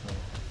XP, so...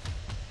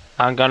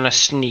 I'm gonna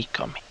sneak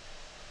on me.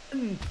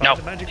 find No,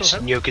 the magical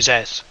help. sneak his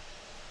ass.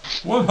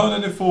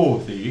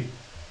 140?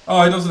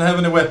 Oh, he doesn't have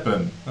any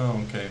weapon.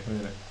 Oh, okay,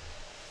 really.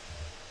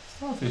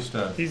 Starfish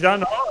that. He's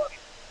unarmed.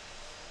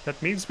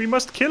 That means we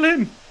must kill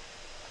him.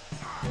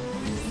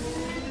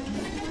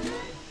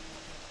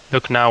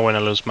 Look now when I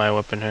lose my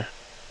weapon here.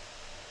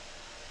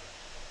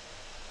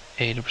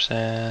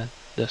 80%.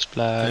 The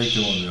splash. Take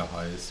the one with the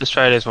highest. Let's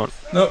try this one.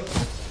 No,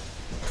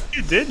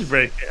 You did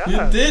break it.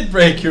 you did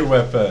break your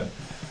weapon!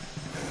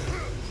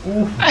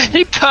 Ooh.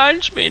 He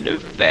punched me in the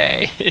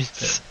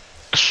face.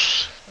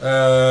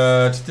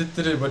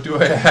 What do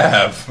I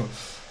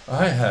have?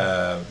 I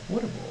have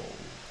water bolt.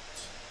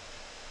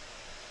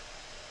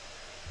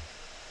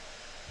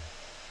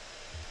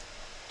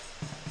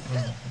 Oh,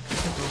 it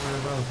doesn't go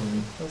very well for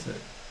me, does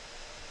it?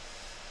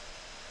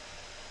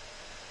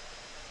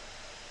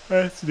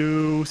 Let's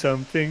do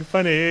something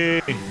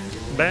funny.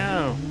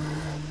 Bam!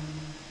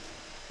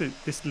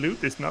 This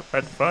loot is not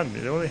that fun.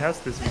 It only has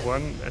this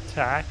one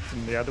attack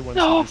and the other one's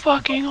No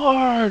fucking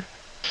hard.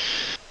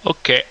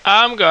 Okay,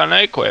 I'm gonna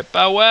equip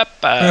a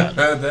weapon.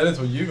 That is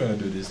what you're gonna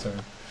do this time.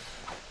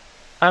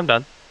 I'm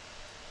done.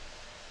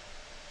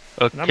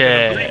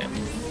 Okay.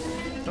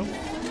 Nope.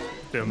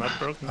 Still not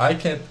broken. I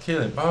can't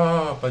kill him.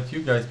 Ah, but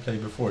you guys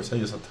played before, so I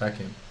just attack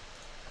him.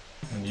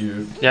 And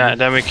you... Yeah,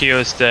 then we can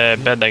use the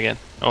bed again.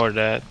 Or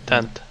the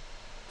tent.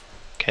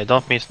 Okay,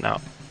 don't miss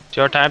now. It's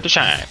your time to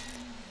shine.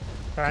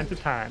 Time to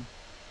time.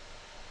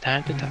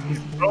 Time to time.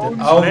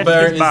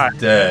 Owlbear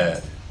is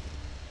dead.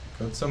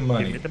 Got some Give me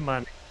money. the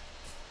money.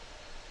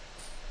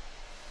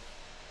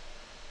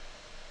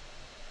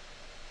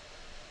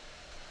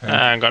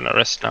 I'm gonna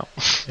rest now.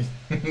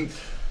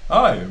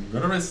 I'm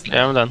gonna rest. Okay,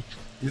 I'm done.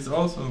 It's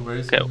also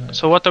very Okay, nice.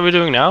 so what are we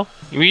doing now?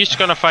 We're just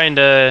gonna find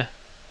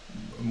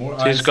More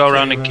so just go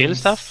around and kill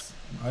stuff?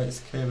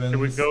 Ice caverns. Can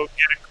we go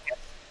get a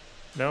quest?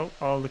 No,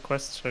 all the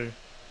quests are...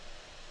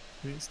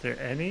 Is there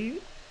any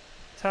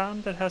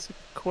town that has a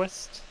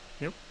quest?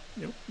 Nope,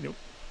 nope, nope,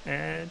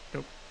 and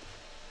nope.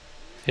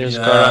 just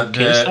go around and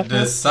kill stuff?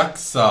 The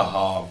Saxa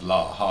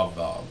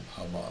Haval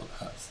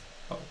has.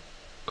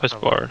 Quest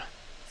board.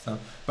 So,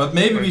 but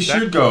maybe we Where's that?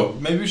 should go.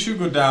 Maybe we should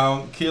go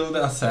down, kill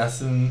the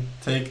assassin,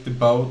 take the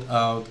boat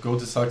out, go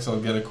to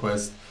Saxal, get a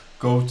quest,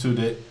 go to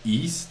the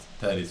east.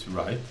 That is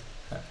right.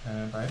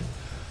 Right.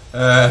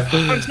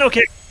 Snow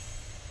cake!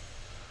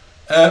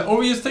 Or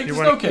we just take You the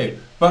wanna- snow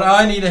cave. But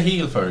I need a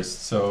heal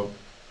first, so.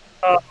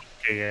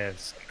 Okay,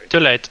 yes. Too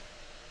late.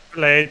 Too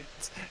late.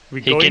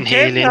 We He go can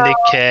cave heal in now. the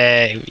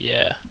cave.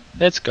 Yeah.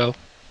 Let's go.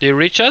 Do you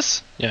reach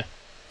us? Yeah.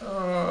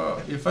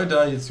 If I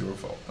die, it's your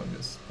fault. I'm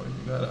just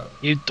pointing that out.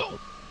 You don't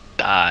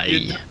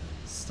die.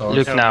 Start.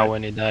 Look Okay. now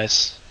when he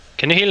dies.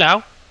 Can you heal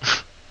now?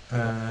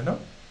 No.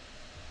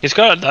 He's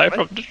gonna die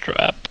What? from the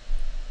trap.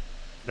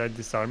 Did I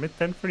disarm it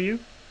then for you?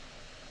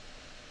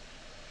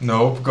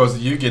 No, because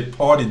you get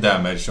party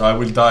damage, so I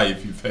will die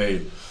if you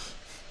fail.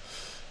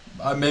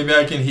 Maybe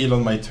I can heal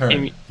on my turn.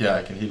 Amy- Yeah,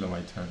 I can heal on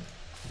my turn.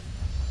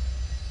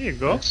 Here you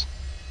go. Yes.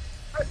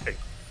 Perfect.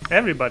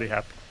 Everybody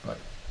happy. Right.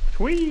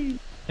 Whee!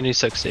 And he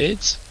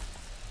succeeds.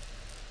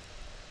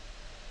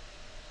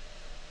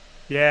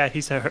 Yeah,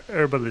 he's a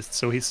herbalist,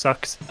 so he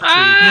sucks.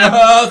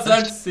 Ah!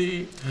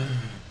 Succeed!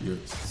 You're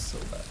so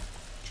bad.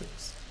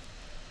 Trips.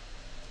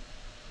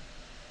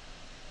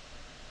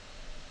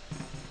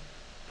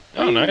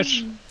 Oh,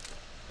 nice.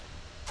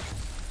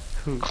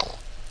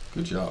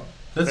 Good job.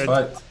 Let's Red.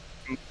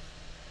 fight.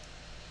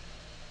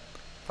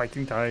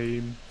 Fighting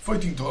time.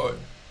 Fighting time.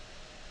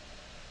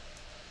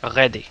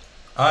 Ready.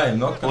 I am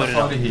not gonna What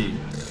party here.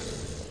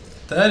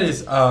 That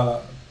is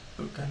a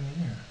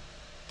buccaneer.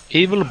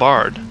 Evil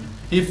Bard.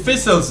 He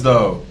fizzles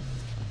though.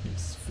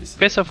 He's fizzling.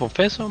 Fessel for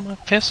Fessel, my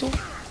Fessel?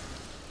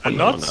 And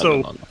no, not no,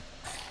 so no, no.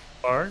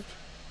 hard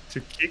to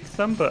kick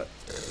some butt.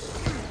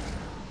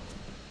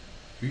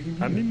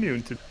 I'm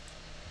immune to that.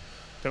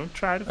 Don't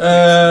try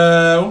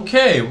to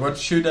Okay, what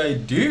should I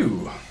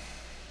do?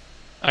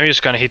 I'm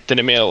just gonna hit in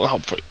the middle,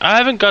 hopefully. I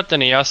haven't got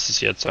any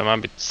asses yet, so I'm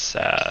a bit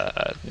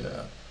sad.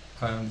 Yeah,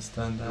 I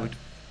understand that. Good.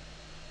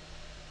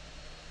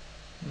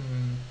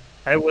 Hmm.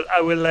 I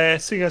will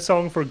sing a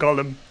song for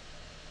Gollum.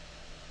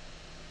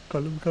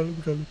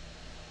 Gollum.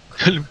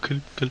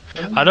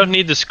 I don't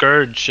need the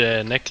Scourge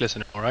necklace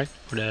anymore, right?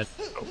 For that.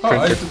 Oh,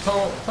 I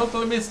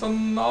totally missed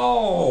on.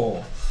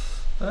 No!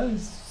 That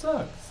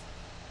sucks.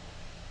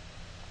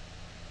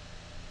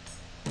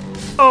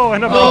 Oh,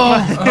 and I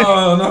broke my...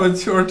 Oh, now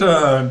it's your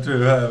turn to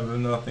have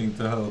nothing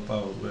to help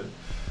out with.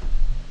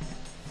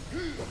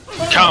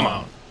 Come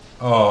on!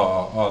 Oh,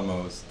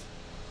 almost.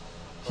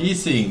 He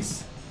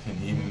sings, and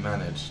he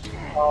managed.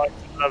 Oh, it's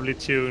a lovely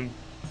tune.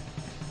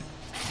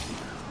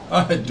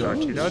 I Archie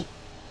dodged. dodge.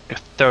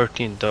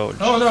 13 dodge.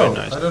 Oh Very no,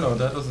 nice. I don't know,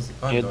 that doesn't...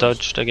 I You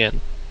dodged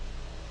again.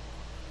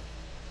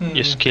 Hmm.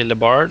 Just kill the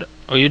bard.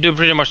 Oh, you do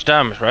pretty much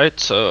damage, right?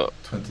 So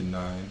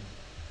 29.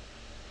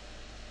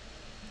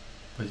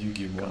 But you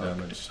give more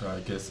damage, so I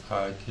guess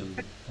I killed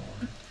the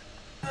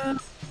bard.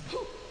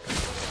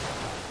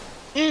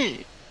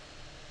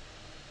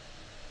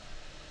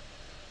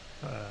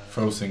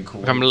 Frozen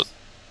corpse.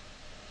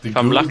 If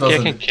I'm lucky, I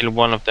can kill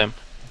one of them.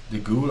 The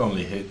ghoul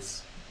only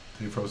hits.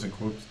 The frozen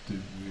corpse do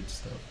weird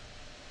stuff.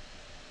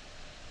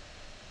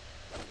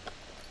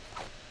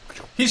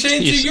 He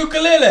changed He's- to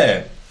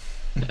ukulele!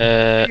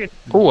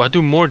 Oh, I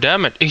do more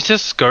damage. Is that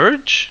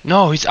Scourge?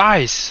 No, it's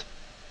ice.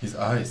 His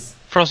eyes.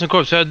 Frozen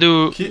corpse. So I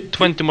do Ki-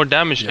 20 more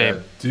damage to Yeah,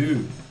 him.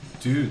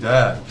 do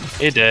that.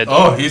 He dead.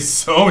 Oh, he's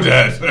so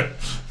dead!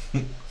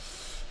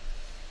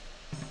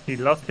 He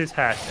lost his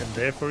hat, and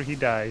therefore he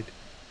died.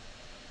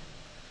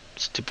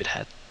 Stupid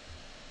hat.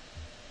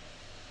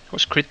 How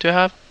much crit do I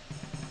have?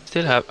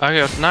 Still have. I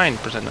got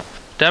 9% now.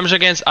 Damage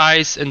against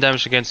ice and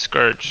damage against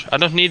scourge. I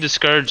don't need the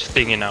scourge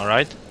thingy now,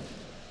 right?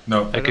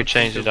 No. I could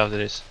change it after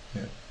this.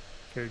 Yeah.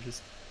 Here,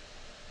 just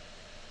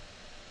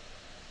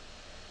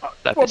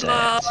That is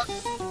ass.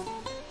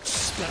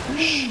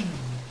 splash.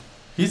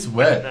 He's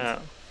wet. No.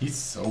 He's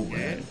so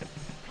wet.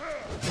 Yeah.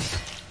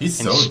 He's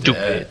And so stupid.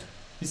 dead.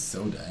 He's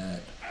so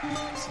dead.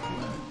 So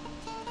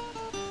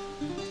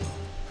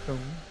wet.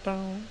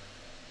 Down.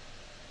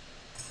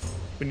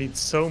 We need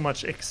so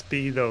much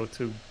XP though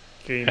to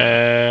gain.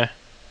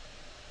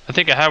 I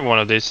think I have one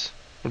of these.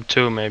 Or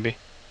two maybe.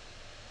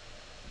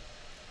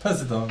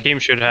 Pass it on. Kim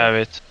should have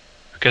it.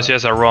 Because he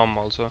has a ROM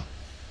also.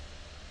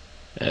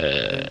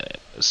 Another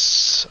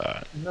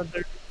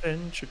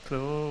adventure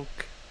cloak.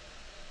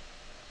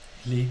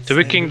 So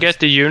we can get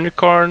the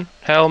unicorn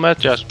helmet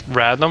just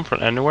random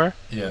from anywhere?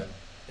 Yeah.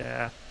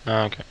 Yeah,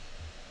 Oh, okay.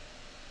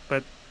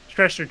 but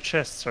treasure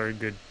chests are a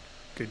good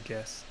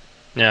guess.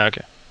 Yeah,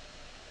 okay.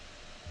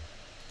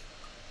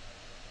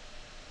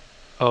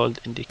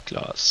 Old indie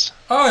class.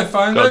 Oh, I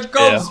find a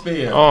gold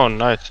spear. Oh,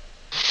 nice.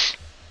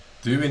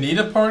 Do we need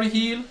a party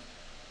heal?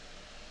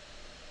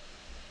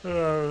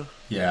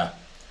 Yeah.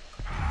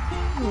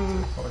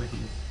 Party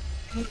heal.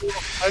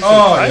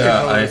 Oh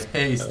yeah, I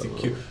haste the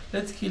cube.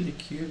 Let's kill the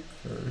cube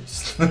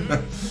first.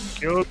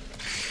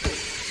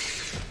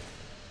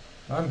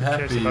 I'm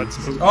happy.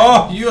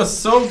 Oh, you are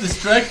so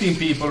distracting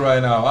people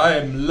right now. I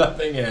am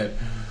loving it.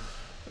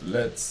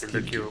 Let's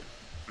kill the cube.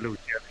 Blue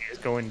jelly is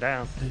going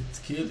down. Let's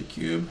kill the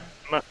cube.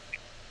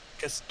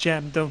 Because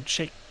jam don't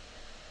shake.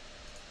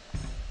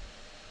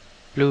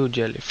 Blue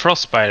jelly.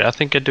 Frostbite. I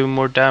think I do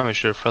more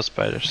damage to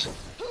frostbiters.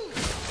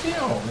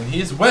 Yeah, and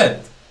he's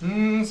wet.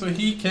 So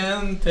he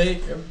can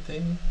take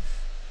everything.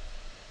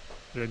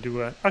 Should I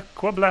do an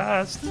aqua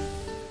blast?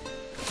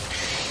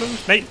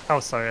 Mate. Oh,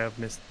 sorry, I've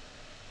missed.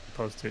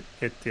 Supposed to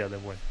hit the other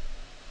one.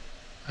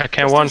 I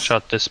can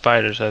one-shot the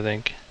spiders, I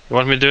think. You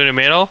want me to do it in the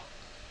middle?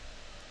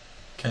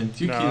 Can't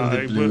you No, kill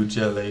the I blue will-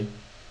 jelly?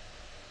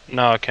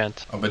 No, I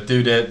can't. Oh, but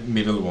do that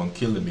middle one.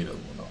 Kill the middle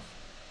one off.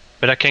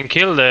 But I can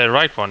kill the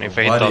right one if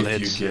I hit all What the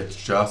if hits. you get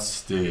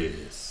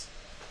justice?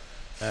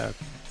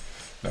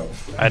 No.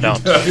 I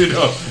don't.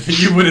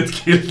 You wouldn't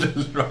kill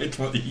the right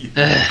one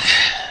either.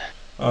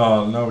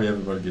 Oh, now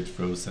everybody gets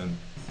frozen.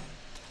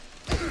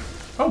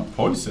 Oh,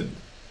 poison.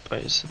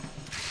 Please.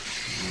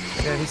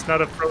 Yeah, he's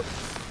not a pro.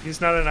 He's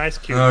not an ice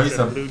cube. No, he's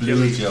a blue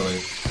blue jelly.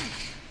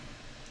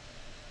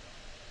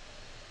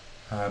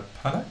 jelly.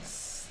 Panax?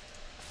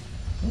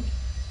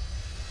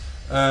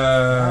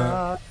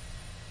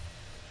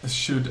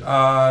 Should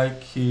I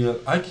kill...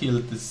 I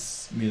killed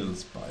this middle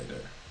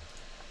spider.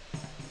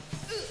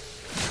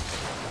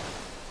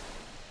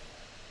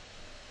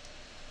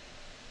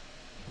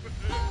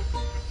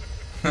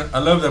 I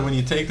love that when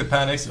you take the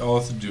panics, you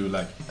also do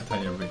like a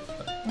tiny riff.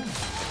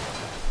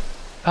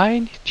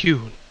 Tiny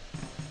tune.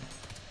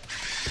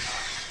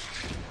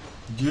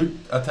 You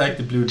attack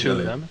the blue Two of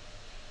jelly. them.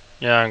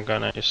 Yeah, I'm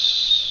gonna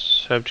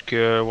use Subject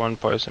Cure, one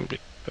poison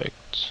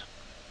effect.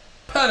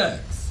 Panax!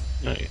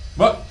 No,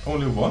 What?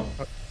 Only one?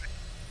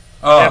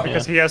 Oh, Yeah,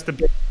 because he has the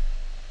big.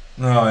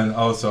 no, and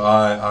also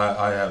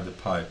I have the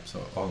pipe,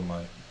 so all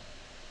my...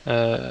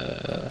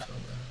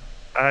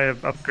 I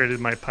have upgraded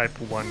my pipe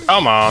once.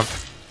 Come on.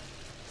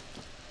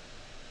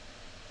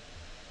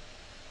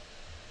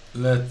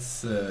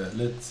 Let's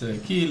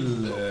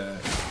kill...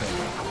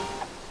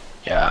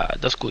 Yeah,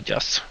 that's good,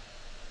 yes.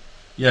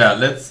 yeah,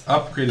 let's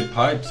upgrade the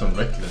pipes on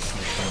Reckless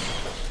next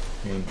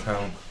time in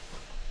town.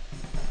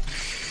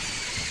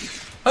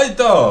 I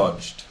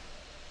dodged!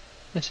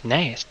 That's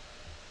nice.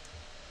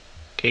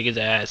 Kick his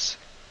ass.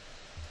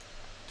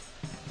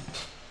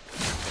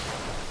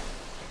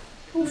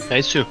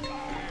 Nice too.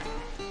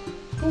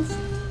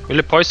 Will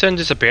the poison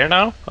disappear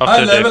now? I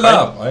the level fight?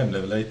 up! I am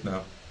level 8 now.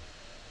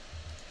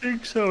 I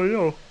think so,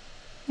 yo.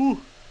 Ooh.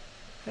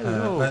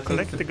 Hello, I think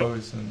collect the the gold.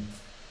 poison...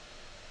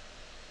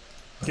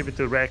 Give it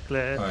to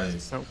Reckless.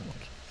 Nice. No.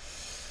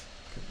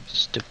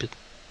 Stupid.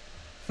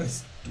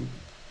 Stupid.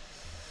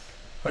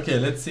 Okay,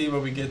 let's see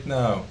what we get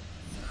now.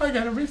 I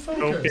gotta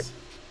refocus.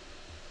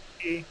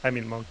 Okay. I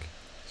mean monk.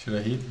 Should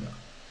I heal now?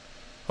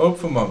 Hope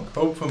for monk,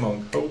 hope for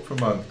monk, hope for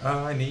monk.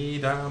 I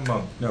need a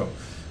monk. No,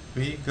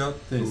 we got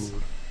this.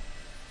 Ooh.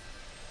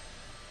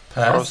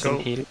 Pass. Frozen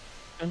heal.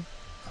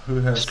 Who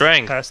has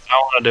Strength. Passed. I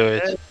wanna do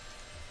it.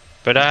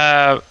 But I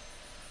have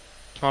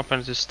small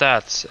penalty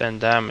stats and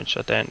damage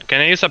at the end.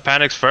 Can I use a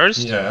panics first?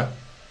 Yeah,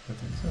 I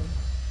think so.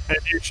 And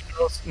you should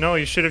also, no,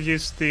 you should have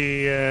used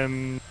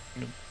the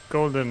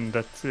golden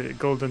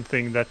golden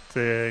thing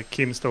that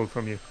Kim stole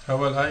from you. Oh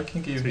well, I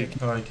can give So you him.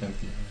 No, I can't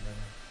give him.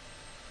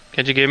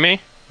 Can you give me?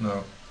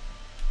 No.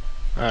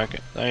 Okay,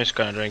 I'm just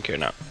gonna drink here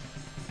now.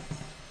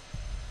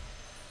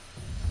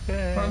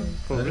 Yeah,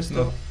 full That is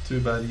restore. not too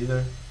bad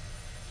either.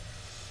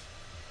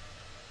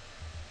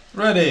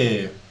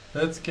 Ready.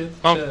 Let's get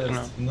the Monk,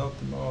 chest, not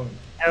the monk.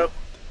 Help.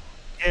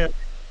 Yeah.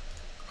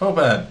 Oh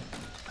man.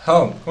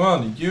 Helm, come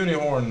on,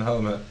 Unihorn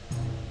helmet.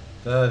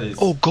 That is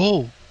go!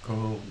 gold.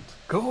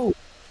 Go.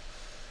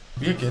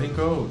 We are getting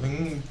gold.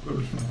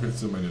 We've got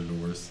so many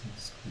lures.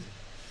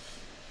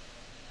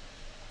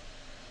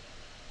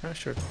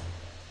 Sure.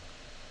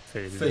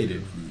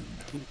 Faded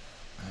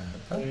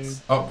Rude.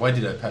 Oh, why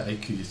did I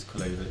just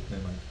collided it?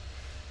 Never mind.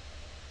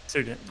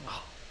 Student.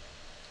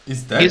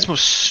 Is that... He's more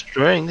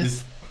strength.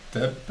 Is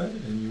that better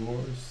than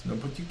yours? No,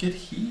 but you get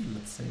healed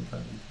at the same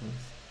time.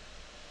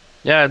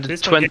 Yeah, the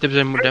This one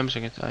 20% more damage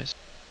against ice.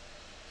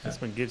 This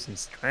one gives him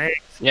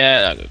strength.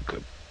 Yeah, that look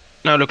good.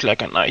 Now look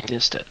like a knight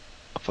instead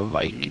of a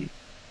Viking.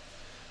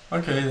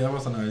 Okay, that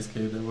was a nice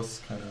cave. That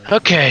was kind of...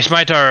 Okay, it's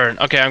my turn.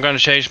 Okay, I'm gonna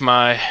change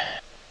my...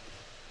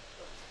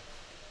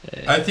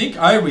 I think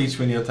I reached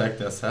when you attacked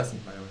the assassin,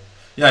 by the way.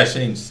 Yeah, I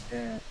changed.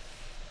 Yeah.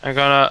 I'm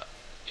gonna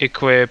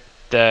equip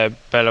the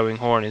bellowing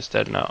horn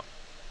instead now.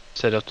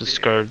 Instead of the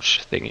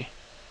scourge thingy.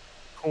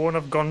 Horn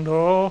of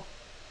Gondor.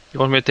 You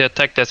want me to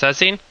attack the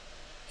assassin?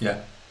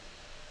 Yeah.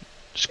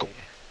 Let's go.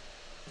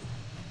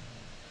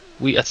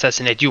 We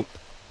assassinate you.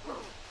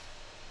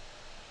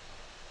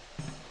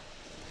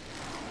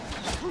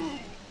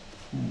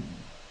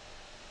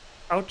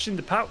 Ouch in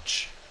the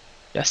pouch.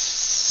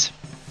 Yes.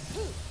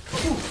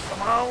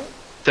 Come on.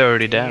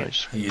 30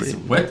 damage. He is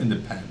wet in the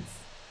pants.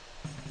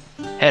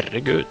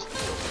 Herregud.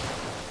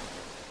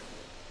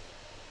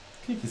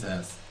 Kick his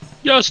ass.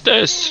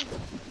 Justice!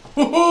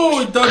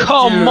 Oh,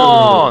 Come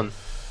on!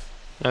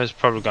 I was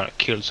probably gonna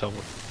kill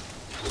someone.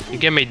 You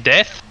give me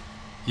death?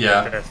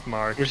 Yeah. Death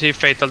mark. Receive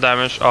fatal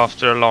damage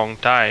after a long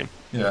time.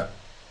 Yeah.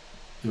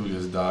 You'll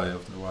just die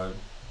after a while.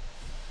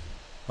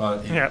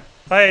 But Yeah.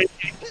 Bye.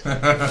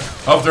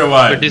 after a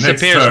while. It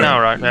disappears next turn. now,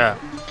 right? Yeah.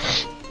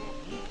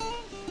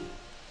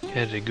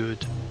 Very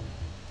good.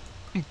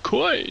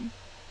 Coin.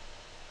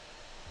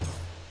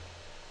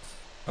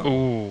 Oh.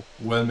 Ooh.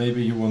 Well,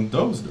 maybe you want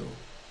those though.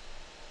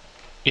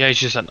 Yeah, it's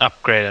just an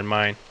upgrade on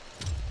mine.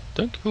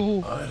 Thank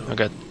you. I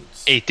got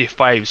boots.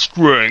 85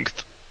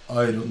 strength.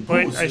 Iron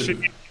Wait, boots. I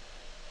should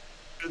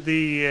give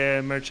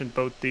the merchant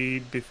boat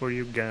deed before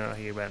you go.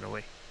 He ran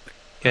away.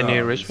 Can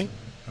you reach this- me?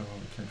 Oh,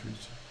 I can't reach.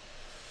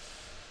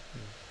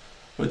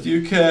 But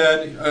you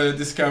can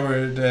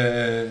discover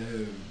the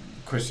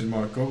question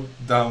mark. Go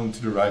down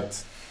to the right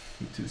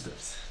with 2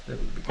 steps. That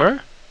would be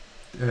Where?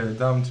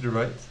 down to the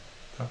right.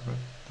 Down, right.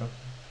 Down.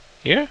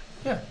 Here?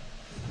 Yeah.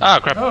 Ah,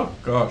 crap. Oh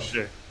gosh.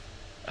 Sure.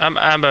 I'm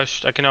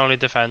ambushed. I can only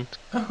defend.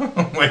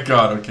 Oh my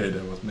god. Okay,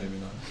 that was maybe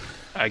not.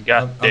 I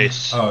got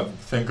this. Oh,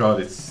 thank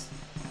God it's.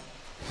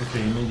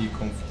 Okay, you made you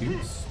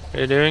confused. What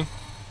are you doing?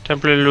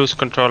 Temporarily lose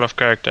control of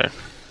character.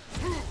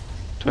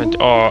 20.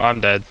 Oh, I'm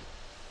dead.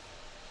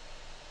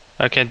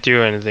 I can't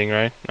do anything,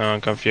 right? No,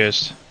 I'm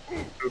confused.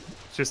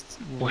 Just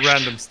Whoosh.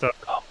 random stuff.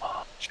 Come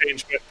on.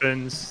 Change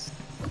weapons.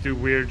 Do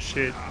weird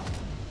shit.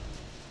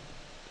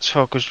 It's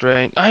focus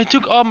drain. I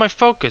took all my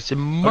focus. The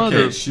mother.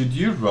 Okay, should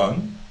you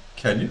run?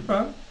 Can you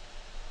run?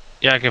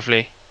 Yeah, I can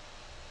flee.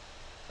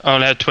 I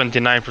only have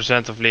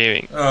 29% of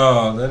leaving.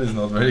 Oh, that is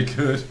not very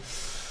good.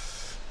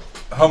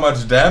 How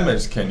much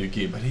damage can you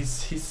give? But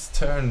he's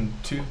turn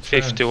 2 turns.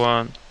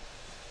 51.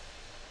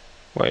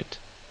 Wait.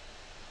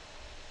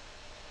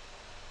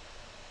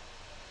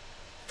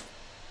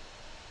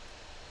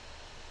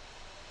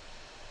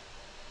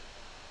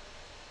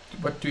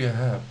 What do you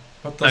have?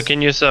 What I does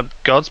can use a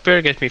God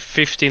Spear, get me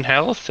 15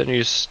 health, and you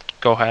just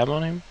go ham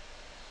on him.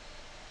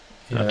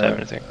 Not have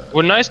anything.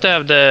 Well, nice to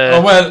have the.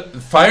 Oh well,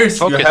 fire.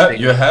 focus thing.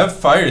 You have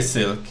fire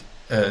silk,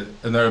 and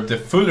herb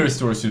that fully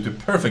restores you to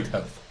perfect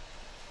health.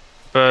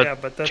 But, Yeah,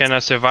 but that's can I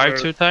survive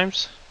sure. 2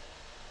 times?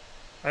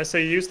 I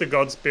say use the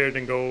God Spirit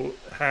and go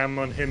ham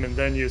on him and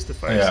then use the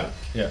fire. Yeah, Silk.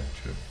 yeah,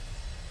 true.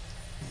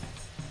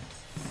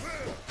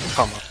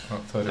 Come on. Oh,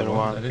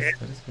 31. 31. That is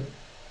good.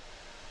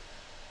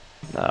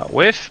 Now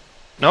whiff.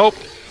 Nope.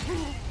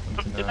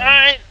 29.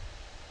 9.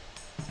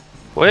 Oh,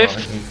 Whiff.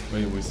 that is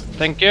way wisdom.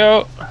 Thank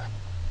you.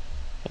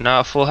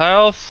 Now full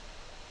health.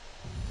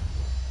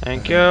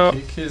 Thank you.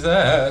 Kick his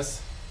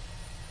ass.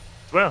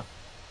 Well,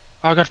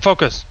 Oh, I got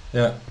focus.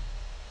 Yeah.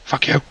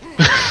 Fuck you.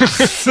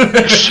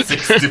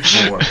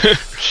 64.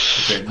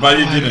 Okay, but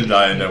you didn't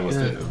die, and that was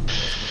it.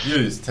 You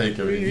just take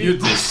everything. You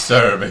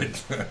deserve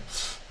it.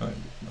 Money.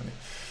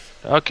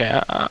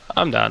 Okay,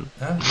 I'm done.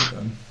 Yeah, you're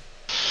done.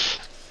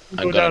 I'm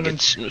go gonna down get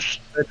and snoozed.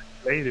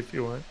 blade if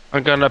you want.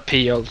 I'm gonna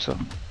pee also.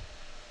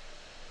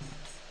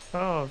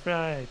 Oh,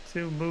 right.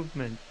 2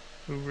 movement.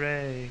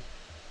 Hooray.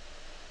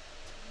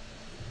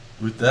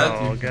 With that,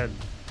 Oh, you... God.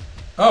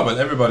 Oh, well,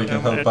 everybody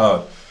can Yeah, help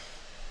out.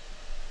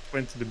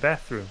 Went to the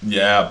bathroom.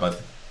 Yeah,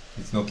 but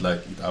it's not like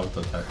it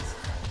auto attacks.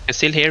 I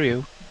still hear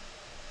you.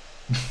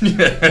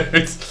 Yeah,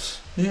 it's...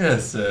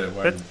 Yes,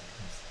 why? That's-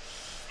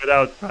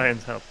 Without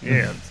Brian's help.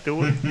 Yeah, let's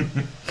do it.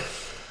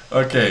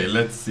 Okay,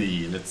 let's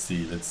see.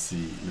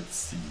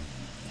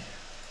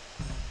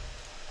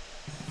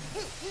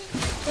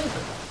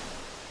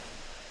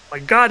 My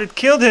God, it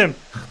killed him!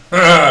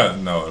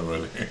 No,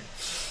 really.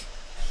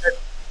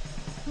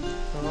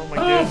 Oh my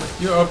God. Oh,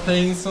 you are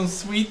playing some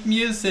sweet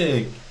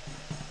music.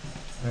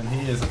 And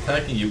he is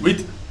attacking you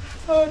with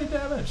 30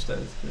 damage. That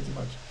is pretty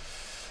much.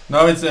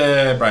 Now it's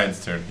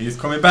Brian's turn. He's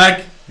coming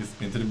back. He's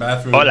been to the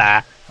bathroom.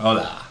 Hola.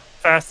 Hola.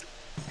 Fast.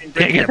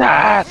 Take it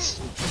ass.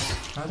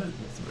 Oh, that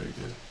was very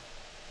good.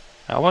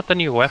 I want a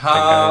new weapon,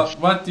 guys.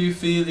 What do you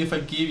feel if I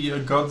give you a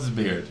god's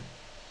beard?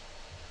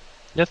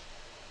 Yes.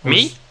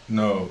 Me?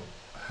 No,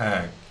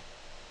 Hank.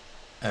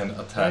 And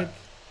attack. Right.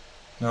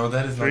 No,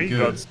 that is not 3 good.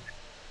 gods.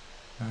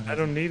 No, I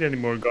don't need any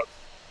more gods.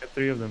 I got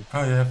 3 of them.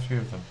 Oh, you have 3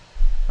 of them.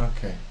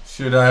 Okay.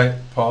 Should I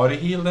party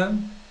heal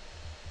them?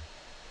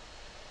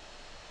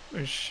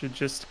 We should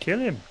just kill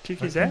him. Kick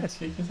his Okay, ass.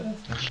 Kick his ass.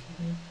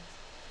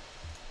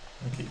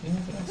 I'm kicking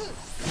his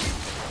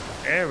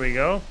ass. There we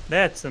go.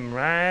 That's some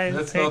right.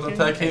 Let's not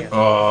attack him.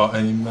 Oh,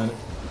 any minute.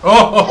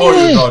 Oh,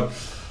 you god.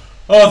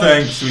 Oh,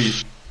 thanks,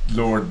 sweet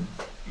Lord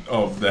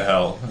of the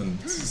hell and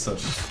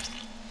such.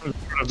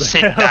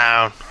 Sit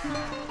down.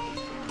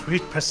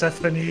 Sweet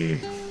Persephone.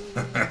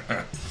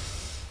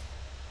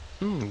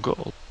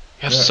 Gold.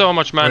 You have so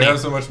much money. We have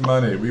so much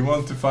money. We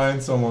want to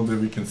find someone that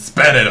we can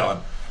spend it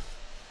on.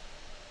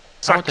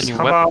 I want a new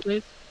weapon,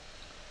 please.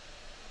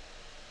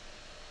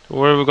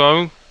 Where are we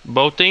going?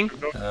 Boating?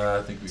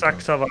 I think we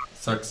Saksava.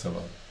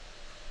 Saksava.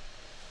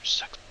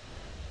 Sucks.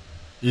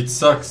 It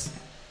sucks,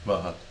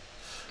 but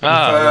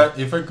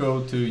if I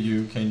go to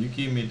you, can you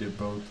give me the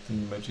boat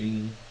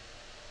machine?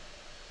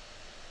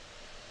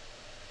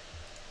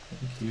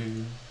 Thank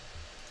you.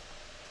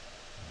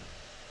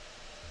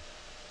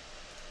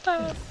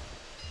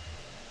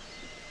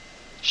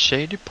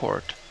 Shady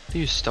Port.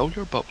 You stole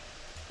your boat.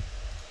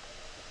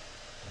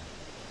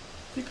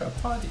 Pick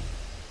up party.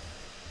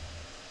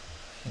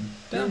 And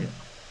damn it.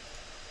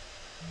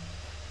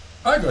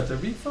 I got a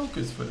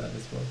refocus for that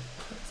as well.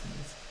 That's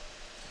nice.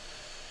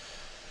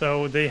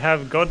 So they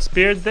have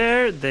Godspear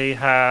there. They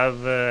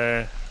have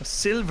a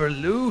silver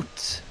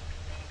loot.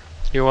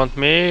 You want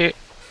me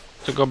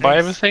to go buy Yes.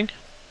 everything?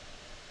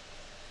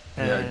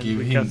 Yeah, And give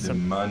we him got the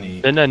some-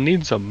 money. Then I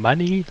need some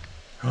money.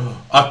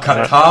 A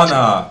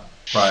katana,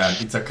 Brian.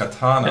 It's a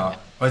katana.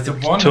 Oh, it's a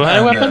Two-handed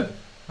one-handed. weapon?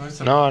 Oh, it's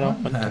a No, I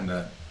don't want that.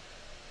 one-handed.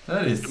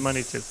 That is The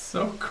money too.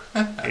 so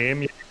crap. Give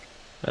me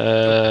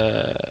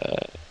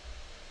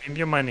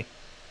your money.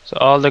 So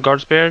all the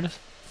guards beard.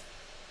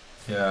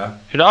 Yeah,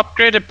 Should I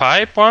upgrade the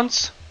pipe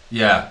once?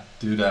 yeah.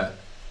 Do that.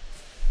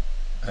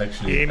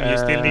 Actually, Give you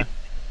still need.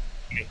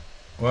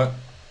 what?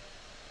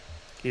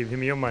 Give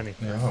him your money.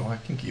 Yeah, oh, I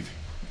can give you.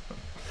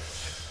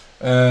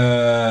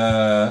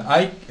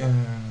 I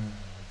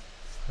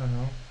don't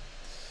know.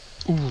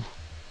 Ooh.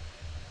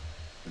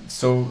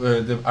 So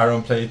the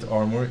iron plate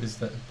armor, is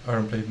that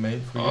iron plate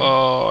made for you?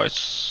 Oh,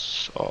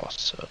 it's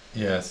awesome.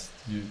 Yes,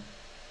 you.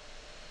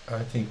 I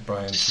think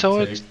Brian should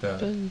So take that.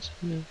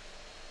 expensive.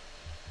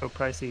 So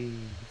pricey.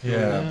 Yeah,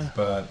 Yeah.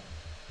 but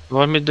You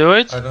want me to do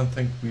it? I don't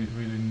think we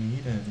really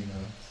need anything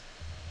else.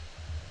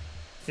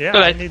 Yeah,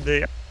 Well, I I- need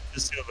the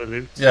silver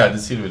loot. Yeah, the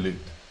silver loot.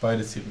 Buy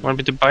the silver. Want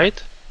me to buy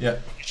it? Yeah.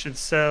 You should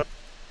sell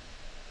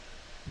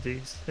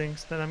these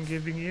things that I'm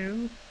giving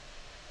you.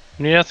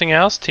 Need anything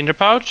else? Tinder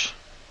pouch?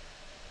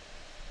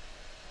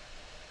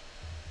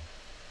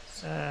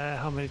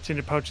 How many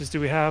tinder pouches do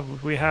we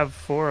have? We have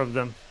 4 of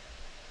them.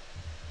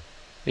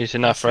 Is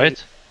enough,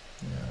 Let's right?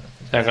 Yeah,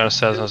 I think I'm gonna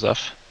sell some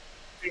stuff.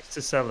 Things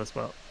to sell as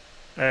well.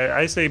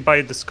 I say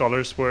buy the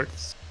scholar's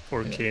words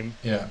for Yeah. Kim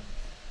Yeah.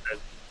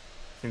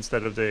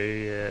 instead of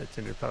the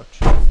tinder pouch.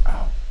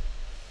 Ow.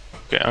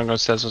 Okay, I'm gonna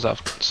sell some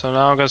stuff. So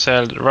now I'm gonna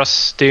sell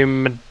rusty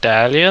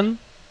medallion.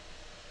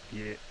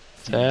 Yeah.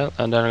 Sell,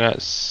 and then I'm gonna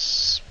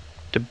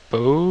the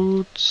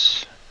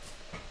boots,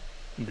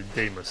 The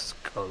Damus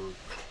skull.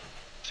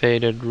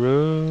 faded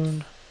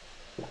rune.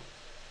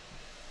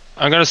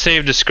 I'm gonna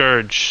save the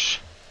scourge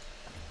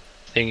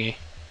thingy.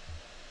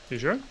 You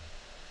sure?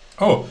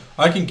 Oh,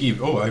 I can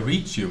give. Oh, I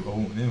reach you. Oh,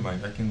 never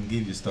mind. I can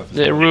give you stuff as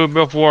The well. ruby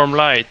of warm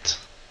light.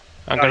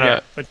 I'm Ah, gonna yeah,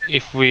 but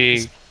if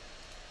we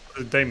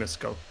the Damus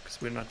skull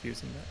because we're not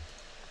using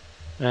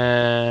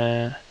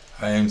that.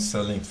 I am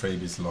selling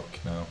Freybie's lock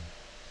now.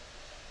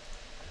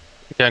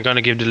 okay, I'm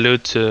gonna give the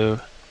loot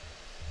to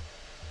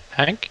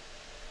Hank.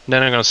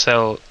 Then I'm gonna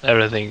sell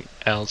everything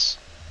else.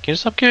 Can you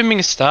stop giving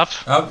me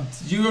stuff?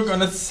 You are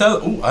gonna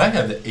sell. Oh, I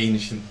have the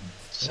ancient.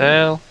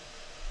 Sell.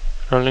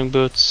 Rolling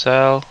boots,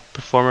 sell.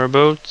 Performer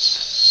boots,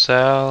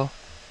 sell.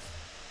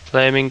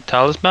 Flaming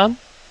talisman,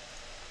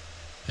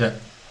 Yeah.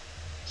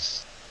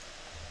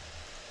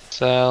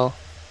 sell.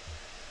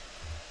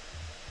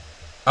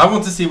 I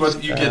want to see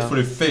what you get for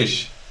the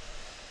fish.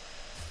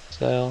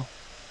 Sell.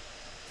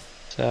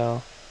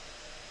 Sell.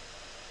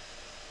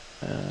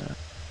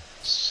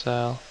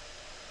 Sell.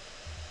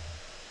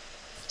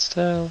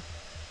 Sell.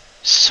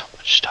 So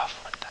much stuff.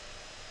 What the?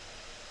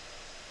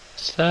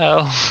 Sell.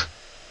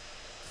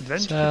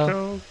 Adventure Sell.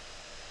 Cove.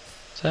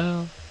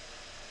 Sell.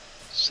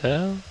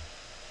 Sell.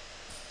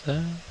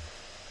 Sell.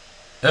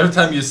 Every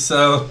time you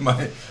sell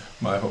my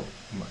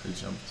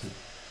jump to.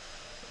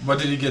 What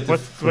did you get What-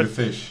 for the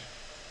fish?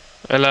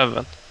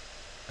 11.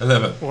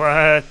 11.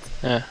 What?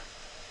 Yeah.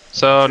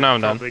 So now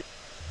I'm done.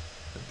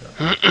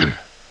 Probably-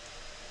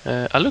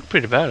 I look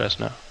pretty badass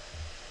now.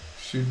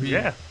 Should we?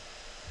 Yeah.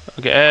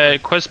 Okay,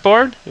 quest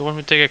board? You want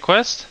me to take a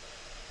quest?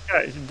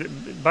 Yeah.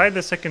 Buy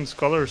the second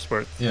scholar's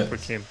worth Yes. for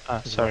Kim.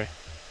 Ah, sorry.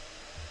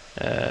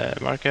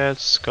 Market,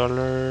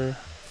 scholar.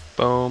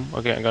 Boom.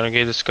 Okay, I'm gonna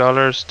give the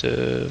scholars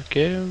to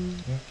Kim.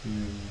 Thank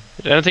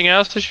you. Anything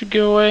else I should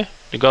give away?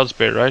 The God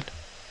Spirit, right?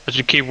 I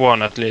should keep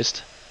one at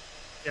least.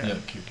 Yeah,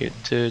 keep Give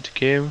going. to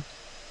Kim.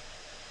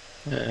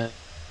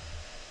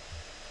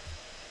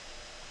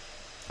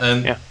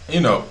 And Yeah.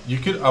 you know, you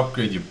could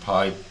upgrade your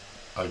pipe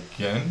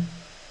again.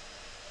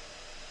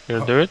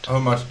 You'll do it? How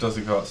much does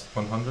it cost?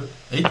 100?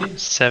 80?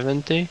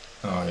 70?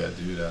 Oh yeah,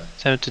 do that.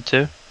 72?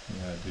 Yeah,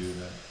 do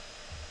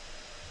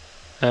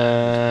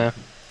that.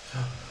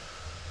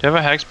 Do you have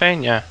a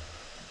Hexbane? Yeah.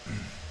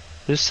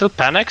 Is it still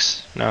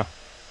Panics? No.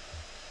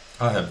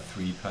 I have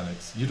 3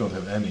 panics. You don't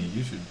have any.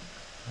 You should.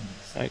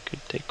 Panics. I could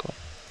take one.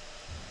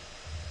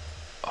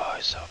 Oh,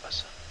 I saw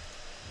this.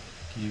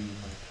 Give you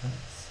my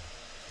panics.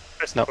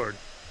 Best No. board.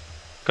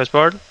 Ghost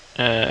board?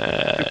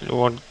 You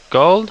want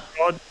gold?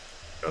 Rod.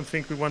 I don't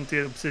think we want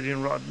the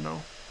obsidian rod.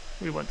 No,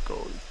 we want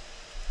gold.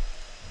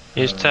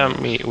 Just tell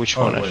me which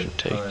one I wait, should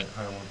take. I want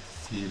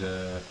to see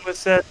the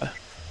What's that?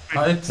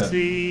 item.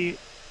 See.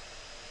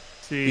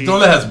 It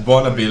only has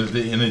one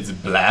ability and it's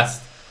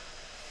blast.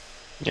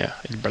 Yeah,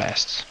 it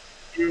blasts.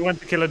 Do you want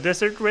to kill a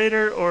desert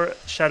raider or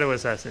shadow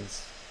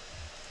assassins?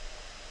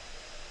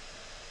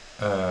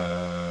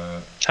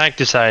 Tank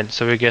decide,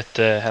 so we get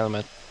the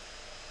helmet.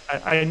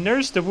 I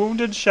nursed the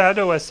wounded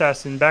shadow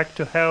assassin back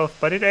to health,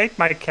 but it ate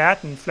my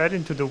cat and fled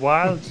into the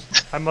wilds.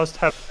 I must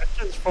have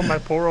vengeance for my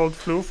poor old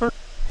floofer.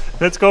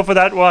 Let's go for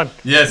that one.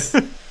 Yes.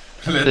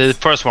 The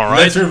first one, right?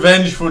 Let's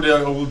revenge for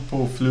the old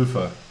poor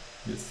floofer.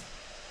 Yes.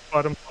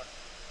 Bottom one.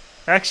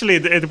 Actually,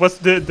 it was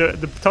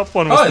the top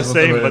one was Oh, it the was the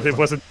same, very but it first.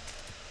 wasn't.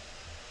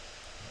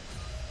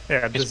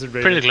 Yeah, It's desert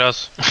pretty raider.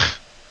 close.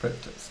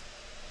 Predators.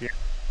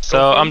 So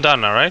Go for I'm it.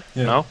 done now, right?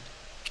 Yeah. No?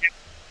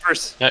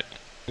 First. I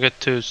get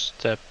 2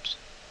 steps.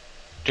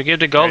 Do you give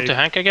the gold Right. to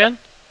Hank again?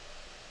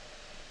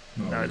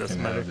 No, it you doesn't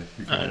can have matter. it,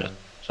 you can No, it have it.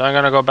 So I'm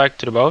gonna go back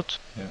to the boat.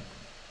 Yeah.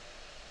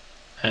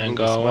 And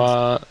Go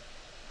go, west.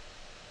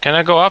 can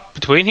I go up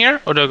between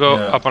here? Or do I go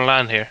Yeah. up on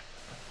land here?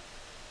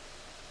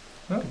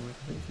 No, I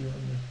think you're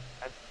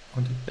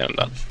on the- Then I'm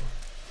done.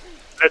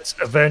 Let's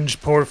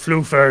avenge poor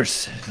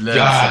floofers. Let's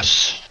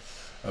Yes!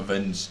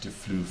 avenge the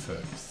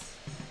floofers.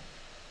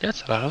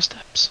 That's a lot of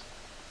steps.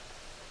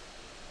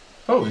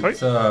 Oh,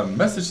 it's a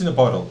message in a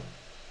bottle.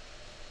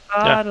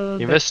 Yeah,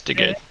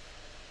 investigate.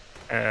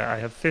 I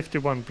have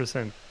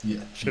 51%. Yeah,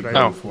 Should you I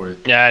go go? for it.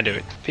 Yeah, I do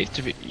it.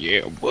 50.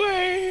 Yeah,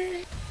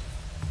 boy!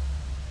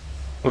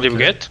 What did we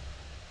Okay. get?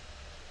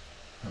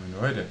 I have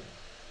no idea.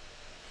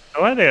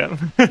 No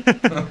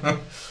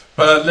idea.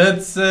 But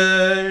let's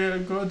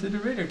go to the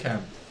radio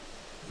camp.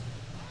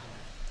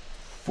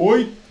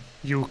 Fight!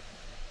 You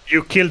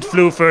killed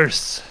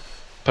floofers.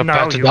 Now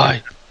Prepare to you-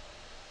 die.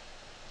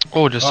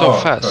 Oh, they're so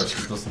fast. Gosh,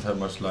 it doesn't have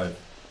much life.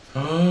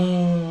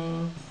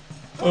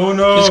 Oh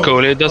no! It's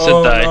cool, it doesn't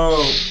oh, die.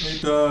 No,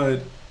 it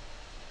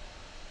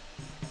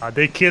died.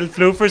 They killed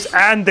floofers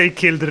and they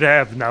killed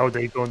Rev. Now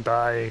they don't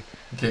die.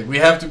 Okay, we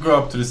have to go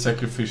up to the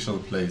sacrificial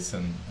place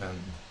and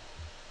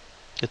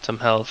Get some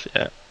health,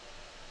 yeah.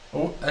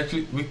 oh,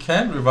 actually, we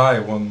can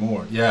revive one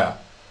more. Yeah,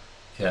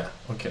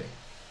 okay.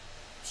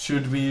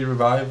 Should we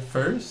revive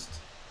first?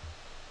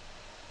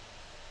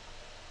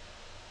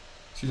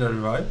 Should I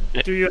revive?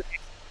 Do you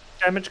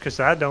damage? Because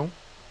I don't.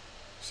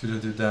 Should I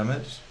do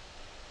damage?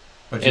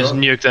 But Just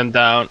you're- nuke them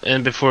down,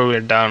 and before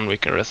we're down, we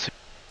can rest.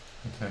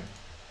 Okay.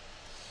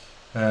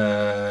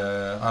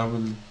 I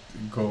will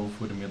go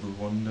for the middle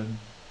one then.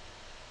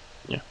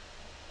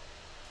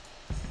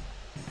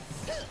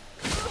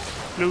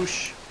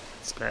 Sploosh.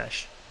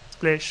 Splash.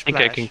 Splish. I think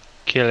I Splash. can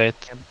kill it.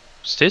 Yep.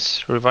 What's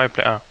this? Revive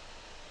play. Oh.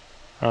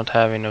 I don't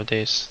have any of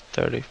these.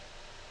 30.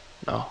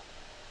 No.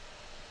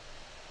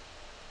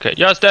 Okay,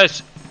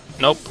 justice!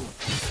 Nope.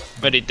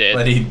 But he did.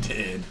 But he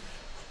did.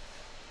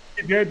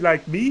 He dead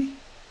like me?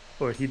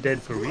 Or he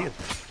dead for real?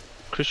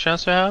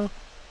 Christians we have?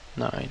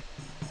 9.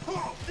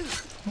 Oh,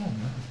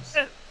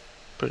 nice.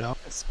 Pretty hot.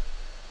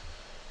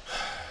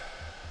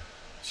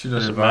 Should I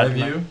Doesn't revive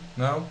matter, you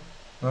now?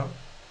 No?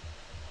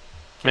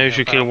 Maybe we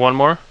should kill one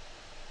more.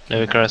 Then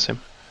we can rest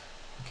him.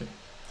 Okay.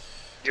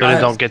 So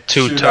they don't get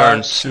 2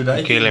 turns Should to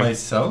I kill heal him.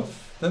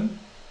 myself then?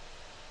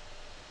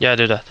 Yeah,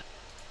 do that.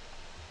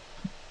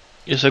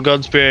 Use a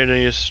god spirit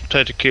and just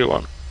try to kill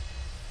one.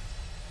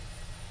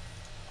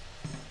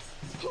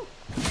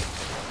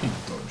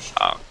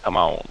 Oh, come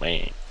on,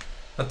 man.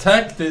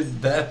 Attack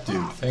that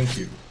dude, thank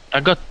you. I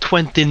got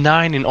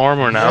 29 in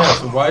armor now. Yeah,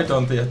 so why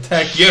don't they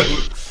attack you?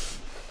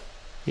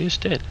 You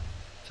just did.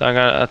 So I'm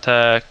gonna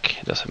attack.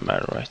 Doesn't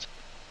matter, right?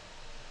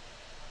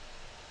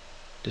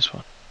 This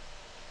one.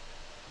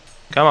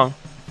 Come on.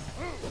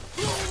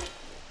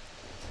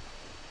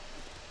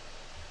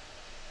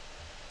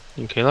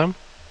 You kill him?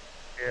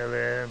 Kill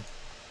him.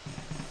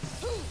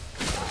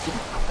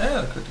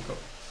 Yeah, critical.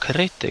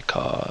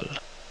 Critical.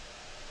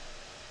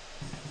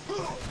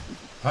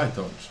 I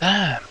dodged.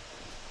 Damn.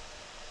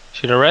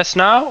 Should I rest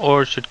now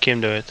or should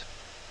Kim do it?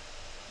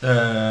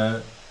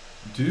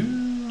 Do...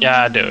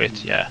 Yeah, do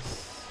it. Yeah.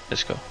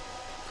 Let's go.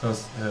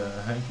 Because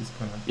Hank is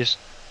gonna... Just.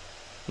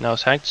 Now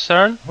it's Hank's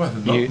turn. Well,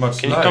 not You, much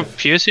can life. you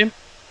confuse him?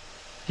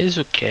 It's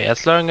okay,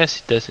 as long as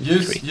it doesn't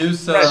treat.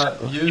 Use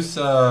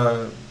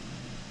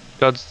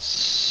God's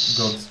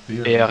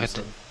spear. Spirit.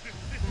 So.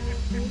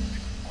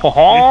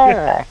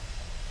 Haha!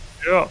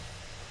 Yeah.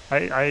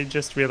 I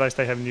just realized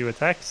I have new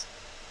attacks.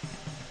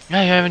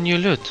 Yeah, you have a new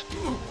loot.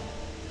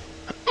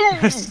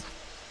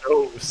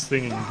 Oh,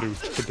 singing loot.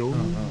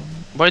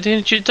 Why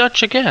didn't you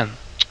dodge again?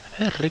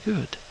 Very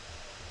good.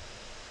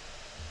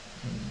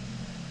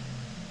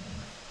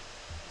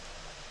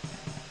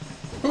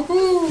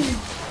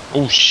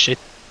 Oh shit.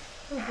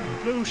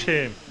 Blue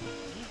shame.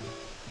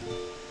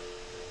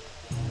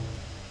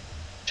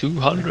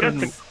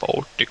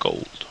 240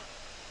 gold.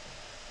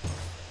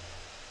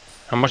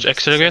 How much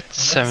extra do you get?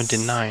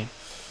 79.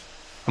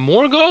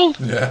 More gold?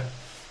 Yeah.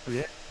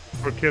 Yeah.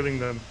 For killing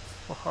them.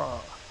 Haha.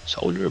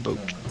 Solar boat.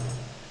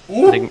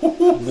 Ooh.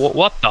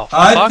 What the fuck?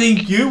 I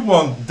think you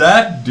want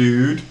that,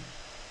 dude.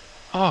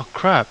 Oh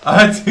crap.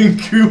 I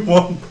think you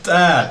want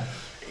that.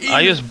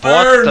 I just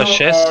bought the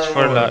chest for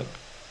armor. like...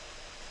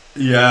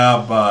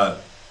 Yeah,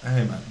 but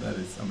hey man, that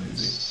is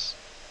amazing.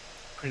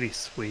 Pretty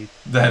sweet.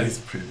 That is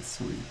pretty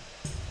sweet.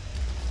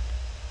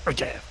 Oh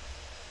yeah.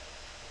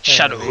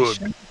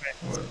 Shadowhood.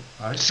 Well,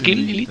 I Skill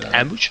should need elite that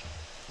ambush.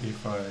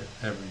 if I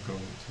ever go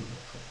to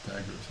the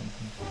dagger or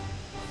something.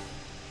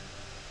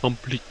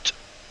 Complete.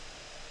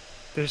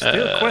 There's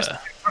still a quest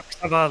for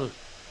Saval.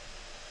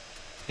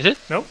 Is it?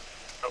 No.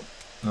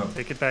 No.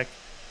 Take it back.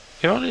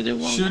 Can only do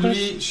one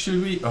quest?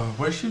 Should we oh,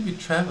 where should we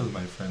travel,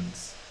 my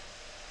friends?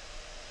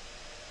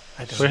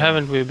 I don't Where know.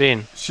 haven't we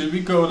been? Should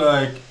we go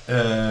like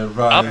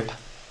right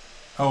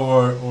Up?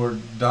 or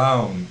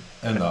down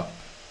and up?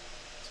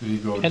 So we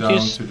go Can't down you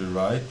to the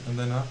right and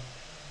then up?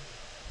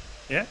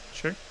 Yeah,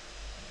 sure.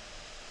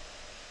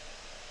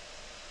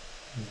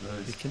 That You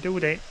is, can do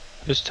that.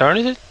 Whose turn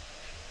is it?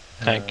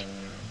 Tank.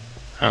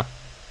 uh,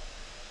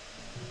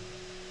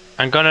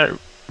 I'm gonna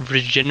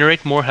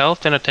regenerate more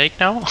health than I take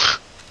now.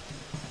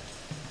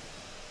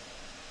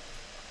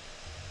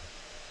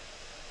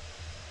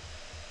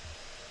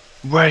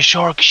 Where's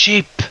shark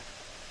sheep?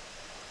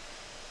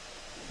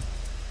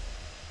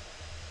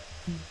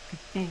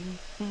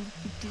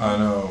 I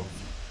know.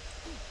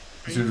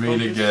 You should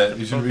really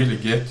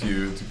get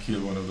you to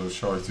kill one of those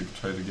sharks to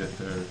try to get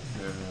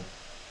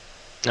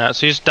their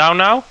So he's down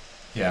now?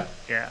 yeah.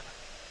 Yeah.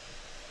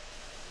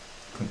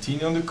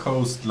 Continue on the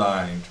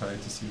coastline. Try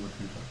to see what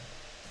we got.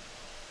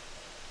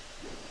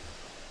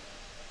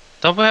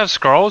 Don't we have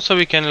scrolls so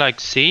we can like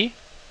see?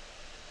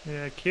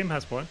 Yeah, Kim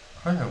has one.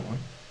 I have one.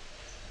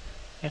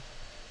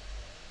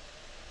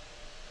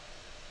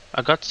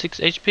 I got 6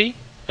 HP.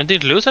 And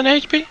did lose an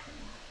HP?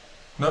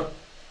 No.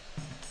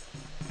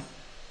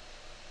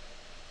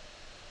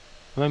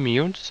 Am I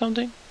immune to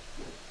something?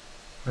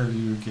 Well,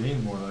 you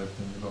gain more life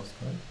than you lost,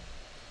 right?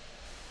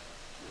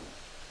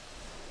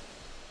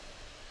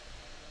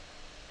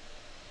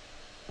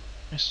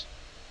 Yes.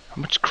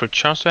 How much crit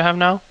chance do I have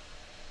now?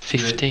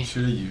 15.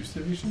 Should I use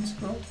the vision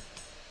scroll?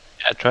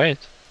 Yeah, try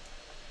it.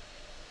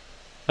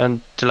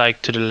 And to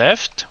like to the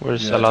left, where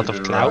there's a lot to of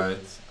the cloud. right.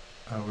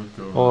 I would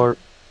go. Or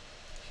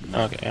here.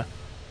 okay,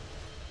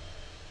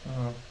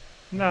 yeah.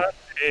 Nothing.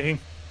 Okay.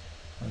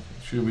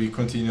 Should we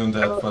continue on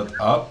that but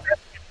up?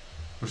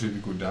 Or should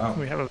we go down?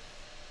 We have a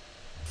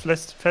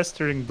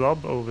festering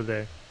blob over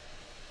there.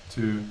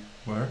 To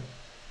where?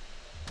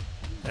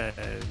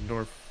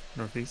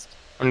 Northeast.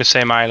 On the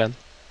same island.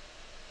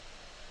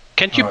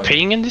 Can't you Oh, yeah.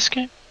 ping in this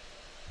game?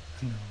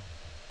 No.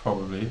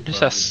 Probably. This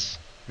but is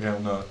we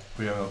have not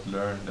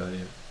learned that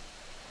yet.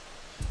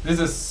 There's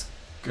a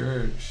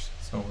scourge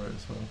somewhere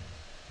as well.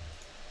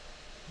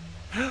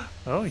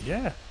 Oh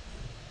yeah.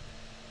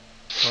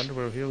 Wonder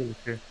where he'll be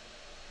here.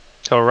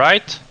 so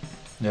right.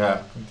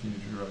 Yeah, continue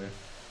to drive.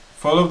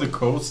 Follow the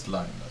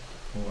coastline. Like,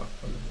 go up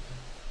a little bit.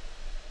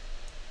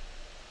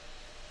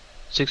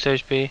 6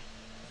 HP.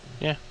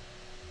 Yeah.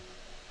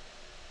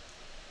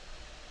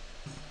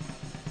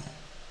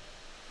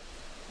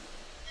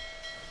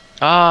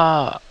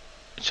 Ah,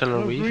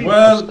 shall we? green.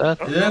 Well, What's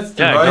that? that's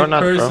the Yeah, right go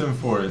nuts, bro. person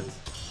for it.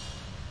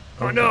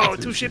 Oh Okay, no,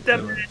 two two ship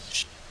damage.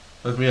 damage.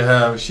 But we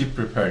have ship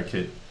repair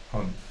kit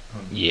on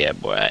Yeah,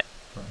 boy.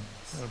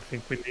 I don't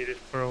think we need it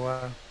for a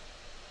while.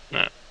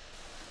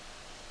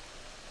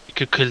 You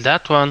could kill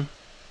that one.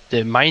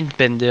 The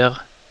mindbender.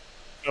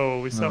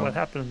 Oh, we saw No. what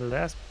happened in the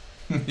last.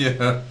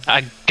 yeah.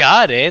 I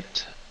got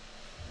it.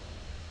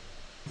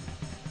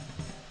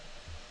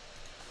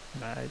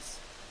 Nice.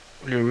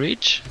 Will you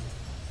reach?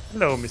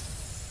 Hello, Mr.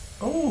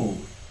 Oh,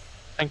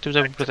 Thank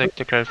to protect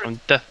the character from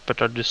death,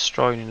 but are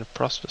destroyed in the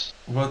process.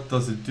 what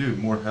does it do?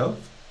 More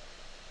health?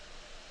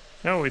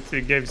 No, it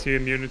gives you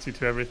immunity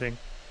to everything.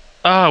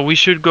 Ah, we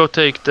should go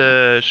take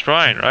the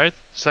shrine, right?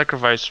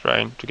 Sacrifice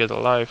shrine to get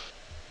alive.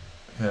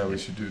 Yeah, we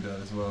should do that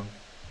as well.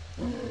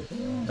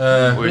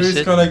 Where is Who's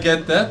it? gonna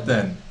get that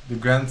then? The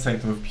Grand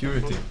Sanctum of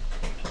Purity.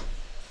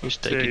 Who's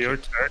So taking your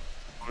turn.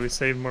 We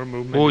save more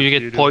movement. Oh, you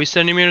if get do.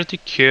 poison immunity,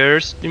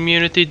 curse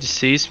immunity,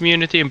 disease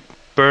immunity, and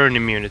burn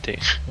immunity.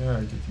 Yeah,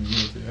 I get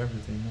immunity to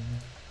everything.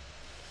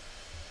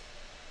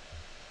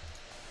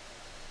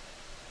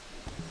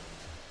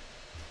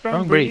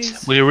 Wrong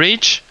breeze. Will you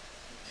reach?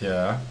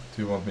 Yeah.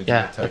 Do you want me to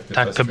Yeah, attack the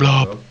attack the festering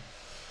blob.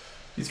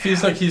 It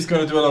feels like he's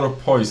gonna do a lot of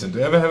poison. Do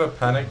you ever have a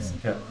panic?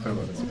 Yeah. Oh,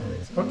 well, it's a panic.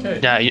 Okay.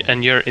 Yeah,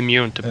 and you're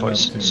immune to And I'm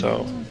poison, too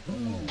so...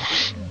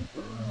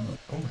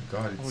 Oh my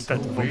god, it's Oh, so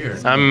that's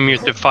weird. I'm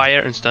immune to fire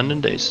and stun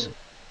and daze.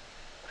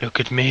 Look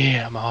at me,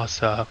 I'm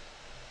awesome.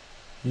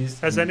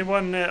 Has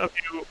anyone of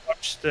you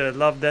watched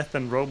Love, Death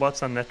and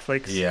Robots on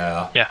Netflix?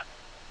 Yeah. Yeah.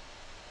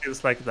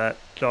 Feels like that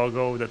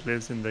doggo that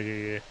lives in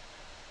the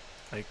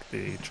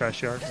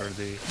trash yard or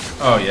the.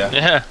 Oh yeah.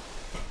 Yeah.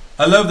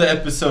 I love the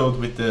episode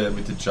with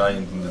the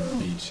giant on the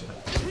beach. I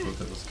thought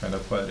that was kind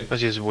of poetic.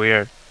 That's just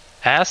weird.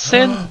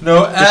 Acid?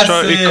 No,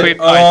 Destroy acid!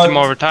 equip item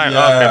over time.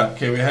 Yeah, Okay.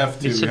 okay, we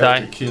have Needs to to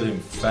die. kill him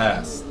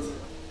fast.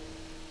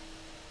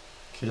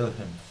 Kill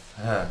him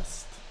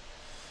fast.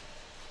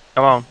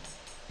 Come on.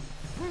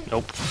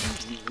 Nope.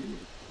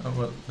 Oh,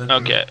 well, let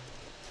Okay.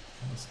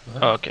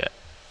 me- Okay.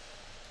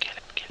 Kill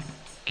him, kill him,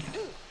 kill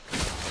him.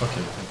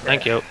 Okay,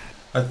 Thank you.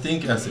 I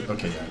think acid.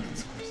 Okay, yeah,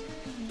 that's course.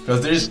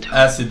 Because there is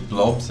acid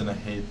blobs and I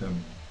hate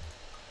them.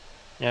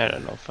 Yeah, they're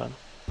no fun.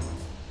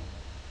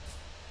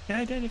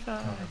 Identify. Oh,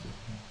 okay.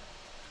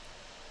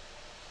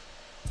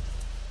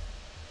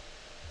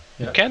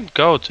 You Yeah. can't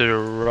go to the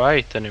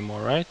right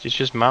anymore, right? It's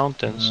just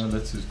mountains.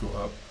 Let's just go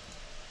up.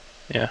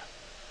 Yeah.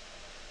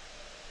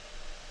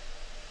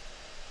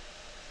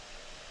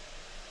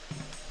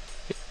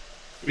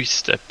 3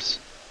 steps.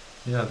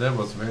 Yeah, that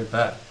was very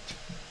bad.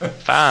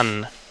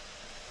 Fan.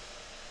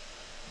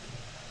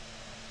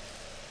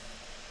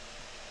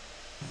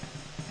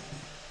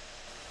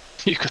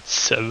 You got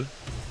 7.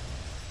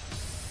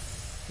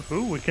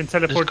 Ooh, we can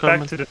teleport Just come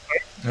back to the.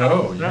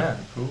 Oh, yeah,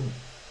 cool.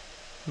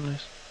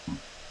 Nice.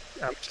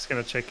 I'm just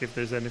gonna check if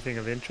there's anything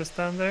of interest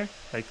down there.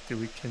 Like, can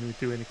we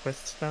do any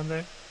quests down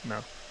there? No,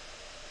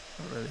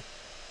 not really.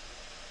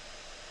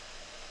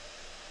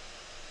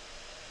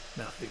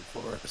 Nothing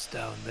for us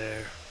down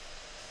there.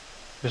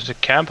 There's a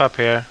camp up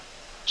here.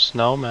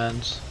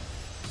 Snowmans.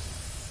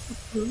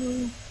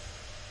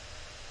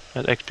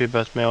 That XP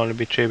but may only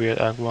be tribute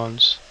at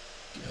once.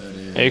 Got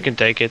it. Yeah, you can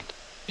take it.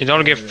 You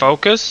don't get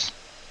focus.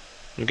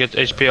 You get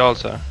HP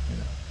also. Yeah.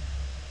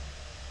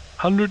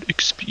 100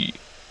 XP.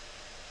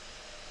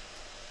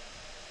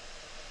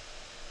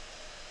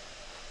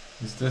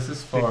 Is this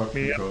as far Pick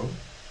me to up. go?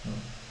 No.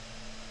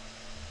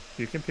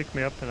 You can pick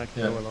me up and I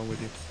can Yeah. go along with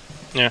you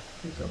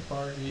Pick up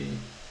party.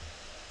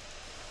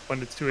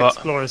 when it's to But-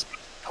 explore as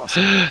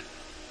possible.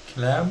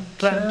 Clam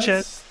Clam chest.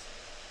 chest.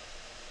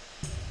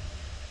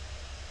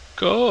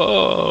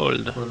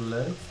 Gold. For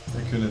left.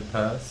 I couldn't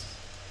pass.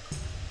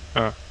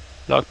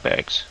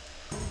 Lockbacks.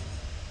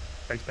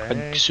 Back back.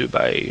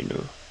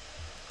 Katsubainu.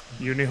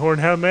 Unihorn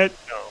helmet.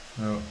 No.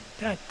 No.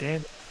 God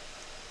damn it.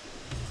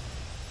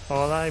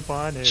 All I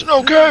want is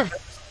Snow cave.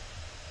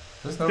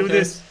 There's no do case.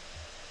 this.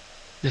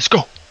 Let's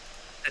go.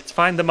 Let's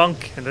find the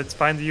monk and let's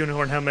find the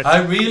Unihorn helmet. I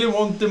really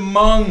want the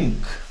monk.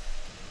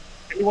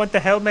 You want the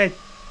helmet?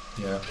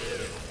 Yeah.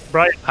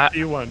 Brian, I- what do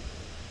you want?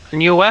 A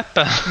new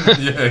weapon.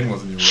 Yeah, it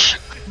wasn't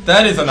even.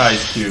 That is an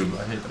ice cube.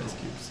 I hate ice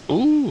cubes.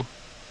 Ooh.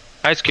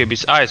 Ice cube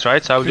is ice,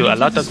 right? So I'll do Couldn't a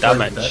lot you of describe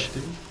damage. that,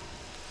 dude?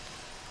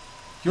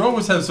 You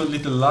always have so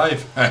little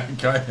life,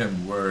 Hank. I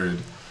am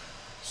worried.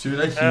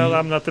 Should I heal? Well,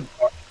 I'm not the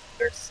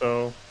doctor,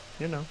 so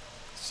you know.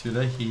 Should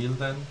I heal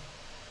then?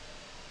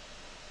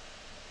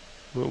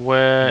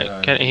 Where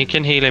Yeah, he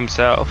can heal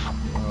himself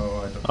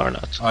No, I don't. or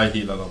not. I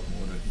heal a lot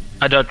more than he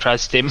heals. I don't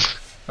trust him.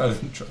 I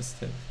don't trust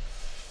him.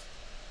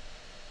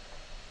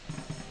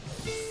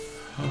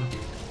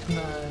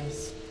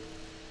 Nice.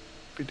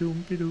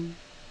 Bidoom, bidoom.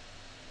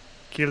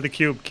 Kill the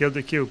cube, kill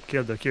the cube,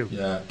 kill the cube.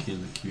 Yeah, kill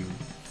the cube.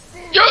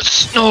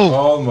 Yes! No!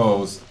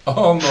 Almost.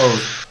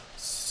 Almost.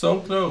 So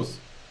close.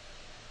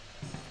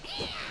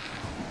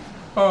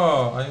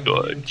 Oh, I'm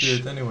immune to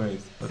it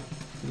anyways, but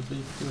feel free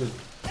to do it.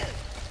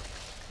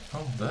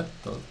 Oh, that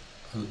does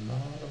a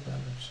lot of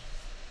damage.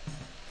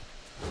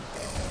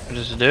 What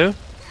does it do?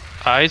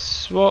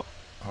 Ice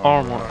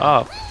armor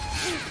up.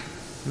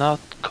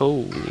 Not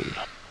cool.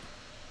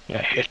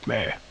 Yeah, hit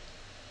me.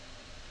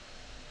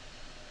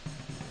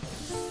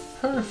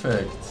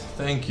 Perfect.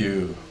 Thank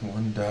you.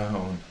 One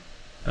down.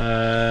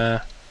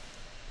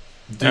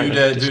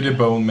 Do Do the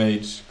bone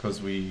mage,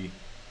 cause we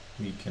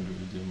can't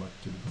really do much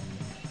to the bone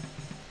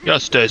mage.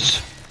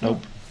 Justice.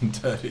 Nope.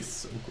 That is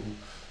so cool.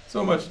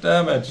 So much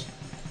damage.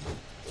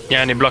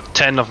 Yeah, and he blocked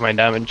 10 of my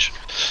damage.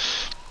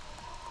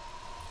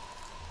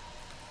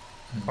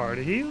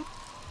 Party heal?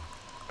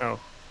 Oh.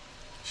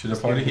 Should I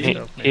party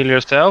heal? Heal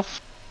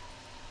yourself.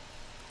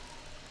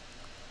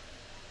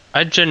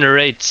 I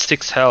generate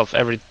 6 health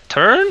every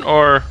turn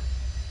or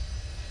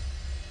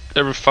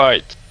every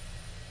fight?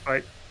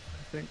 Right,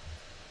 I think.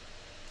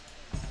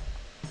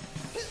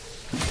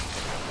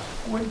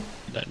 Wait.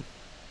 Then.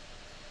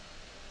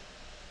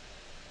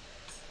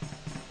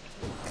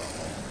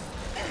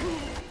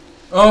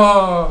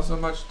 Oh, so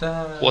much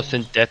damage.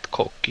 Wasn't that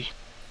cocky?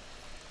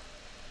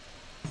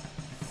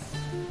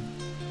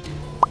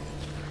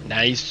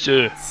 Nice.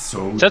 So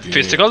Is that good.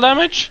 physical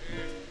damage?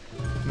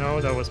 No,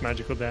 that was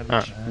magical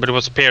damage. Ah, but it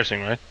was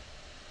piercing, right?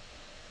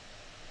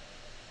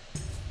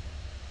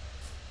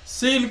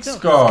 Silk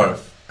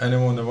scarf.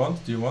 Anyone that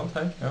wants? Do you want,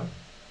 Hank? No.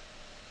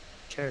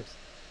 Cheers.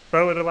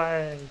 Throw it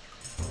away.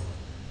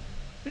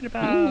 In the Ooh,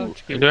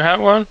 pouch. you do have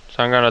one,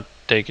 so I'm gonna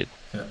take it.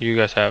 Yeah. You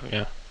guys have,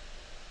 yeah.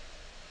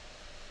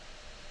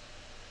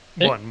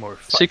 One more.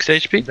 6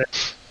 HP.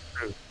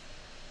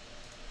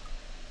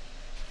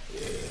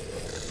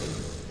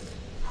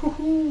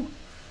 Woohoo!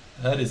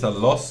 That is a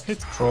lost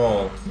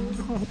troll.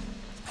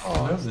 I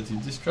love that you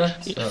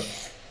distract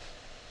stuff.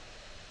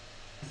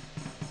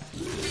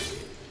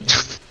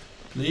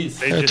 Please.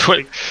 They just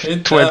Tw-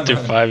 Hit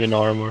 25 in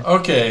armor.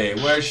 Okay,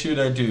 where should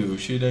I do?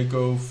 Should I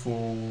go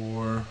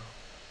for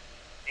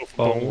go for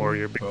Bone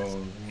Warrior because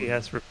Bone he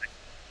has reflect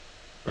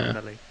Yeah.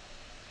 melee.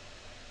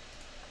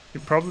 You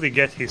probably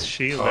get his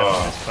shield Oh,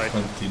 after this fight.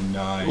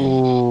 29.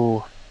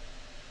 Ooh.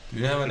 Do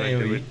you have an Can I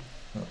do AoE? it?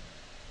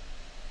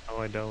 No,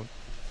 I don't.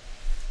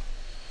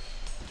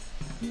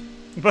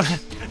 But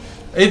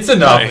It's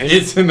enough. Right.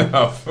 It's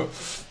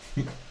enough.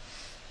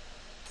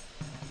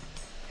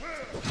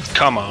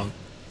 Come on.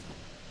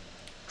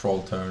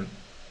 Troll turn.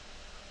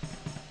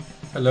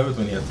 I love it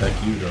when you attack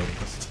you though,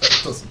 because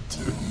that doesn't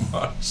do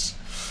much.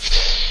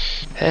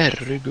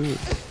 Herregud.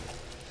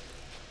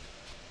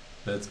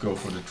 Let's go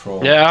for the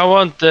troll. Yeah, I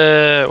want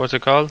the, what's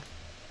it called?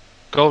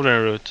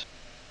 Golden root.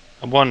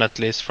 One at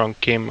least from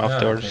Kim Yeah,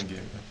 afterwards.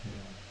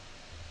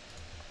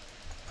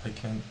 I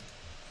can't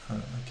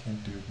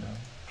do it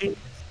now.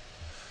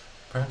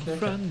 Apparently I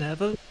can. Run,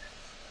 Neville.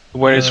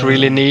 When it's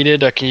really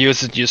needed, I can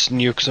use it just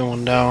nuke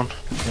someone down.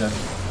 Yeah.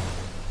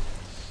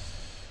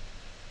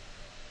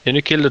 Did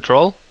you kill the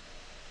troll?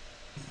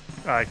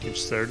 I can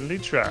certainly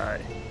try.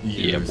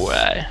 Yeah, Yes.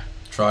 boy.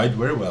 Tried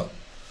very well.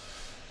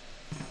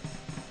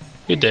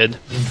 You did.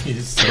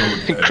 He's so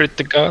dead.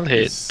 Critical hit.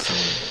 He's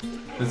so dead.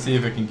 Let's see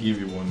if I can give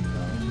you one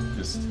now,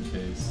 just in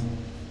case.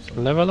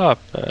 Level up.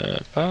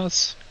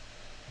 Pass.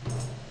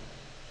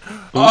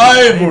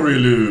 Ivory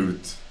loot!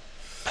 It's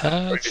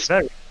Pass.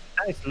 very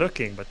nice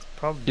looking, but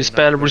probably You not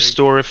spell very-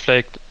 restore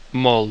reflect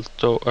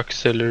molto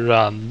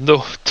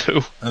accelerando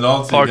to And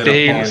also you party get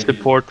a heal party.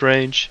 support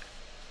range.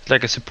 It's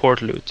like a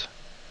support loot.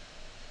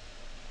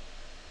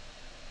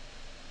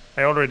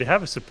 I already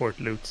have a support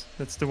loot.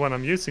 That's the one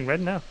I'm using right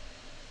now.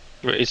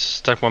 Wait,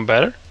 is that one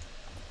better?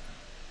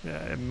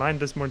 Yeah, mine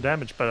does more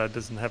damage, but it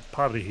doesn't have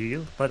party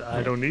heal. But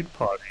I don't need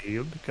party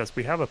heal because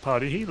we have a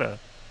party healer.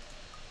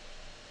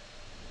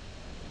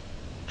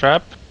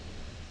 Trap?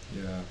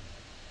 Yeah.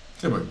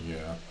 Yeah, but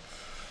yeah.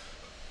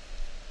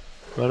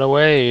 Run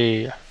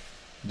away.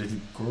 Little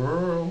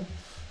girl.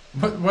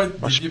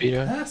 What Much did you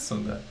speeder. pass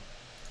on that?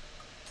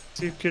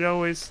 So you could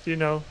always,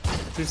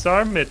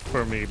 disarm it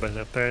for me, but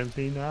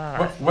apparently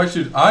not. Why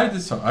should I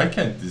disarm? I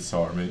can't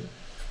disarm it.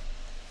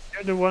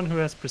 You're the one who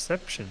has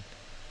perception.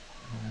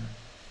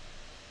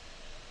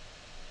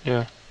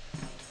 Yeah.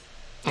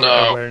 Or No.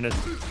 awareness,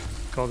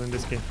 called in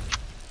this game.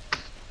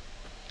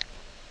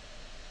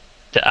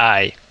 The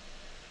eye.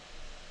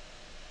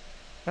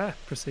 Ah,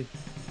 proceed.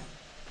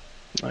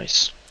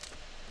 Nice.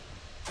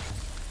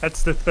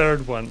 That's the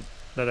third one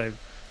that I've...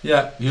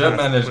 Yeah, you have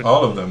managed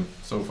all of them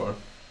so far.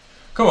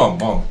 Come on,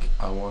 monk.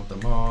 I want the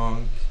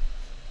monk.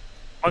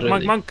 Monk, Ready.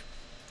 monk, monk!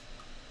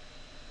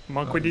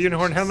 Monk with the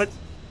Unihorn helmet.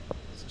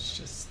 It's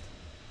just...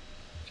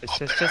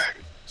 Just.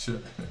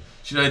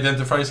 Should I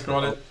identify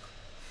scroll it?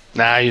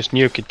 Nah, just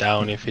nuke it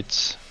down if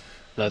it's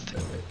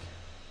nothing.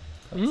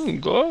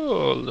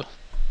 Gold.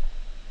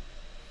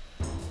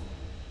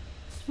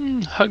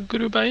 Hugger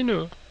du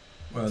Bainu.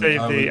 Well,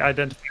 Save I the will-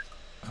 identify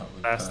I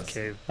will last pass.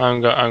 cave.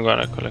 I'm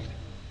gonna collect it.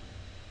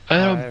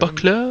 Iron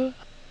buckler.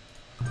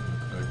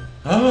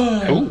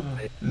 Ah, Ooh.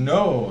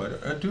 no,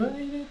 do I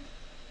need it?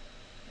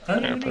 I Yeah,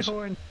 don't press it.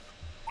 Unihorn.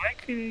 Why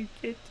could he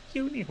get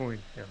Unihorn?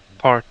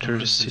 Part Oh,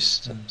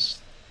 resistance.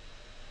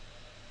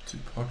 To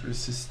part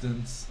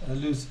resistance. I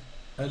lose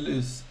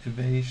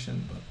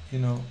evasion, but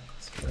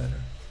it's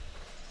better.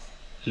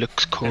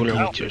 Looks cooler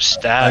now- with your I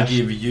staff.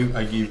 give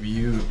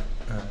you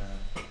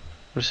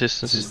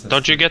Resistance. resistance.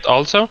 Don't you get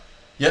also?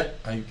 yeah,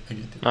 I get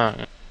it. Ah,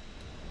 yeah.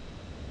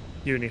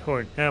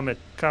 Unihorn helmet.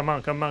 Come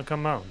on, come on,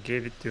 come on.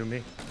 Give it to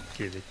me.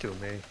 Give it to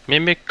me.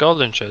 Mimic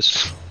golden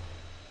chest.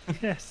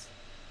 Yes.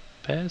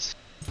 Pass.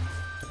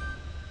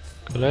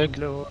 Collect.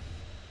 Lord.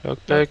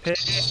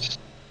 Lockpicks.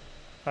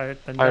 Pirate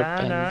Fire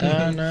bandana.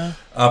 bandana.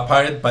 A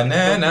pirate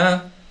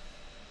banana.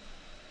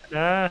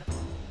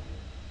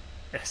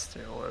 Yes,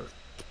 they're all.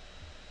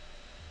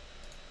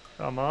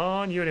 Come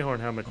on, Unihorn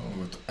helmet. Oh,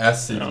 with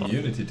acid Yeah.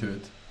 immunity to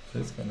it.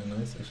 That's kind of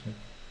nice, actually.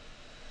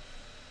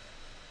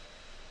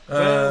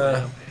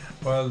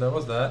 Well, that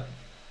was that.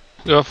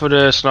 Go for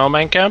the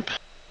snowman camp.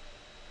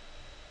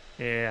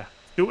 Yeah.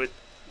 Do it.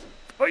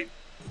 Oi.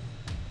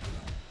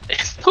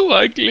 It's so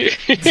ugly.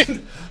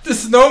 The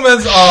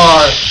snowmans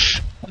are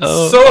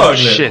Oh, so oh,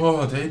 ugly. shit.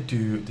 Oh,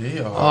 they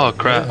are. Oh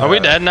crap. Are we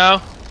dead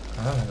now?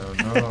 I don't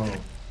know.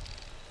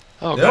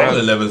 Oh They're only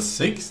crap. level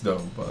 6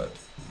 though, but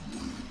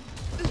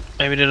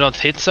Maybe they don't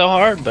hit so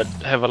hard, but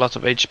have a lot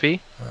of HP.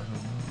 I don't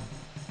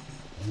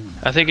know.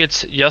 I think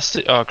it's just.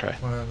 Oh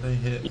crap. Well, they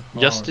hit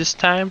hard. Just this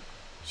time.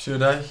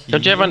 Should I heal?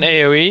 Don't you have an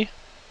AoE?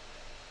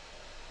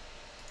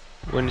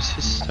 When is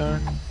his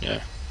turn?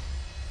 Yeah.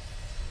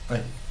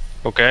 Hey.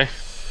 Okay.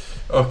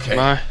 Okay.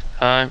 My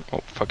time.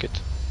 Oh, fuck it.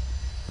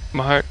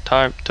 My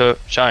time to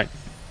shine.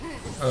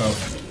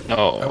 Oh.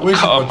 No. I wish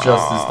it come was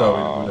justice though, it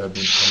on. would have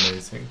been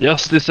amazing.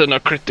 Justice and a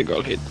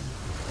critical hit.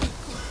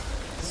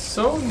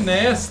 So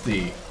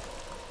nasty.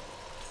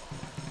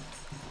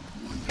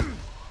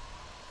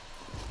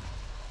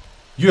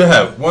 You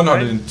have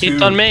 102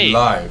 Hit on me.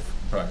 life,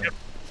 right?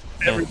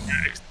 Every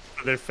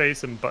for their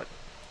face and butt.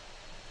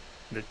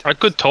 I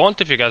could taunt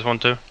if you guys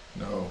want to.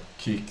 No,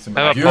 kick them.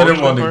 Have a You're the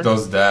potion one for that it?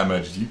 does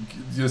damage. You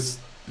just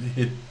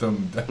hit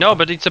them down. No,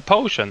 but it's a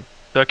potion.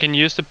 So I can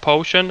use the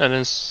potion and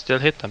then still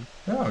hit them.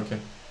 Yeah, okay.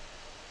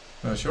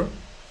 Sure.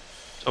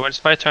 So when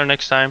it's my turn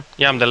next time,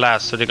 yeah, I'm the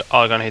last, so they're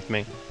all gonna hit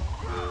me.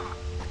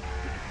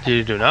 Did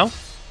you do now?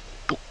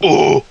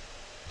 Oh!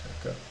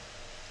 Okay.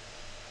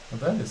 Well,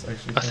 that is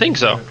actually. I think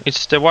so. good.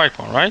 It's the white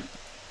one, right?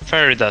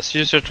 Fairy dust.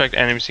 Use to attract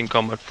enemies in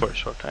combat for a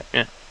short time.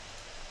 Yeah.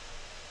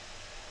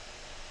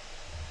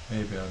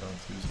 Maybe I don't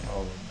use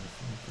all of my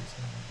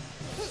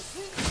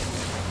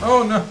focus.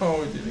 Oh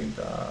no, it didn't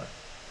die.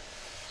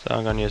 So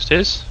I'm gonna use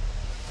this.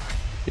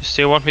 You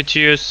still want me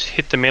to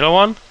hit the middle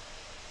one?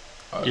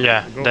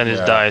 Yeah, then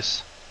it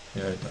dies.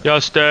 Yeah, it died.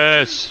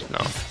 Justice! No.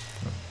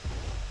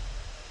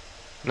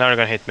 Now they're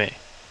gonna hit me.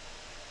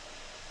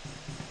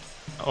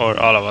 Or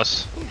all of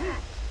us.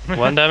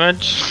 1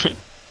 damage.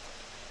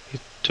 He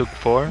took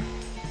 4.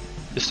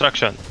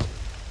 Destruction.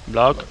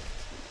 Block.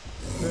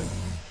 Good.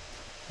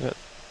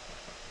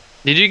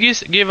 Did you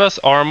give us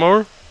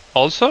armor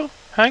also,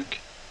 Hank?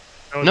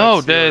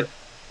 No, that's the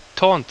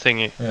taunt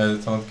thingy. Yeah,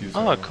 the taunt gives.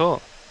 Oh, armor.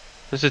 cool.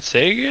 Does it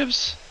say it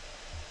gives?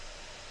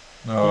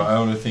 No, I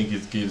only think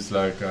it gives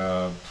like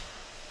a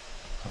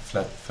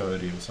flat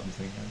 30 or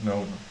something.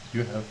 No,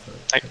 you have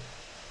 30.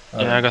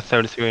 Yeah, I got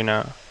 33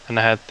 now. And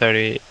I had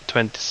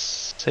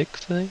 26, I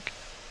think.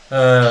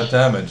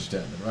 Damage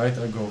then, right?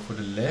 I go for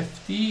the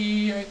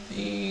lefty, I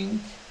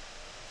think.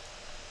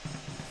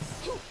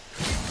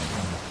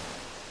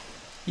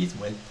 He's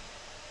wet.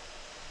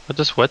 What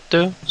does wet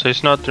do? So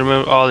it's not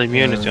remove all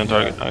immunity on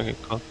target. Yeah. Okay,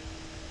 cool.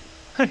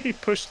 he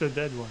pushed the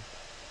dead one.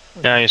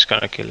 Yeah, I'm just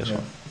gonna kill this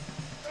one.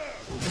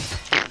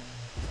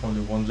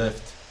 Only one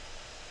left.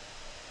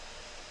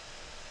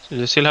 So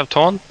you still have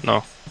taunt?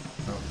 No.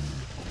 No.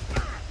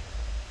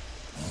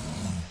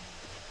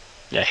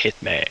 Yeah,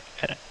 hit me.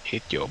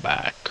 Hit your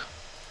back.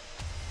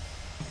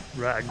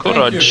 Rag. Cool.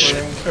 Thank you Courage. for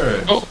the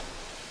encourage. Oh.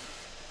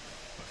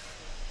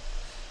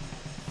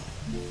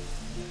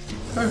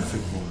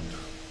 Perfect one.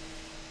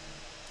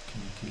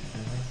 Can you kill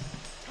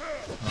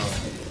that? Oh.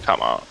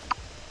 Come on.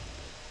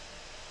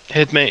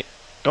 Hit me.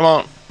 Come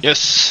on.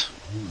 Yes.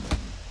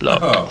 Block.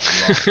 Oh,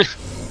 wow.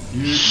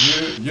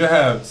 you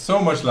have so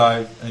much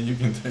life and you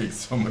can take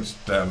so much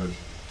damage.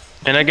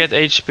 And I get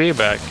HP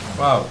back.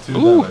 Wow, 2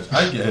 Ooh. damage.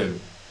 I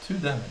gave 2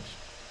 damage.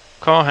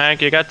 Come on,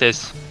 Hank, you got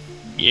this.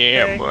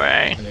 Yeah, Okay.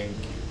 boy. Thank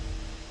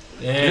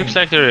you. It looks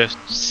like they're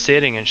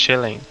sitting and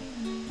chilling.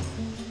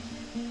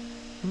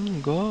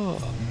 Go.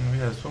 We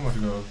have so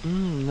much gold.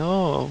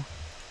 No.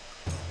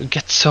 You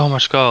get so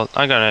much gold.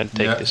 I'm gonna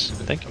take Yeah, this.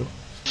 let's Thank go. you.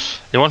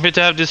 You want me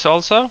to have this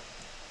also?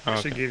 I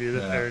should give you the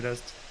Yeah. fairy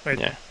dust. Wait.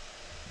 Yeah.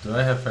 Do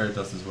I have fairy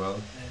dust as well?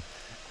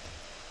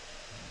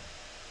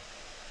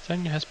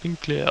 Thing has been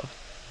cleared.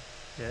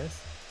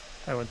 Yes.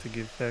 I want to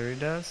give fairy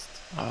dust.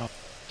 Oh,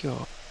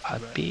 you're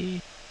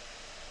happy.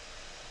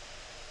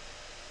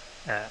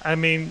 I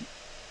mean,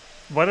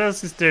 what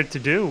else is there to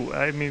do?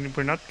 I mean,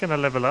 we're not gonna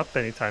level up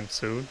anytime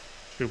soon.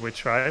 Should we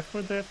try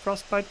for the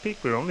frostbite peak?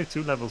 We're only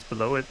 2 levels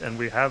below it, and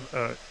we have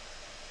a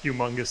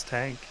humongous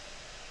tank.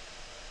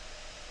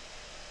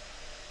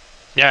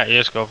 Yeah, you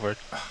just go for it.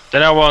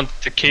 Then I want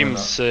the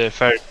Kim's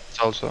fairies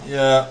also.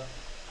 Yeah.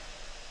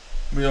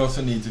 We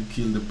also need to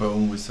kill the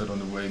bone wizard on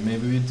the way.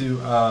 Maybe we do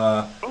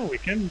Oh, we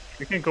can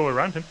go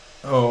around him.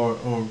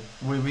 or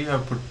we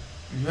have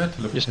you have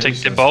teleportation. Just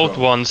take the boat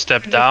from- 1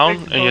 step Just down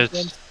take the and boat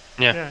just...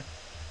 one. Yeah. Yeah.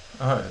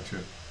 Oh yeah, true.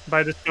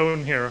 By the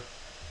stone here.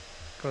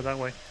 Go that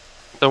way.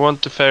 I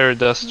want the fairy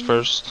dust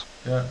first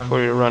Yeah.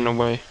 before you run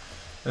away.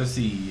 Let's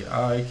see.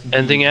 I can.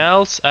 Anything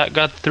else? I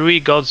got 3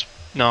 gods.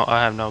 No,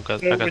 I have no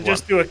gods. So I we got 1.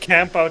 just do a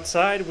camp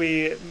outside.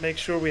 We make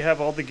sure we have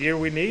all the gear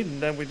we need,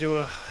 and then we do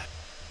a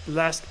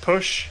last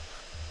push.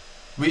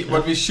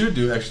 What we should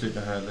do actually.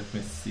 Let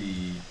me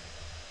see.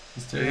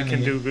 Is there You any?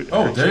 can do.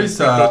 Oh, there actually, is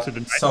we go to the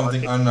night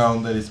something market.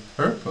 unknown that is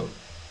purple.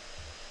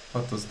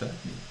 What does that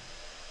mean?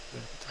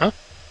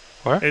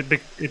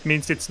 It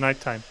means it's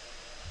nighttime.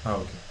 Oh,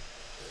 okay.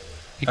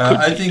 It could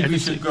I be think we anything.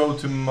 should go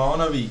to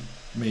Manavik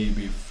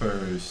maybe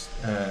first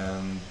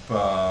and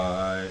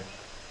buy.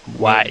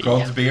 Why?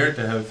 God's beard.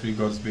 They have 3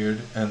 God's beard,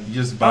 and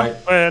just buy.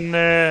 And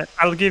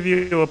I'll give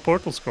you a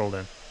portal scroll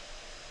then,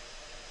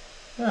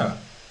 Yeah.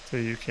 so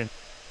you can.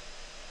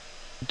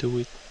 Do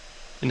it.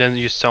 And then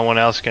you someone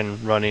else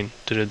can run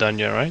into the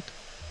dungeon, right?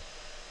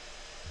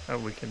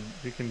 We can.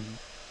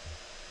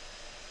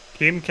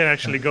 Kim can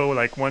actually go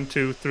like 1,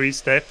 2, 3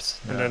 steps,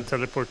 and Yeah. then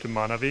teleport to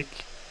Manavik,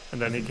 and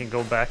then he can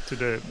go back to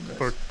the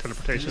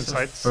teleportation There's a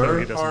site, so he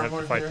fur doesn't have to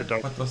armor fight here. the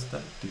dog. What does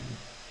that do?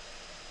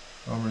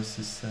 Armor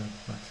resistant,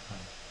 max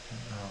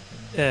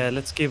power.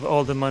 Let's give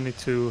all the money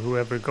to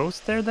whoever goes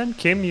there then.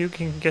 Kim, you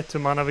can get to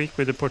Manavik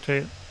with the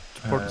portal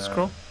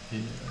scroll. Yeah,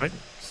 Right.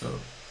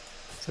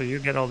 So you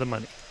get all the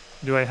money.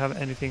 Do I have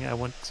anything I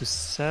want to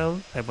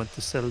sell? I want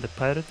to sell the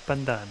pirate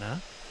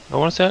bandana. I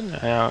want to sell?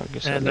 Yeah, I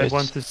guess And I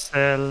want to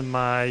sell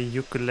my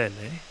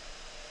ukulele.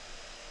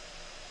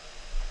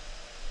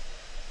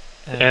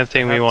 And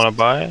anything we want to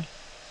buy?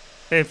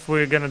 If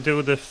we're gonna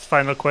do the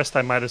final quest,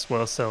 I might as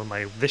well sell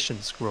my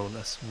vision scroll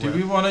as well. Do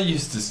we want to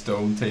use the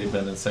stone table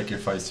and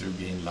sacrifice to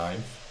gain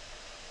life?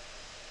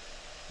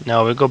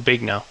 No, we go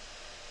big now.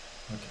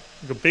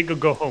 Okay. Go big or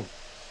go home?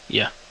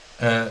 Yeah.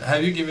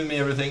 Have you given me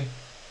everything?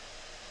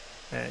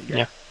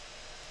 Yeah.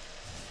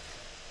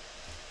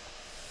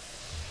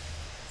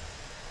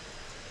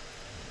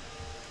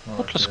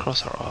 Portal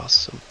scrolls are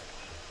awesome.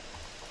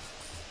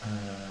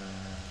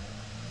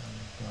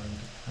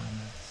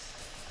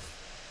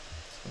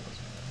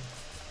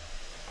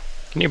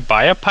 Can you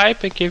buy a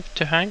pipe and give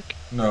to Hank?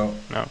 No.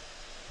 No.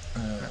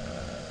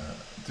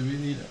 Do we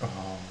need...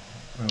 Oh.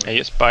 I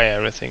just buy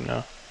everything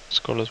now.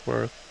 Scroll is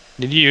worth.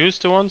 Did you use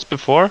the ones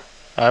before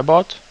I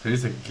bought? There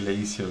is a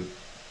glacial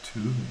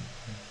tomb.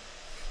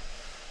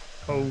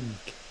 Home.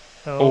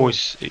 Oh,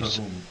 it's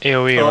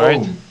AoE,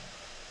 right?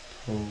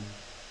 Home.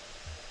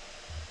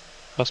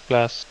 Fast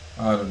blast,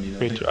 I don't need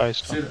greater anything. ice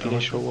storm,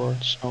 glacial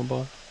ward,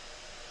 snowball.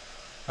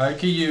 I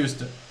can use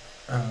the...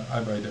 I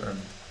buy the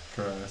hermit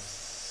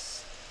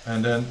grass.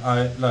 And then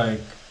I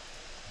like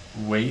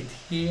wait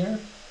here.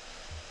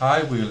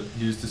 I will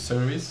use the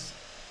service.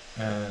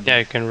 And Yeah,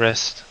 you can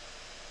rest.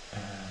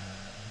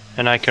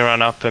 And I can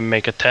run up and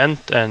make a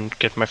tent and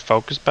get my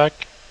focus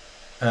back.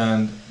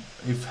 And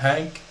if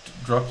Hank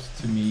drops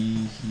to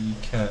me, he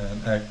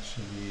can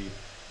actually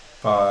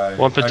buy...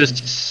 Want to put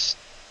this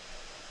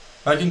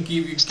I can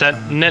give you...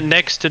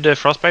 next to the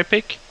frostbite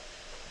peak?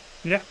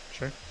 Yeah,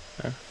 sure.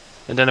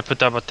 And then I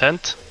put up a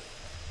tent.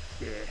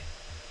 Yeah.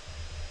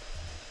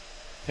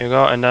 Here you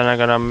go, and then I'm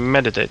gonna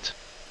meditate.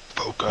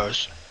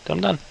 Focus. I'm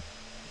done.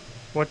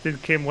 What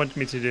did Kim want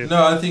me to do?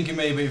 No, I think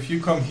maybe if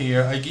you come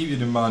here, I give you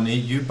the money,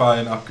 you buy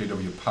an upgrade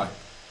of your pipe.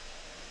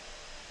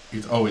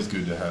 It's always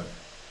good to have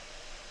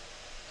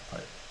a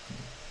pipe.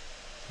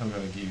 I'm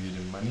gonna give you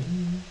the money.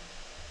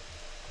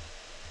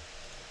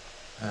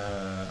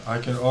 I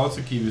can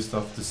also give you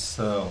stuff to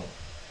sell.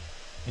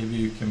 Maybe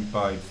you can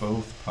buy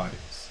both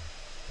pipes.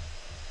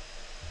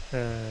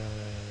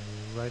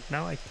 Right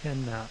now I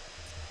cannot.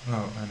 No,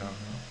 I know.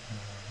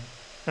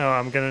 No,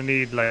 I'm gonna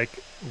need like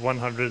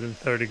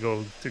 130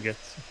 gold to get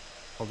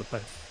all the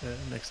pipe,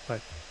 next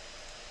pipe.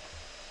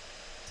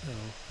 So,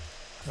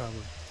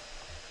 probably.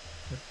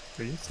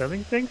 Are you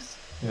selling things?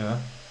 Yeah.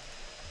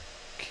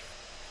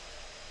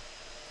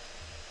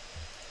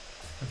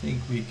 I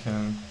think we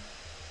can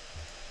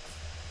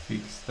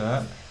fix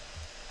that.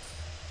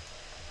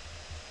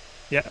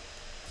 Yeah.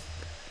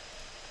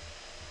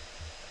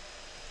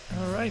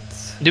 Alright.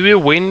 Do we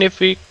win if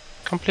we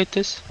complete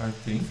this? I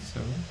think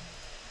so.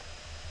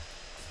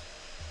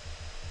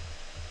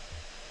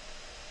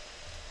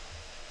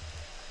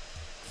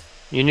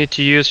 You need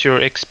to use your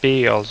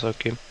XP also,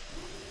 Kim.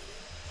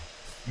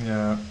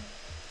 Yeah.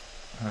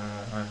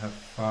 I have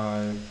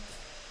 5.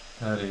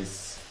 That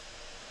is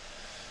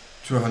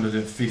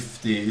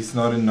 250. It's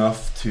not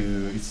enough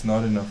to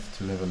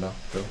level up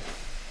though.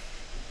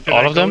 Can All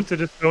I of go them? to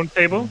the stone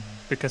table?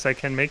 Because I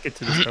can make it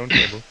to the stone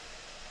table.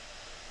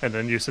 And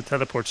then use a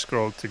teleport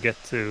scroll to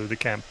get to the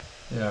camp.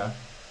 Yeah.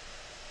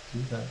 Do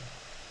that.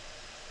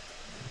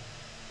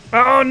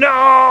 Oh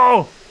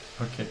no!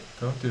 Okay,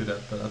 don't do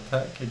that, but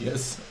attack, I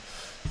guess.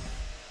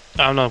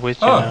 I'm not with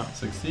you Oh, now.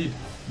 succeed.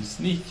 You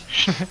sneak.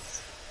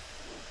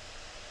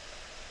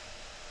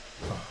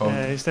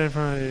 Instead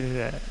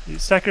of you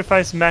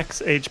sacrifice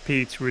max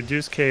HP to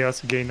reduce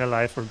chaos, gain a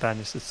life, or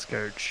banish the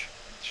scourge.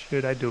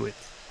 Should I do it?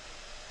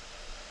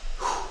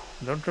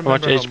 I don't How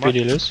remember much HP do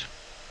you lose?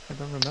 I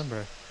don't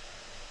remember.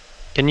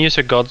 Can you use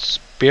a god's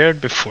beard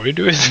before you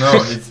do it? No,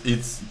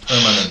 it's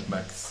permanent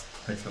max.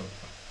 Excellent.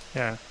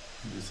 Yeah.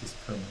 This is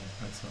permanent.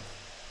 Excellent.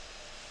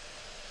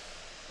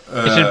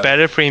 Is it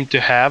better for him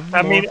to have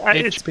I more mean, HP?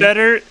 it's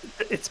better.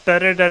 It's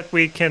better that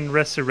we can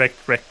resurrect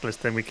Reckless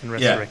than we can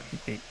resurrect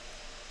me.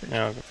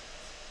 Yeah, okay.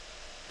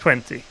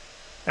 20,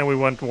 and we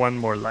want one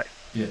more life.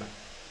 Yeah.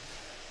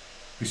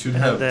 We should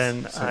have. And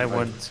then I some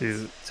want items.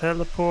 to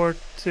teleport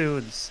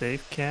to the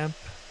safe camp.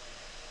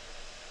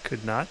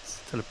 Could not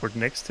teleport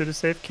next to the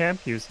safe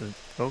camp. Use the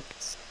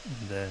focus.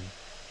 And then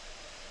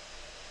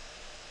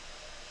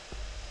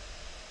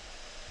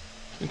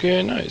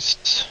Okay,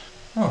 nice.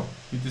 Oh,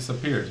 he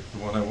disappeared. The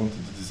one I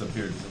wanted to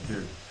disappear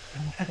disappeared.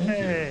 Thank you.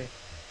 hey!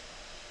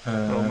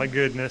 Oh my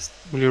goodness!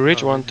 Will you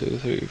reach Oh. 1, 2,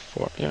 3,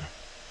 4? Yeah.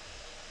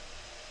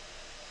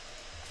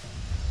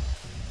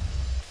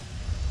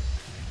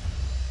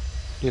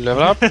 You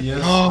level up?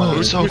 Yes. Oh, I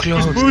we're so did.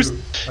 close. Boost.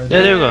 I Yeah,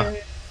 did. there you go.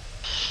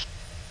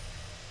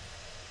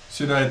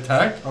 Should I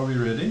attack? Are we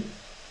ready?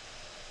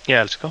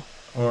 Yeah, let's go.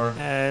 Or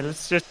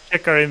Let's just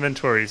check our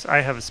inventories.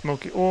 I have a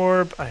smoky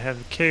orb. I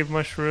have a cave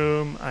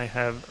mushroom. I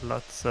have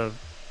lots of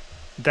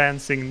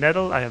dancing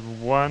nettle. I have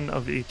 1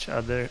 of each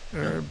other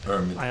herb.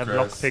 Hermit I have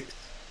grass. lockpicks.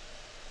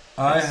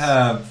 I Yes.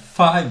 have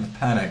 5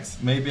 panics.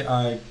 Maybe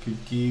I could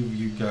give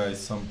you guys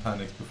some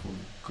panics before we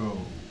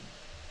go.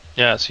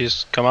 Yeah, so you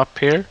just come up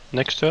here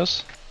next to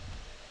us.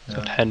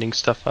 Start Yeah. handing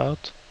stuff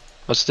out.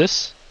 What's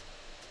this?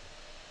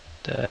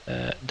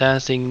 The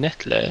dancing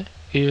nettle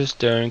used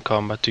during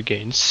combat to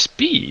gain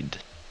speed.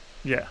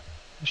 Yeah.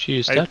 We should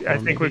use I that think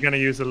one, we're maybe. gonna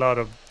use a lot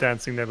of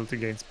dancing nettle to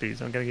gain speed.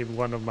 So I'm gonna give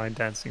 1 of my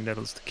dancing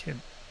nettles to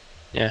Kim.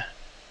 Yeah.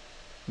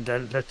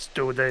 Then let's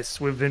do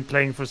this. We've been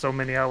playing for so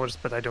many hours,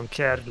 but I don't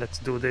care. Let's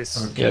do this.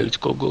 Okay. Yeah, let's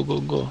go, go, go,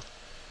 go.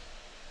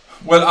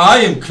 Well, I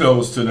am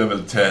close to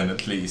level 10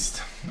 at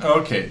least.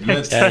 Okay,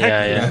 let's.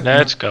 Yeah.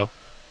 Let's go.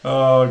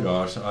 Oh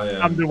gosh,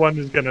 I'm the one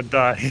who's gonna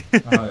die.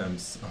 I am.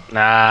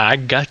 Nah, I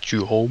got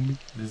you, homie.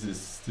 This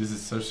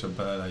is such a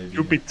bad idea.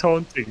 You'll be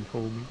taunting,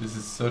 homie. This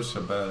is such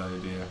a bad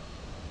idea.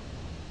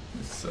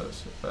 It's such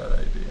a bad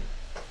idea.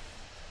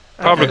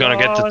 Probably gonna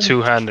get the Avalanche.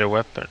 two-handed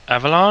weapon.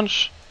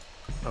 Avalanche?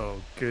 Oh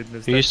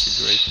goodness, You that's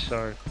a great s-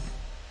 start.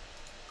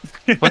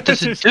 What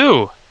does it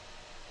do?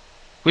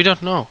 We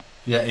don't know.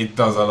 Yeah, it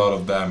does a lot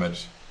of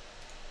damage.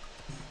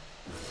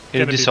 Did you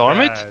Gonna be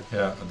disarm it? bad.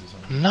 Yeah,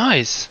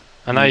 Nice.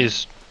 And I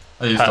just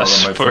I used all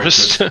pass of my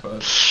first. focus,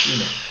 but you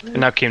know.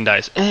 And now Kim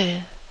dies.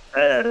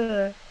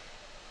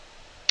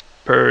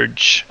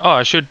 Purge. Oh,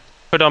 I should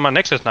put on my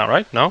Nexus now,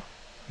 right? No?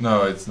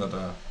 No, it's not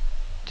a.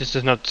 This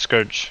is not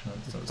Scourge. No,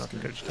 it's not Not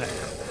scary. good tank.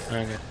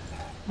 Okay.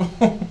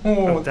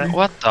 Oh, that-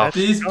 What the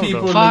these Oh,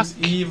 people no. looks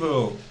Fuck.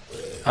 evil.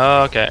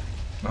 Okay.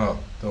 Oh,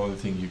 the only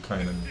thing you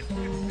kind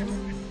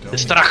of.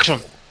 Destruction.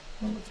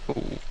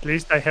 At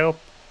least I help.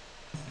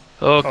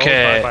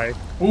 Okay. Oh, bye bye.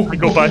 Oh, I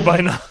go bye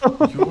bye now.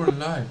 You're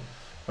alive.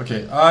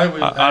 Okay, I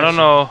will. I don't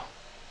know.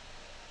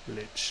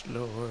 Lich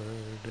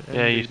Lord and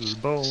Yeah, you- Little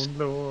Bone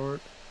Lord.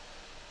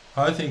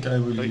 I think I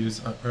will Like-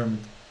 use a hermit.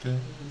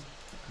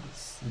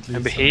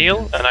 Maybe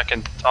heal and I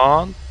can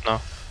taunt.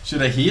 No,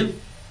 Should I heal?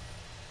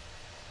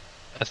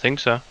 I think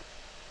so.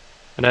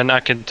 And then I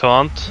can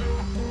taunt.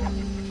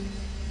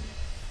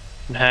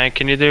 And Hank,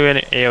 can you do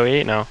any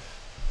AoE? No.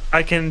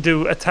 I can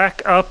do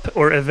attack up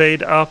or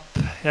evade up.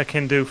 I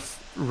can do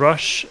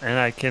rush and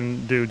I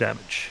can do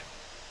damage.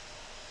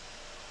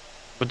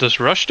 What does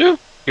rush do?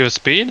 Give us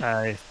speed?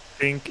 I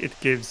think it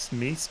gives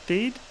me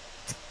speed.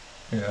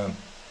 Yeah.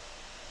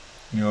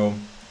 You know,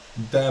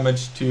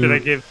 damage to. Should I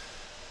give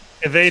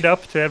evade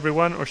up to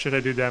everyone or should I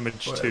do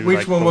damage to Which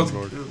like, one was?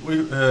 Bone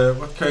Lord?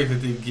 What character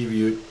did give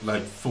you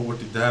like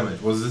 40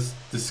 damage? Was this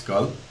the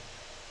skull?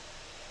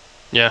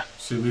 Yeah.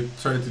 Should we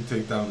try to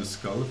take down the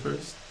skull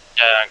first?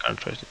 Yeah, I'm gonna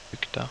try to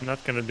pick it down. I'm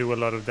not gonna do a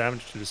lot of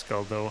damage to the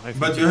skull though. I think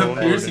But the you have Bone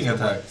Lord piercing is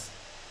the one. attacks.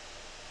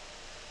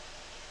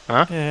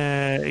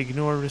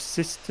 Ignore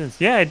resistance.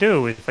 Yeah, I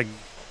do. If I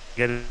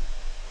get it.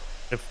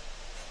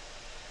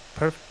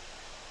 Perfect.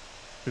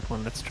 Good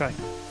one. Let's try.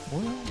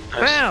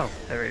 Nice. Wow.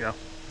 There we go.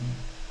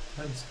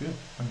 That's good.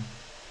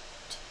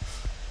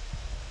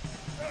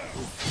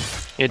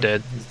 You're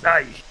dead. He's dead.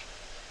 Die.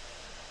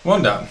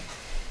 One down.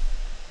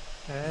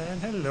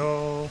 And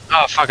hello.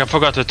 Oh fuck, I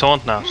forgot to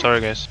taunt now. Sorry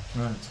guys.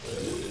 Right.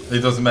 It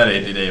doesn't matter,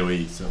 it did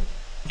AoE, so.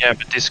 Yeah,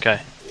 but this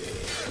guy.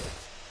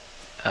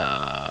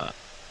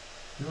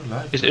 You're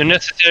alive. Is it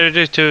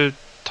necessary to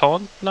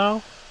taunt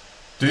now?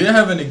 Do you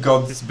have any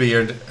God's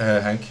Beard,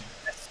 Hank?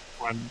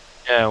 One.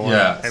 Yeah, well,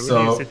 Yeah, I will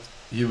so use it.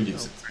 you will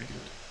use Oh, it. pretty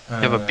Good.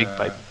 You have a big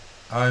pipe.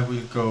 I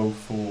will go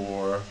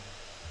for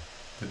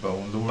the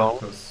Bone Lord, Bone?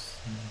 because.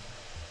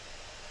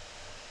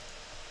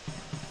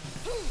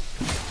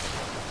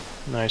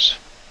 Nice.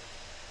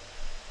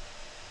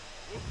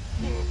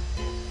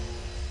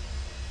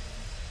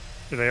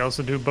 Did I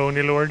also do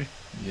Bony Lord?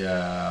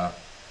 Yeah.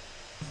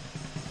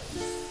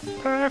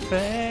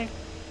 Perfect.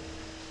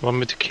 Want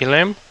me to kill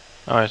him?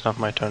 Oh, it's not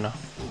my turn now.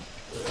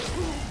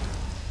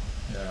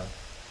 Yeah.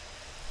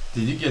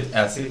 Did you get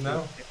acid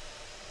now?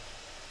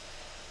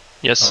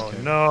 Yes. Okay.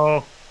 Oh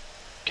no.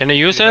 Can I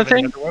use Do you have any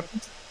anything? other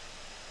weapons?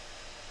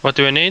 What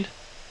do I need?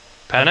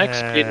 Panic?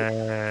 Speed?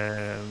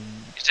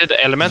 Is it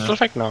the elemental No.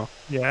 effect? No.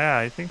 Yeah,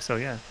 I think so.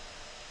 Yeah.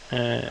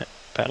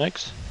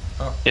 Panics?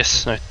 Oh.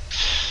 Yes, nice.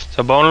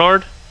 So Bone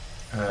Lord?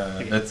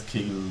 Let's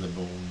kill the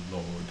Bone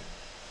Lord.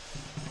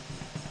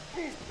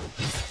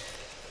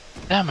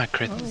 Damn, I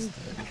crit. Oh.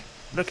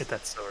 Look at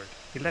that sword.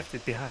 He left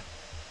it behind.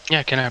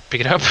 Yeah, can I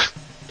pick it up,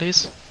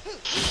 please?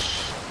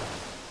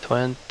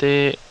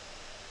 20.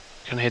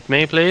 Can hit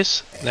me,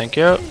 please? Thank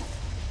you.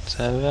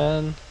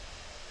 7.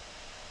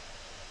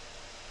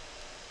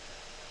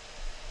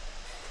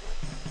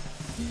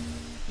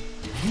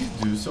 You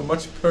do so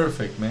much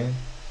perfect, man.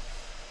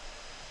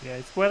 Yeah,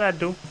 it's what I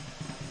do.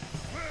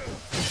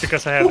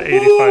 Because I have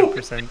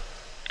 85%.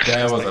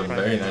 That was a Like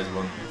very mine. nice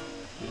one.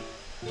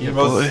 Yeah, Give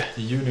us boy.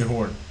 the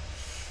Unihorn.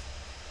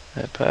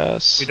 I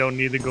pass. We don't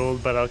need the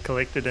gold, but I'll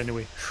collect it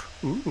anyway.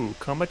 Ooh,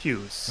 combat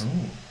use.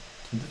 Oh,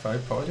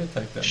 25 party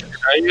attack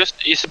damage.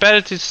 Is it better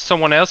if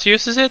someone else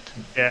uses it?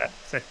 Yeah,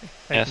 exactly.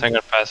 Thank Yes, you. I'm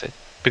gonna pass it.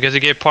 Because it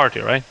gave party,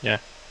 right? Yeah.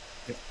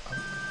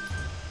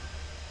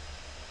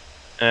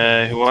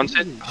 Who wants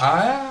it?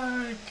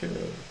 I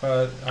could.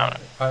 but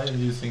I am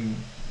using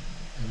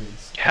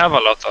these. You have a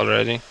lot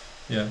already.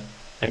 Yeah.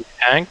 Maybe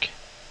Hank?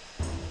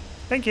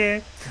 Thank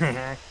you.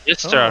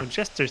 Jester. Oh,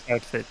 Jester's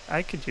outfit.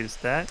 I could use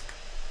that.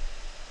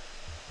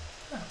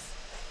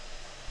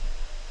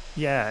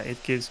 Yeah,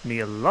 it gives me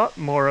a lot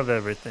more of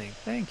everything.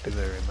 Thank you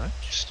very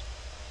much.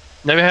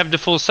 Now we have the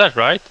full set,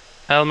 right?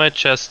 Helmet,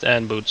 chest,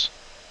 and boots.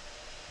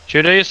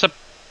 Should I use a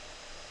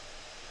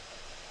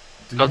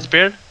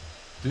Godspear?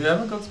 Do you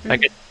have a Godspear? I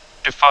get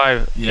to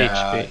 5 yeah,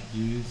 HP.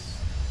 use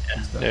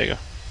that. There you go.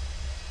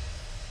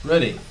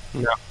 Ready?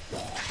 No.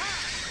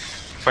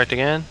 Fight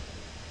again.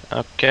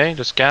 Okay,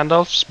 just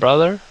Gandalf's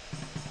brother.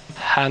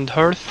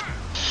 Handhearth.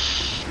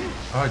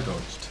 I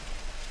dodged.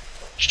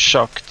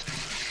 Shocked.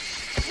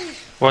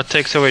 What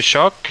takes away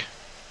shock?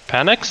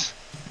 Panics?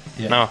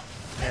 Yeah. No.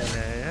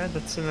 Yeah,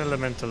 that's an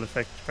elemental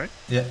effect, right?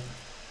 Yeah.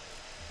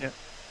 Yeah.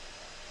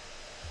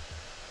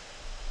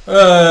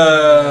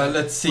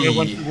 Let's see. I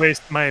want to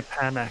waste my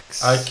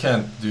Panax. I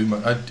can't do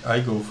much.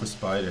 I go for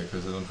Spider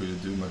because I don't really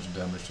do much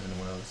damage to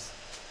anyone else.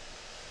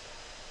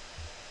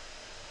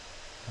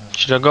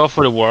 Should I go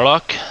for the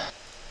Warlock?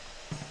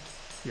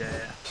 Yeah.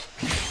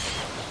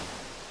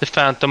 The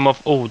Phantom of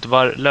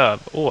Odvar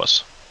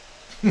Lövås.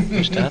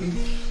 Understand?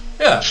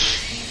 Yeah.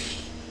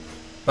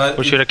 But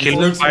Or should I it kill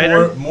looks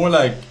Spider? more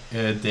like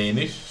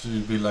Danish.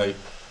 Should be like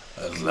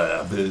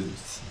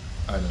Lövås.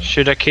 I don't know.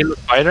 Should I kill the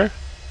spider?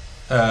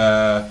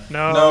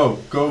 No,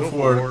 go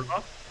for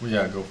Warlock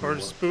yeah, go for or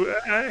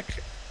Warlock. I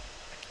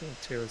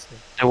can't seriously.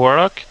 The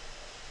Warlock?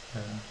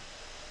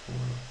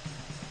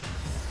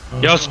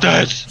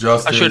 Justice!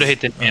 Justice. I should have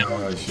hit it. I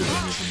should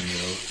have hit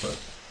him, but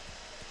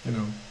you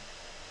know.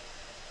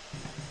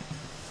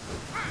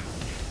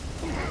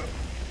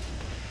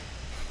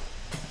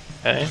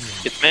 Okay,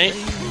 hit me.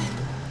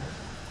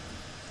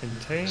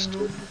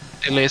 Entangled.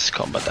 Delays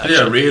combat They're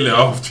action. really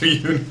after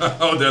you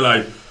now. They're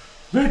like,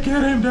 let's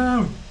get him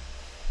down.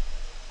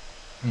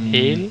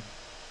 Heal.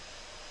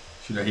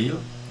 Should I heal?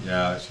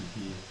 Yeah, I should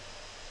heal.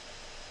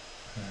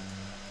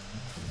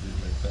 Do it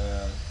like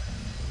that.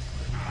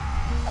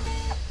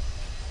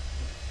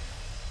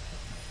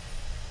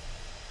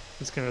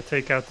 Just gonna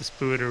take out the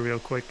spooter real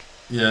quick.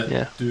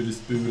 Yeah, do the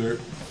spooter.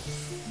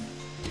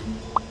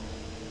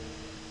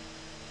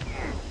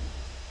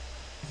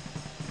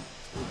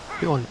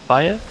 You on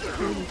fire?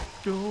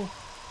 Do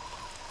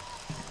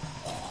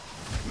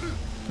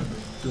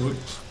it.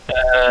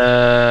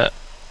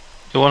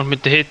 You want me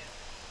to hit?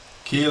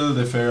 Kill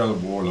the feral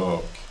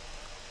warlock.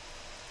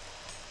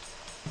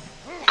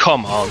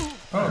 Come on.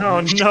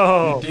 Oh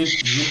no! You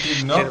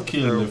did not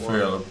kill the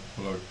feral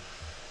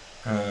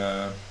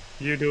warlock.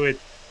 You do it.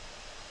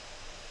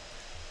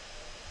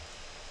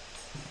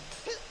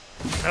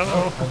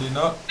 Hello. I did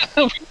not.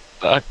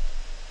 Fuck.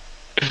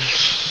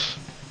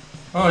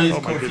 Oh, he's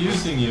Oh my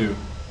confusing you.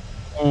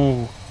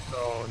 Ooh.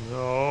 Oh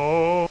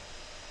no!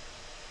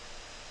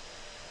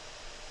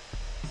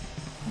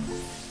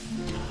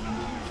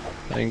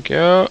 Thank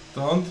you.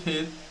 Don't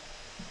hit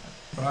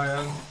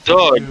Brian.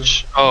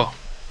 Dodge. Oh.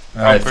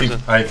 I person.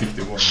 think I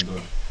 51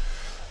 dodge.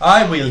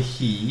 I will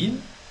heal.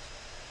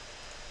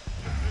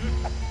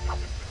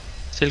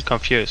 Still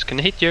confused. Can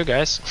I hit you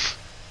guys?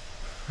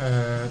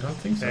 I don't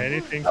think so.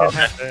 Anything can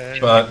happen.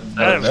 But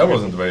that was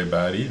wasn't very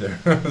bad either.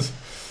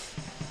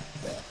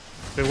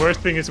 The worst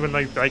thing is when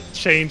I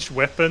change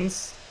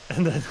weapons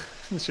and then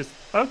it's just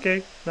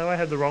okay. Now I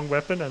have the wrong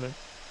weapon and then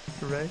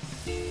hooray!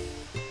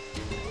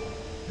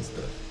 Is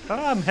that?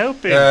 Oh, I'm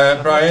helping.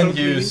 I'm Brian,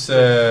 totally use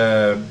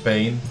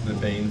Bane, the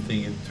Bane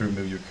thing to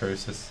remove your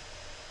curses.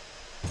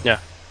 Yeah.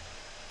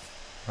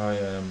 I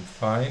am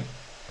fine.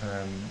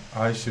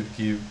 I should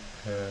give.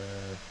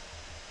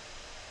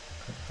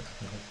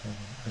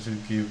 I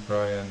should give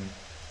Brian.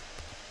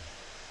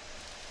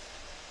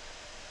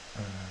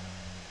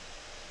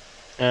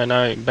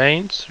 Now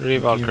Banes,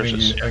 Rival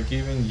curses. I'm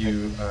giving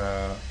you.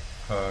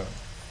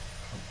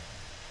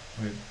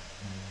 Wait,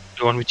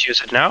 You want me to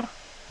use it now?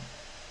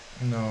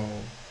 no.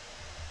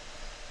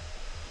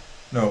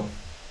 No.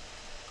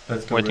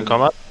 Let's go. Wait in with-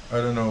 combat? I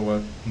don't know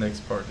what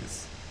next part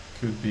is.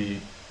 Could be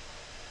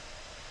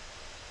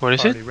What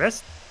is Party it?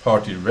 rest.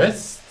 party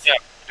rest. Yeah,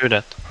 do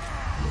that.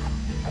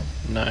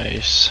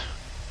 Nice.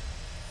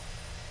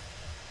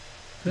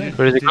 Yeah.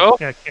 Ready to go?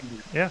 Yeah,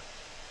 yeah.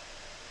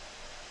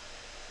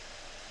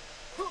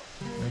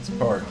 Next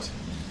part.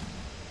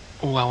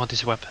 Oh, I want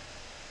this weapon.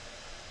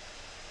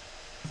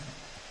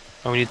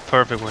 Oh, we need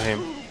perfect with him.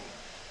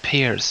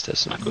 Pierce,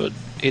 that's not good.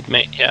 Hit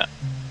me, yeah.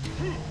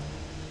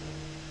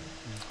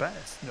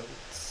 Bass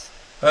notes.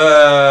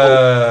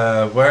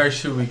 Where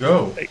should we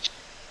go?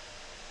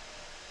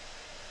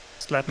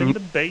 Slapping the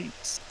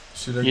base.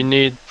 Should I? You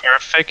need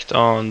perfect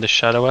on the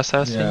Shadow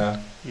Assassin.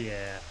 Yeah.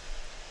 Yeah.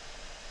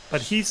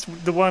 But he's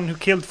the one who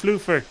killed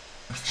Floofer.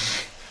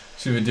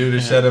 Should we do the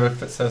Shadow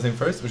Assassin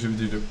first, or should we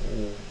do the?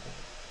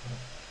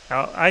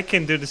 Now, I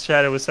can do the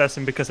Shadow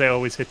Assassin because I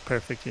always hit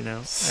perfect, you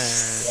know.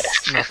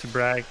 Not to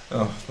brag.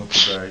 Oh, not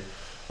too bad.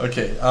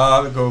 Okay,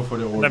 I'll go for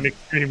the And order. I'm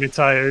extremely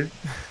tired.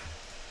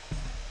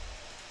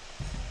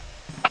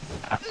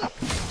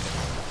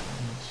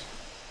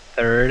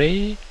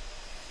 30.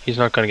 He's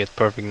not gonna get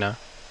perfect now.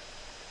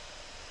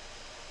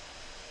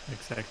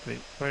 Exactly.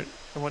 Wait,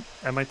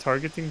 am I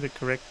targeting the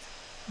correct?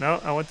 No,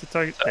 I want to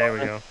target. There we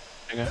go.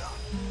 Okay.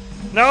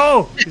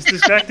 No, he's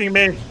distracting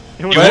me.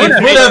 It was Well,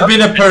 it would have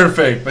been a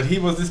perfect, but he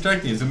was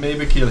distracting, so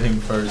maybe kill him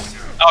first.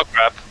 Oh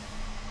crap!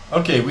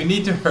 Okay, we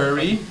need to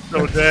hurry.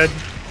 so dead.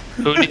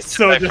 Who needs to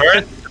So die dead.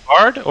 first? The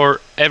bard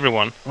or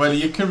everyone? Well,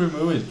 you can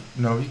remove it.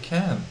 No, you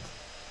can't.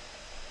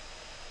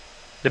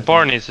 The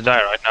bard needs to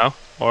die right now,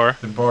 or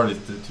The bard is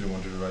the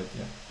one to the right,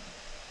 yeah.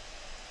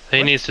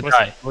 he needs to was,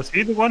 die. Was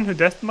he the one who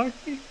death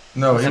marked me?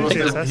 No, he Empty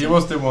was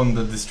assassin? the one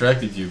that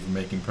distracted you from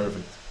making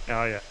perfect.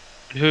 Oh yeah.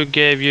 Who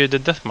gave you the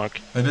death mark?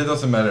 And it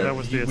doesn't matter. That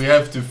was the We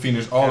have to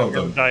finish all Yeah, of I'm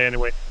gonna them. Die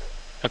anyway.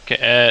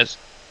 Okay,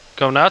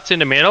 go nuts in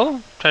the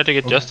middle. Try to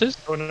get Okay. justice.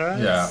 Go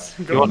nuts.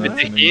 Yeah. Go You want me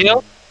nuts. to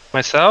heal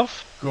myself?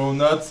 Go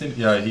nuts in.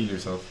 Yeah, heal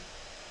yourself.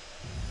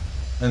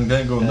 And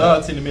then go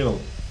nuts in the middle.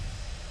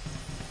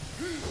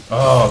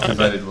 Oh, too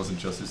bad it wasn't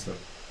justice though.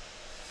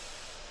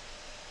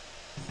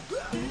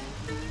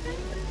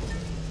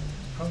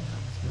 Oh, that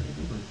was very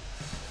good.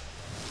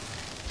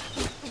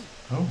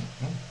 Oh,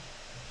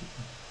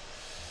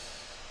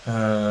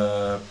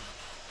 oh.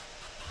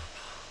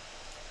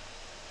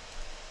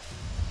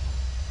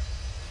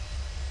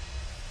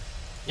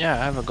 Yeah, I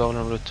have a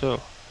golden root too.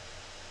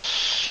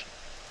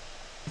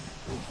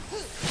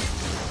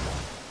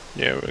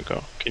 There we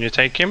go. Can you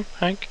take him,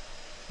 Hank?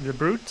 The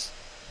brute.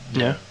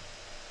 Yeah.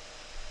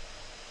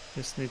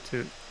 Just need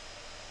to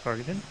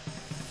target him.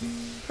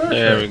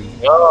 There we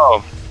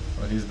go.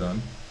 Well, he's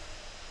done.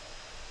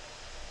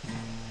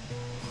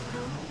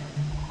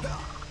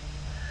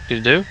 You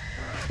do?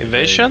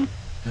 Evasion?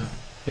 Yeah.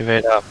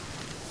 Evade up.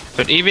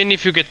 But even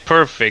if you get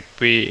perfect,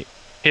 we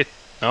hit.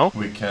 No?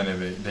 We can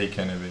evade. They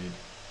can evade.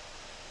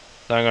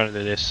 So I'm gonna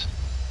do this.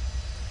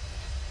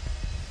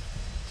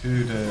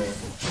 To the.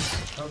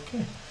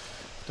 Okay.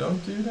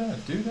 Don't do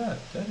that. Do that.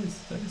 That is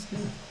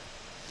good.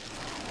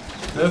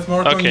 Death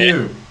mark on Okay.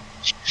 you.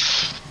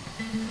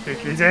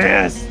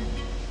 Yes.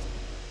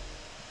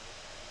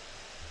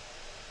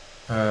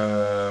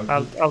 Uh,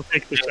 I'll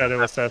take the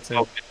shadow assassin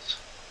Focus.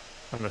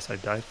 unless I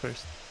die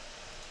first.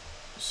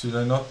 should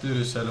I not do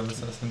the shadow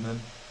assassin then?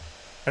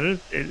 I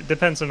don't. It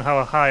depends on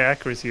how high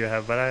accuracy you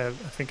have, but I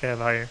think I have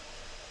higher.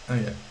 Oh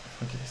yeah.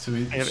 Okay. So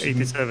we. I have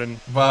 87.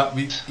 But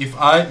if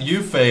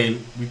you fail,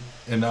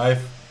 and I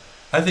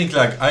think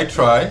like I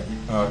try.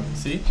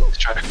 See.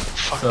 Fucking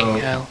So-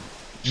 hell.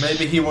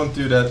 Maybe he won't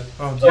do that.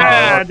 Oh,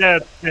 Yeah,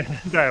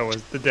 that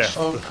was the death.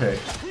 Okay.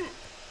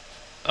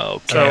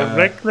 Okay. So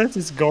Reckless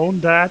is gone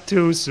that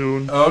too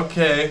soon.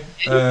 Okay.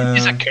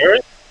 Is a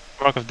curse?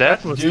 Mark of That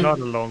death? was you- not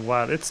a long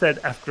while. It said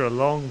after a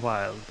long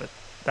while, but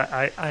that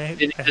I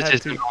This had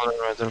is the to. golden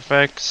root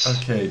effects.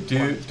 Okay.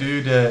 Do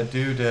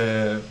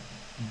the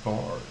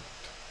bard.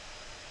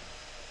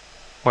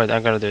 Wait,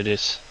 I'm gonna do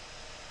this.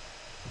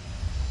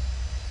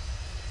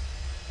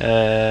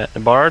 The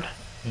bard.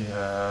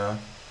 Yeah.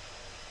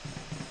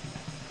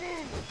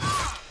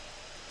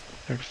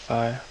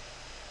 35.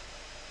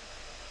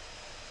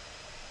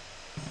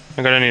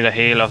 I'm gonna need a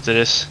heal after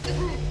this.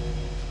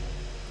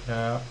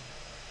 Yeah.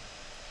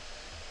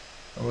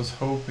 I was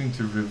hoping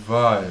to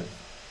revive.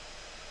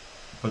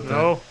 But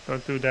No,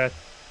 don't do that.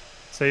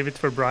 Save it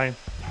for Brian.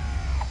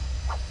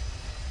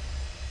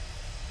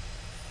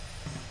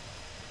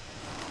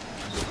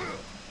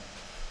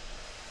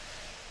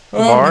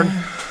 Bard.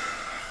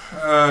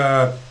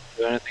 Uh,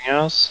 Do anything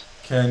else?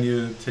 can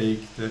you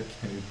take the?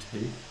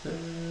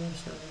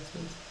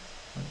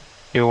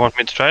 You want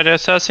me to try the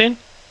assassin?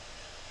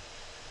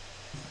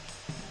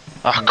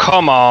 Ah,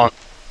 come on!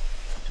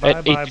 Bye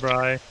It- bye, it-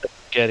 Brian.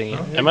 Getting it.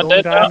 Oh, Am I Go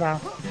dead down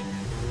now? now.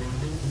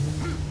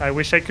 I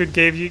wish I could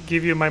give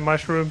you my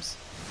mushrooms.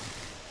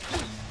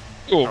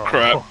 Oh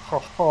crap!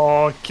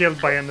 Oh,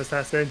 killed by an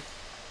assassin.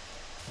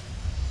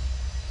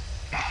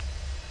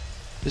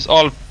 It's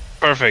all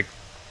perfect.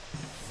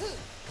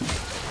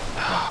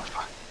 Ah,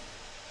 fuck.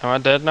 Am I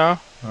dead now?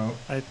 No.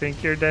 I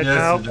think you're dead Yes,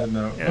 now. you did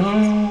know.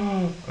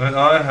 Yes. And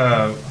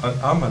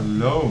I'm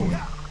alone.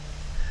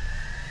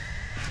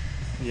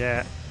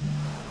 Yeah.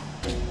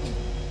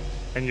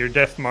 And you're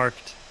death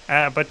marked.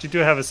 But you do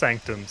have a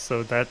sanctum,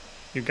 so that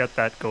you got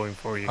that going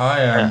for you. I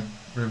am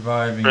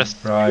reviving Press-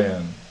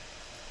 Brian.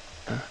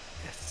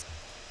 Yes.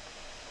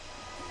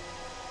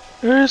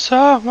 There's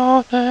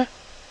someone there.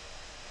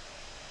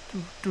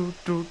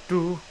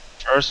 Do.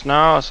 First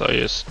now, so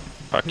just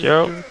fuck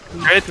you.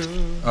 Crit.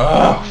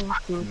 Ah,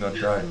 did not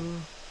die.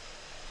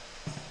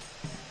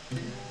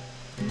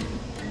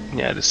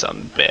 Yeah, this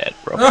sounded bad,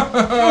 bro.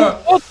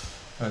 I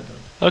don't.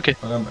 Okay,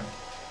 But I'm back.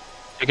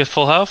 you get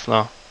full health?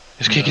 No.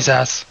 Just kick his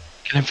ass.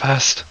 Kill him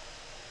fast.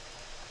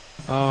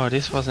 Oh,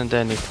 this wasn't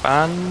any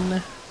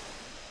fun.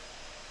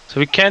 So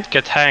we can't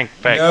get Hank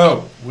back.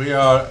 No, we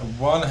are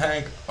one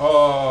Hank.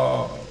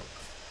 Oh,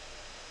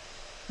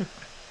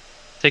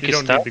 Take You his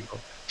don't stuff. need to go.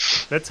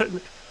 Let's.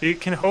 You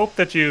can hope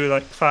that you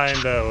like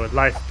find a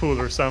life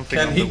pool or something.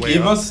 can on he the way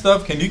give up. us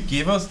stuff? Can you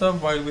give us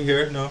stuff while we're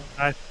here? No.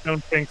 I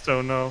don't think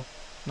so. No,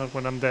 not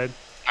when I'm dead.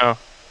 No.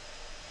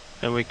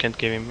 and we can't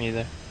give him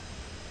either.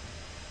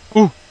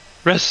 Ooh,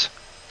 res.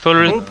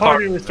 Full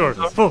party restore.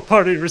 Full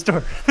party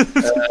restore.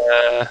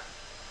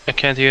 I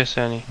can't use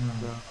any.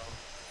 No.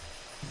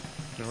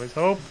 Can always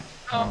hope.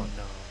 Oh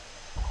no.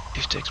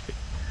 50 XP.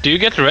 Do you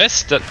get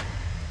rest? That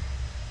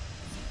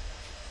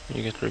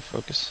you get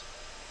refocus.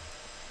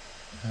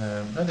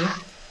 Ready?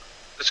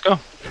 Let's go.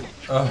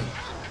 Oh,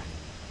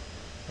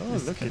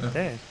 Look at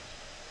that.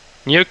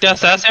 Nuke the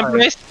assassin,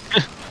 please.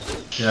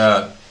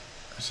 yeah.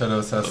 Shadow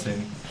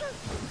Assassin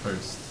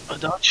first. A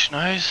dodge,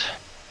 nice.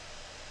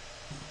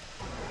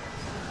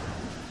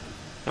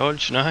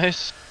 Dodge,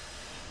 nice.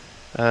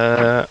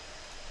 Let's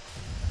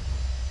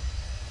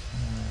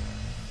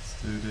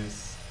do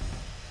this.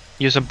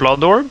 Use a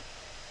blood orb.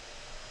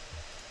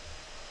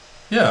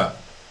 Yeah,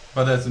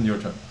 but that's in your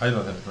turn. I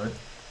don't have it, right?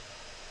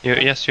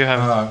 Yes, you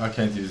have. I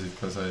can't use it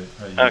because I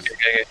use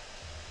Okay.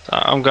 So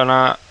I'm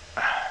gonna.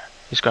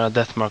 He's gonna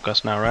death mark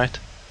us now, right?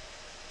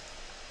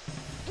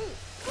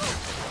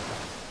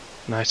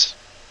 Nice.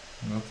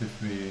 Not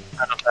if we.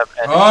 I don't have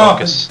any Oh,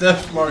 focus.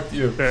 death marked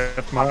you.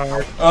 Death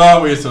mark.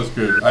 Oh, we're so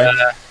screwed.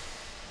 I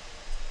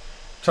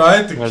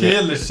tried to Well,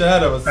 kill the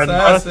Shadow And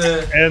must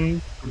Assassin.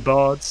 end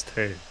God's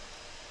tale.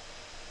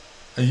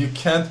 And you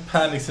can't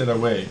panic it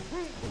away.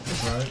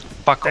 Right?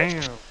 Fuck Damn.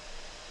 off.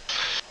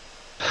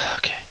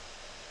 Okay.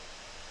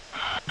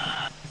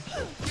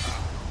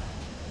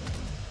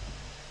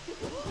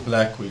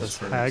 Black Witch Does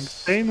first.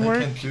 Hagbane I work?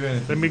 can't do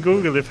anything. Let me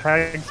Google if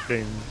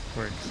Hagbane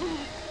works.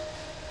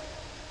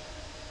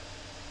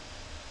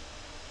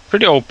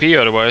 Pretty OP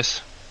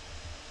otherwise.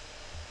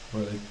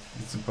 Well,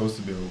 it's supposed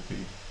to be OP.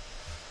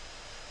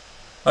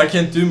 I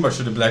can't do much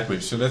of the Black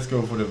Witch, so let's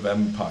go for the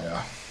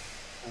Vampire.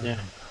 Yeah.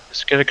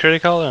 Let's get a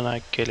critical and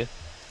I kill it.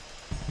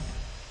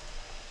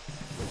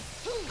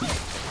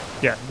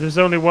 Yeah, there's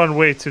only one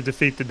way to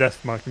defeat the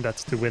death mark, and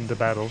that's to win the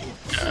battle.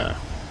 Oh.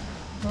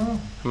 How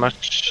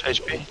much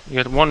HP?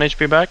 You get 1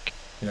 HP back?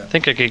 Yeah. I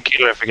think I can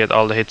kill her if I get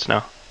all the hits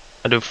now.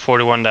 I do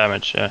 41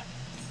 damage, yeah.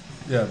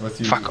 Yeah, but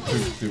you Fuck took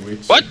off. the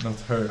witch, What? not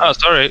her. Oh,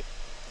 sorry.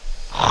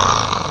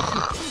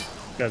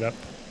 Get up.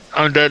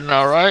 I'm dead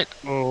now, right?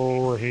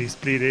 Oh, he's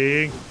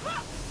bleeding.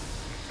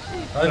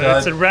 I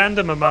It's died. a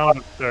random amount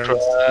of turns.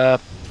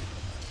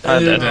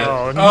 I'm You dead. did.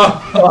 Oh,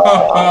 no.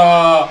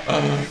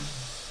 Oh.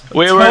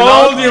 We Told were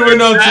not you we're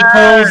not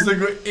prepared. supposed to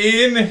go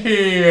in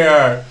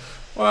here.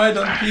 Why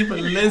don't people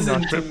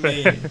listen Not to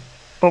me? prepared.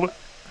 But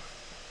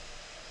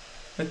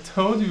I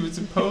told you we're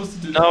supposed to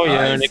do No, the you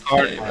ice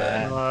unicorn, cave.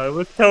 man. it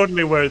was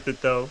totally worth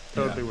it, though.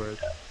 Totally Yeah.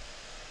 worth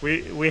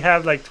it. We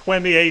have like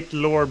 28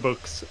 lore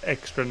books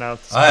extra now.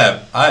 To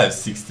I have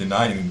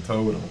 69 in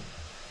total.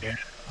 Yeah.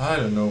 I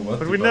don't know what.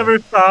 But to we buy. never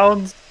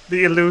found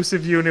the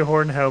elusive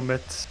Unihorn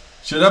helmet.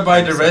 Should I buy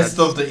the Makes rest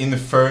sense. of the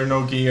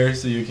Inferno gear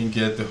so you can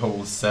get the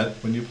whole set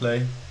when you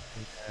play?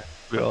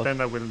 God.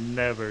 Then I will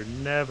never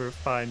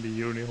find the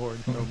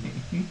Unihorn helmet.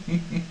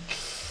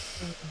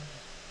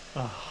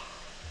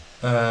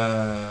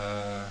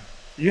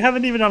 You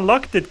haven't even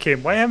unlocked it,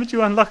 Kim. Why haven't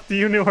you unlocked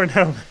the Unihorn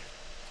helmet?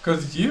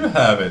 Because you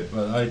have it.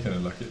 Well, I can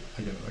unlock it.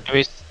 I can unlock it. Maybe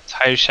it's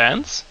higher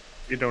chance?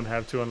 You don't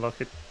have to unlock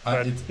it.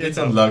 But It's you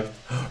know. unlocked.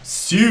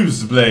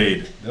 Zeus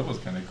Blade! That was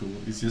kind of cool.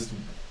 It's just.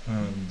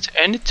 Is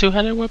there any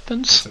two-handed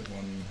weapons? It's at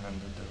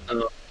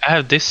 100. I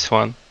have this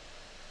one.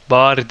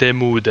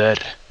 Bardemoder.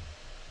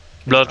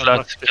 Bloodlust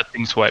unlocked it.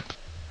 cutting swipe.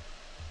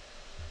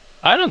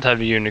 I don't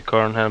have a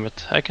unicorn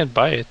helmet. I can't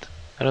buy it.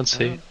 I don't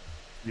see it.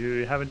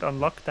 You haven't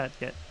unlocked that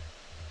yet.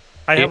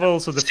 I Yeah. have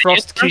also the See it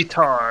Frost first?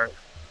 Guitar.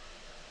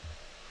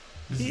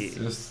 This is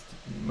just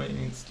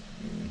meaningless.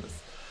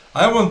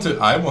 I want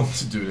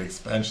to do the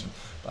expansion,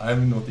 but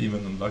I've not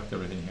even unlocked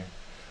everything here.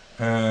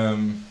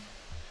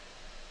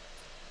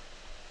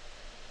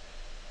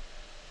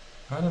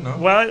 I don't know.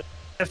 Well,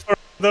 for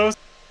those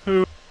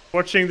who are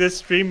watching this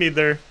stream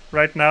either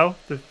right now,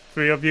 the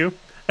three of you,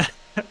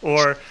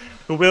 or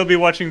who will be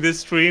watching this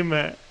stream,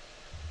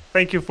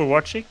 thank you for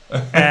watching.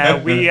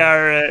 We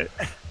are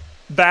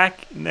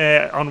back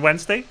on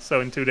Wednesday, so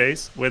in 2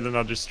 days, with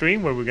another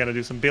stream where we're going to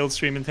do some build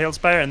stream in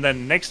Tailspire. And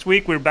then next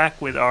week, we're back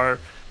with our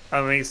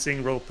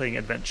amazing role-playing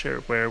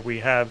adventure where we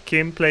have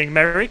Kim playing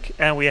Merrick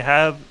and we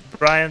have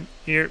Brian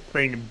here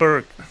playing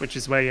Burke, which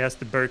is why he has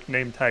the Burke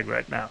name tag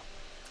right now.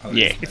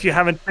 Yeah. If you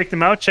haven't checked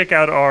them out, check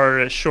out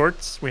our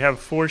shorts. We have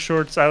 4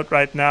 shorts out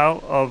right now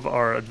of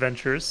our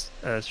adventures,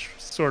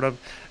 sort of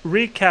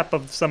recap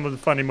of some of the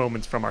funny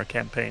moments from our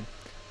campaign.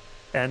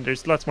 And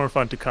there's lots more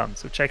fun to come,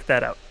 so check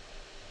that out.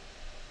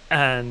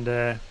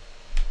 And,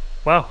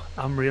 wow,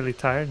 I'm really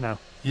tired now.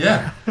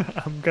 Yeah.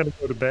 I'm gonna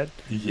go to bed.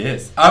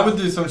 Yes. I will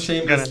do some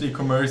shamelessly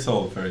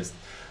commercial first.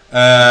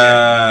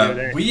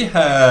 Yeah, We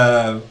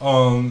have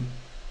on,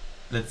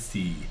 let's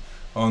see,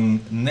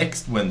 on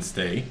next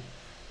Wednesday,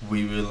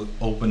 we will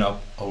open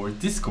up our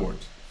Discord,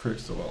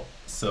 first of all.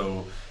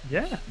 So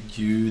Yeah.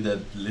 you that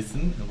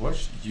listen and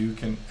watch, you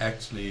can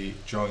actually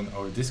join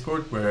our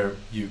Discord where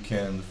you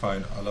can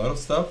find a lot of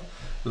stuff,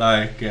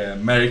 like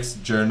Merrick's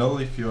journal.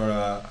 If you're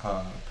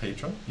a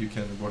patron, you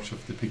can watch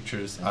of the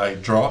pictures I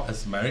draw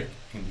as Merrick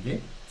in the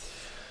game.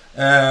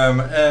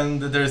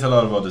 And there's a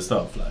lot of other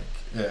stuff like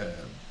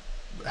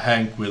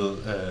Hank will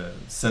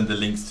send the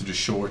links to the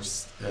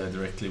shorts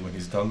directly when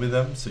he's done with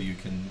them, so you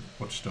can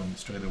watch them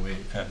straight away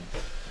and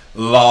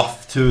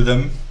laugh to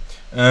them.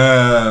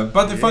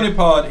 But the funny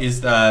part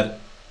is that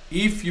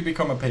if you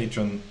become a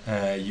patron,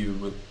 you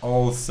will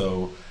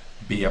also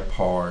be a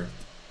part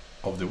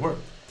of the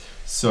world.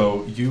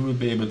 So you will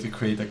be able to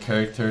create a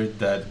character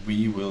that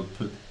we will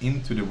put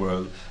into the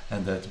world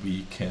and that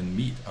we can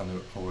meet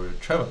on our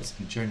travels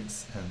and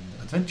journeys and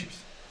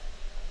adventures.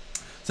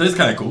 So it's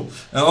kind of cool.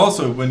 And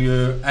also, when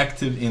you're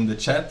active in the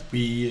chat, we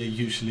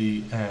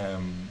usually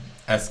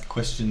ask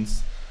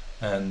questions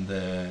and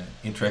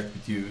interact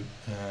with you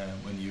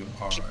when you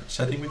are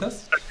chatting with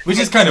us, which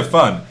is kind of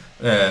fun.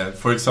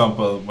 For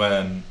example,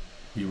 when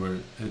we were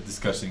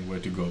discussing where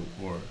to go,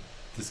 or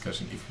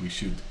discussing if we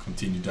should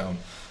continue down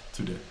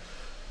to the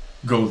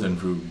golden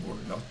room or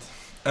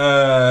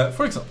not,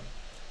 for example.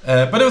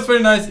 But it was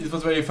very nice, it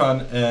was very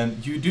fun,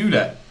 and you do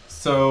that.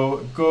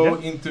 So go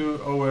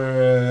into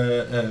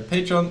our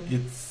Patreon.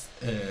 It's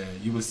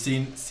you will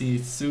see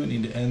it soon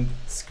in the end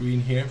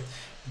screen here.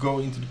 Go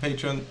into the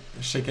Patreon,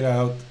 check it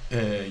out.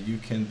 You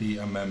can be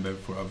a member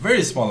for a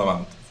very small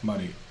amount of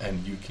money,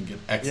 and you can get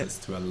access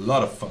to a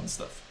lot of fun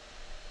stuff.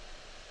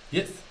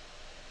 Yes,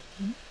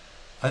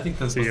 I think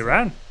that's. See you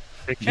around.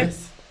 Take care.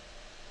 Yes.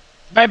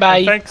 Bye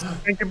bye.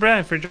 Thank you,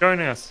 Brian, for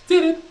joining us.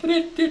 Bye.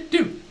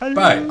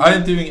 I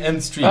am doing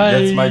end stream.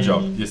 That's my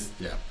job. Yes.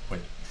 Yeah.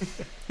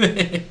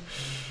 Wait.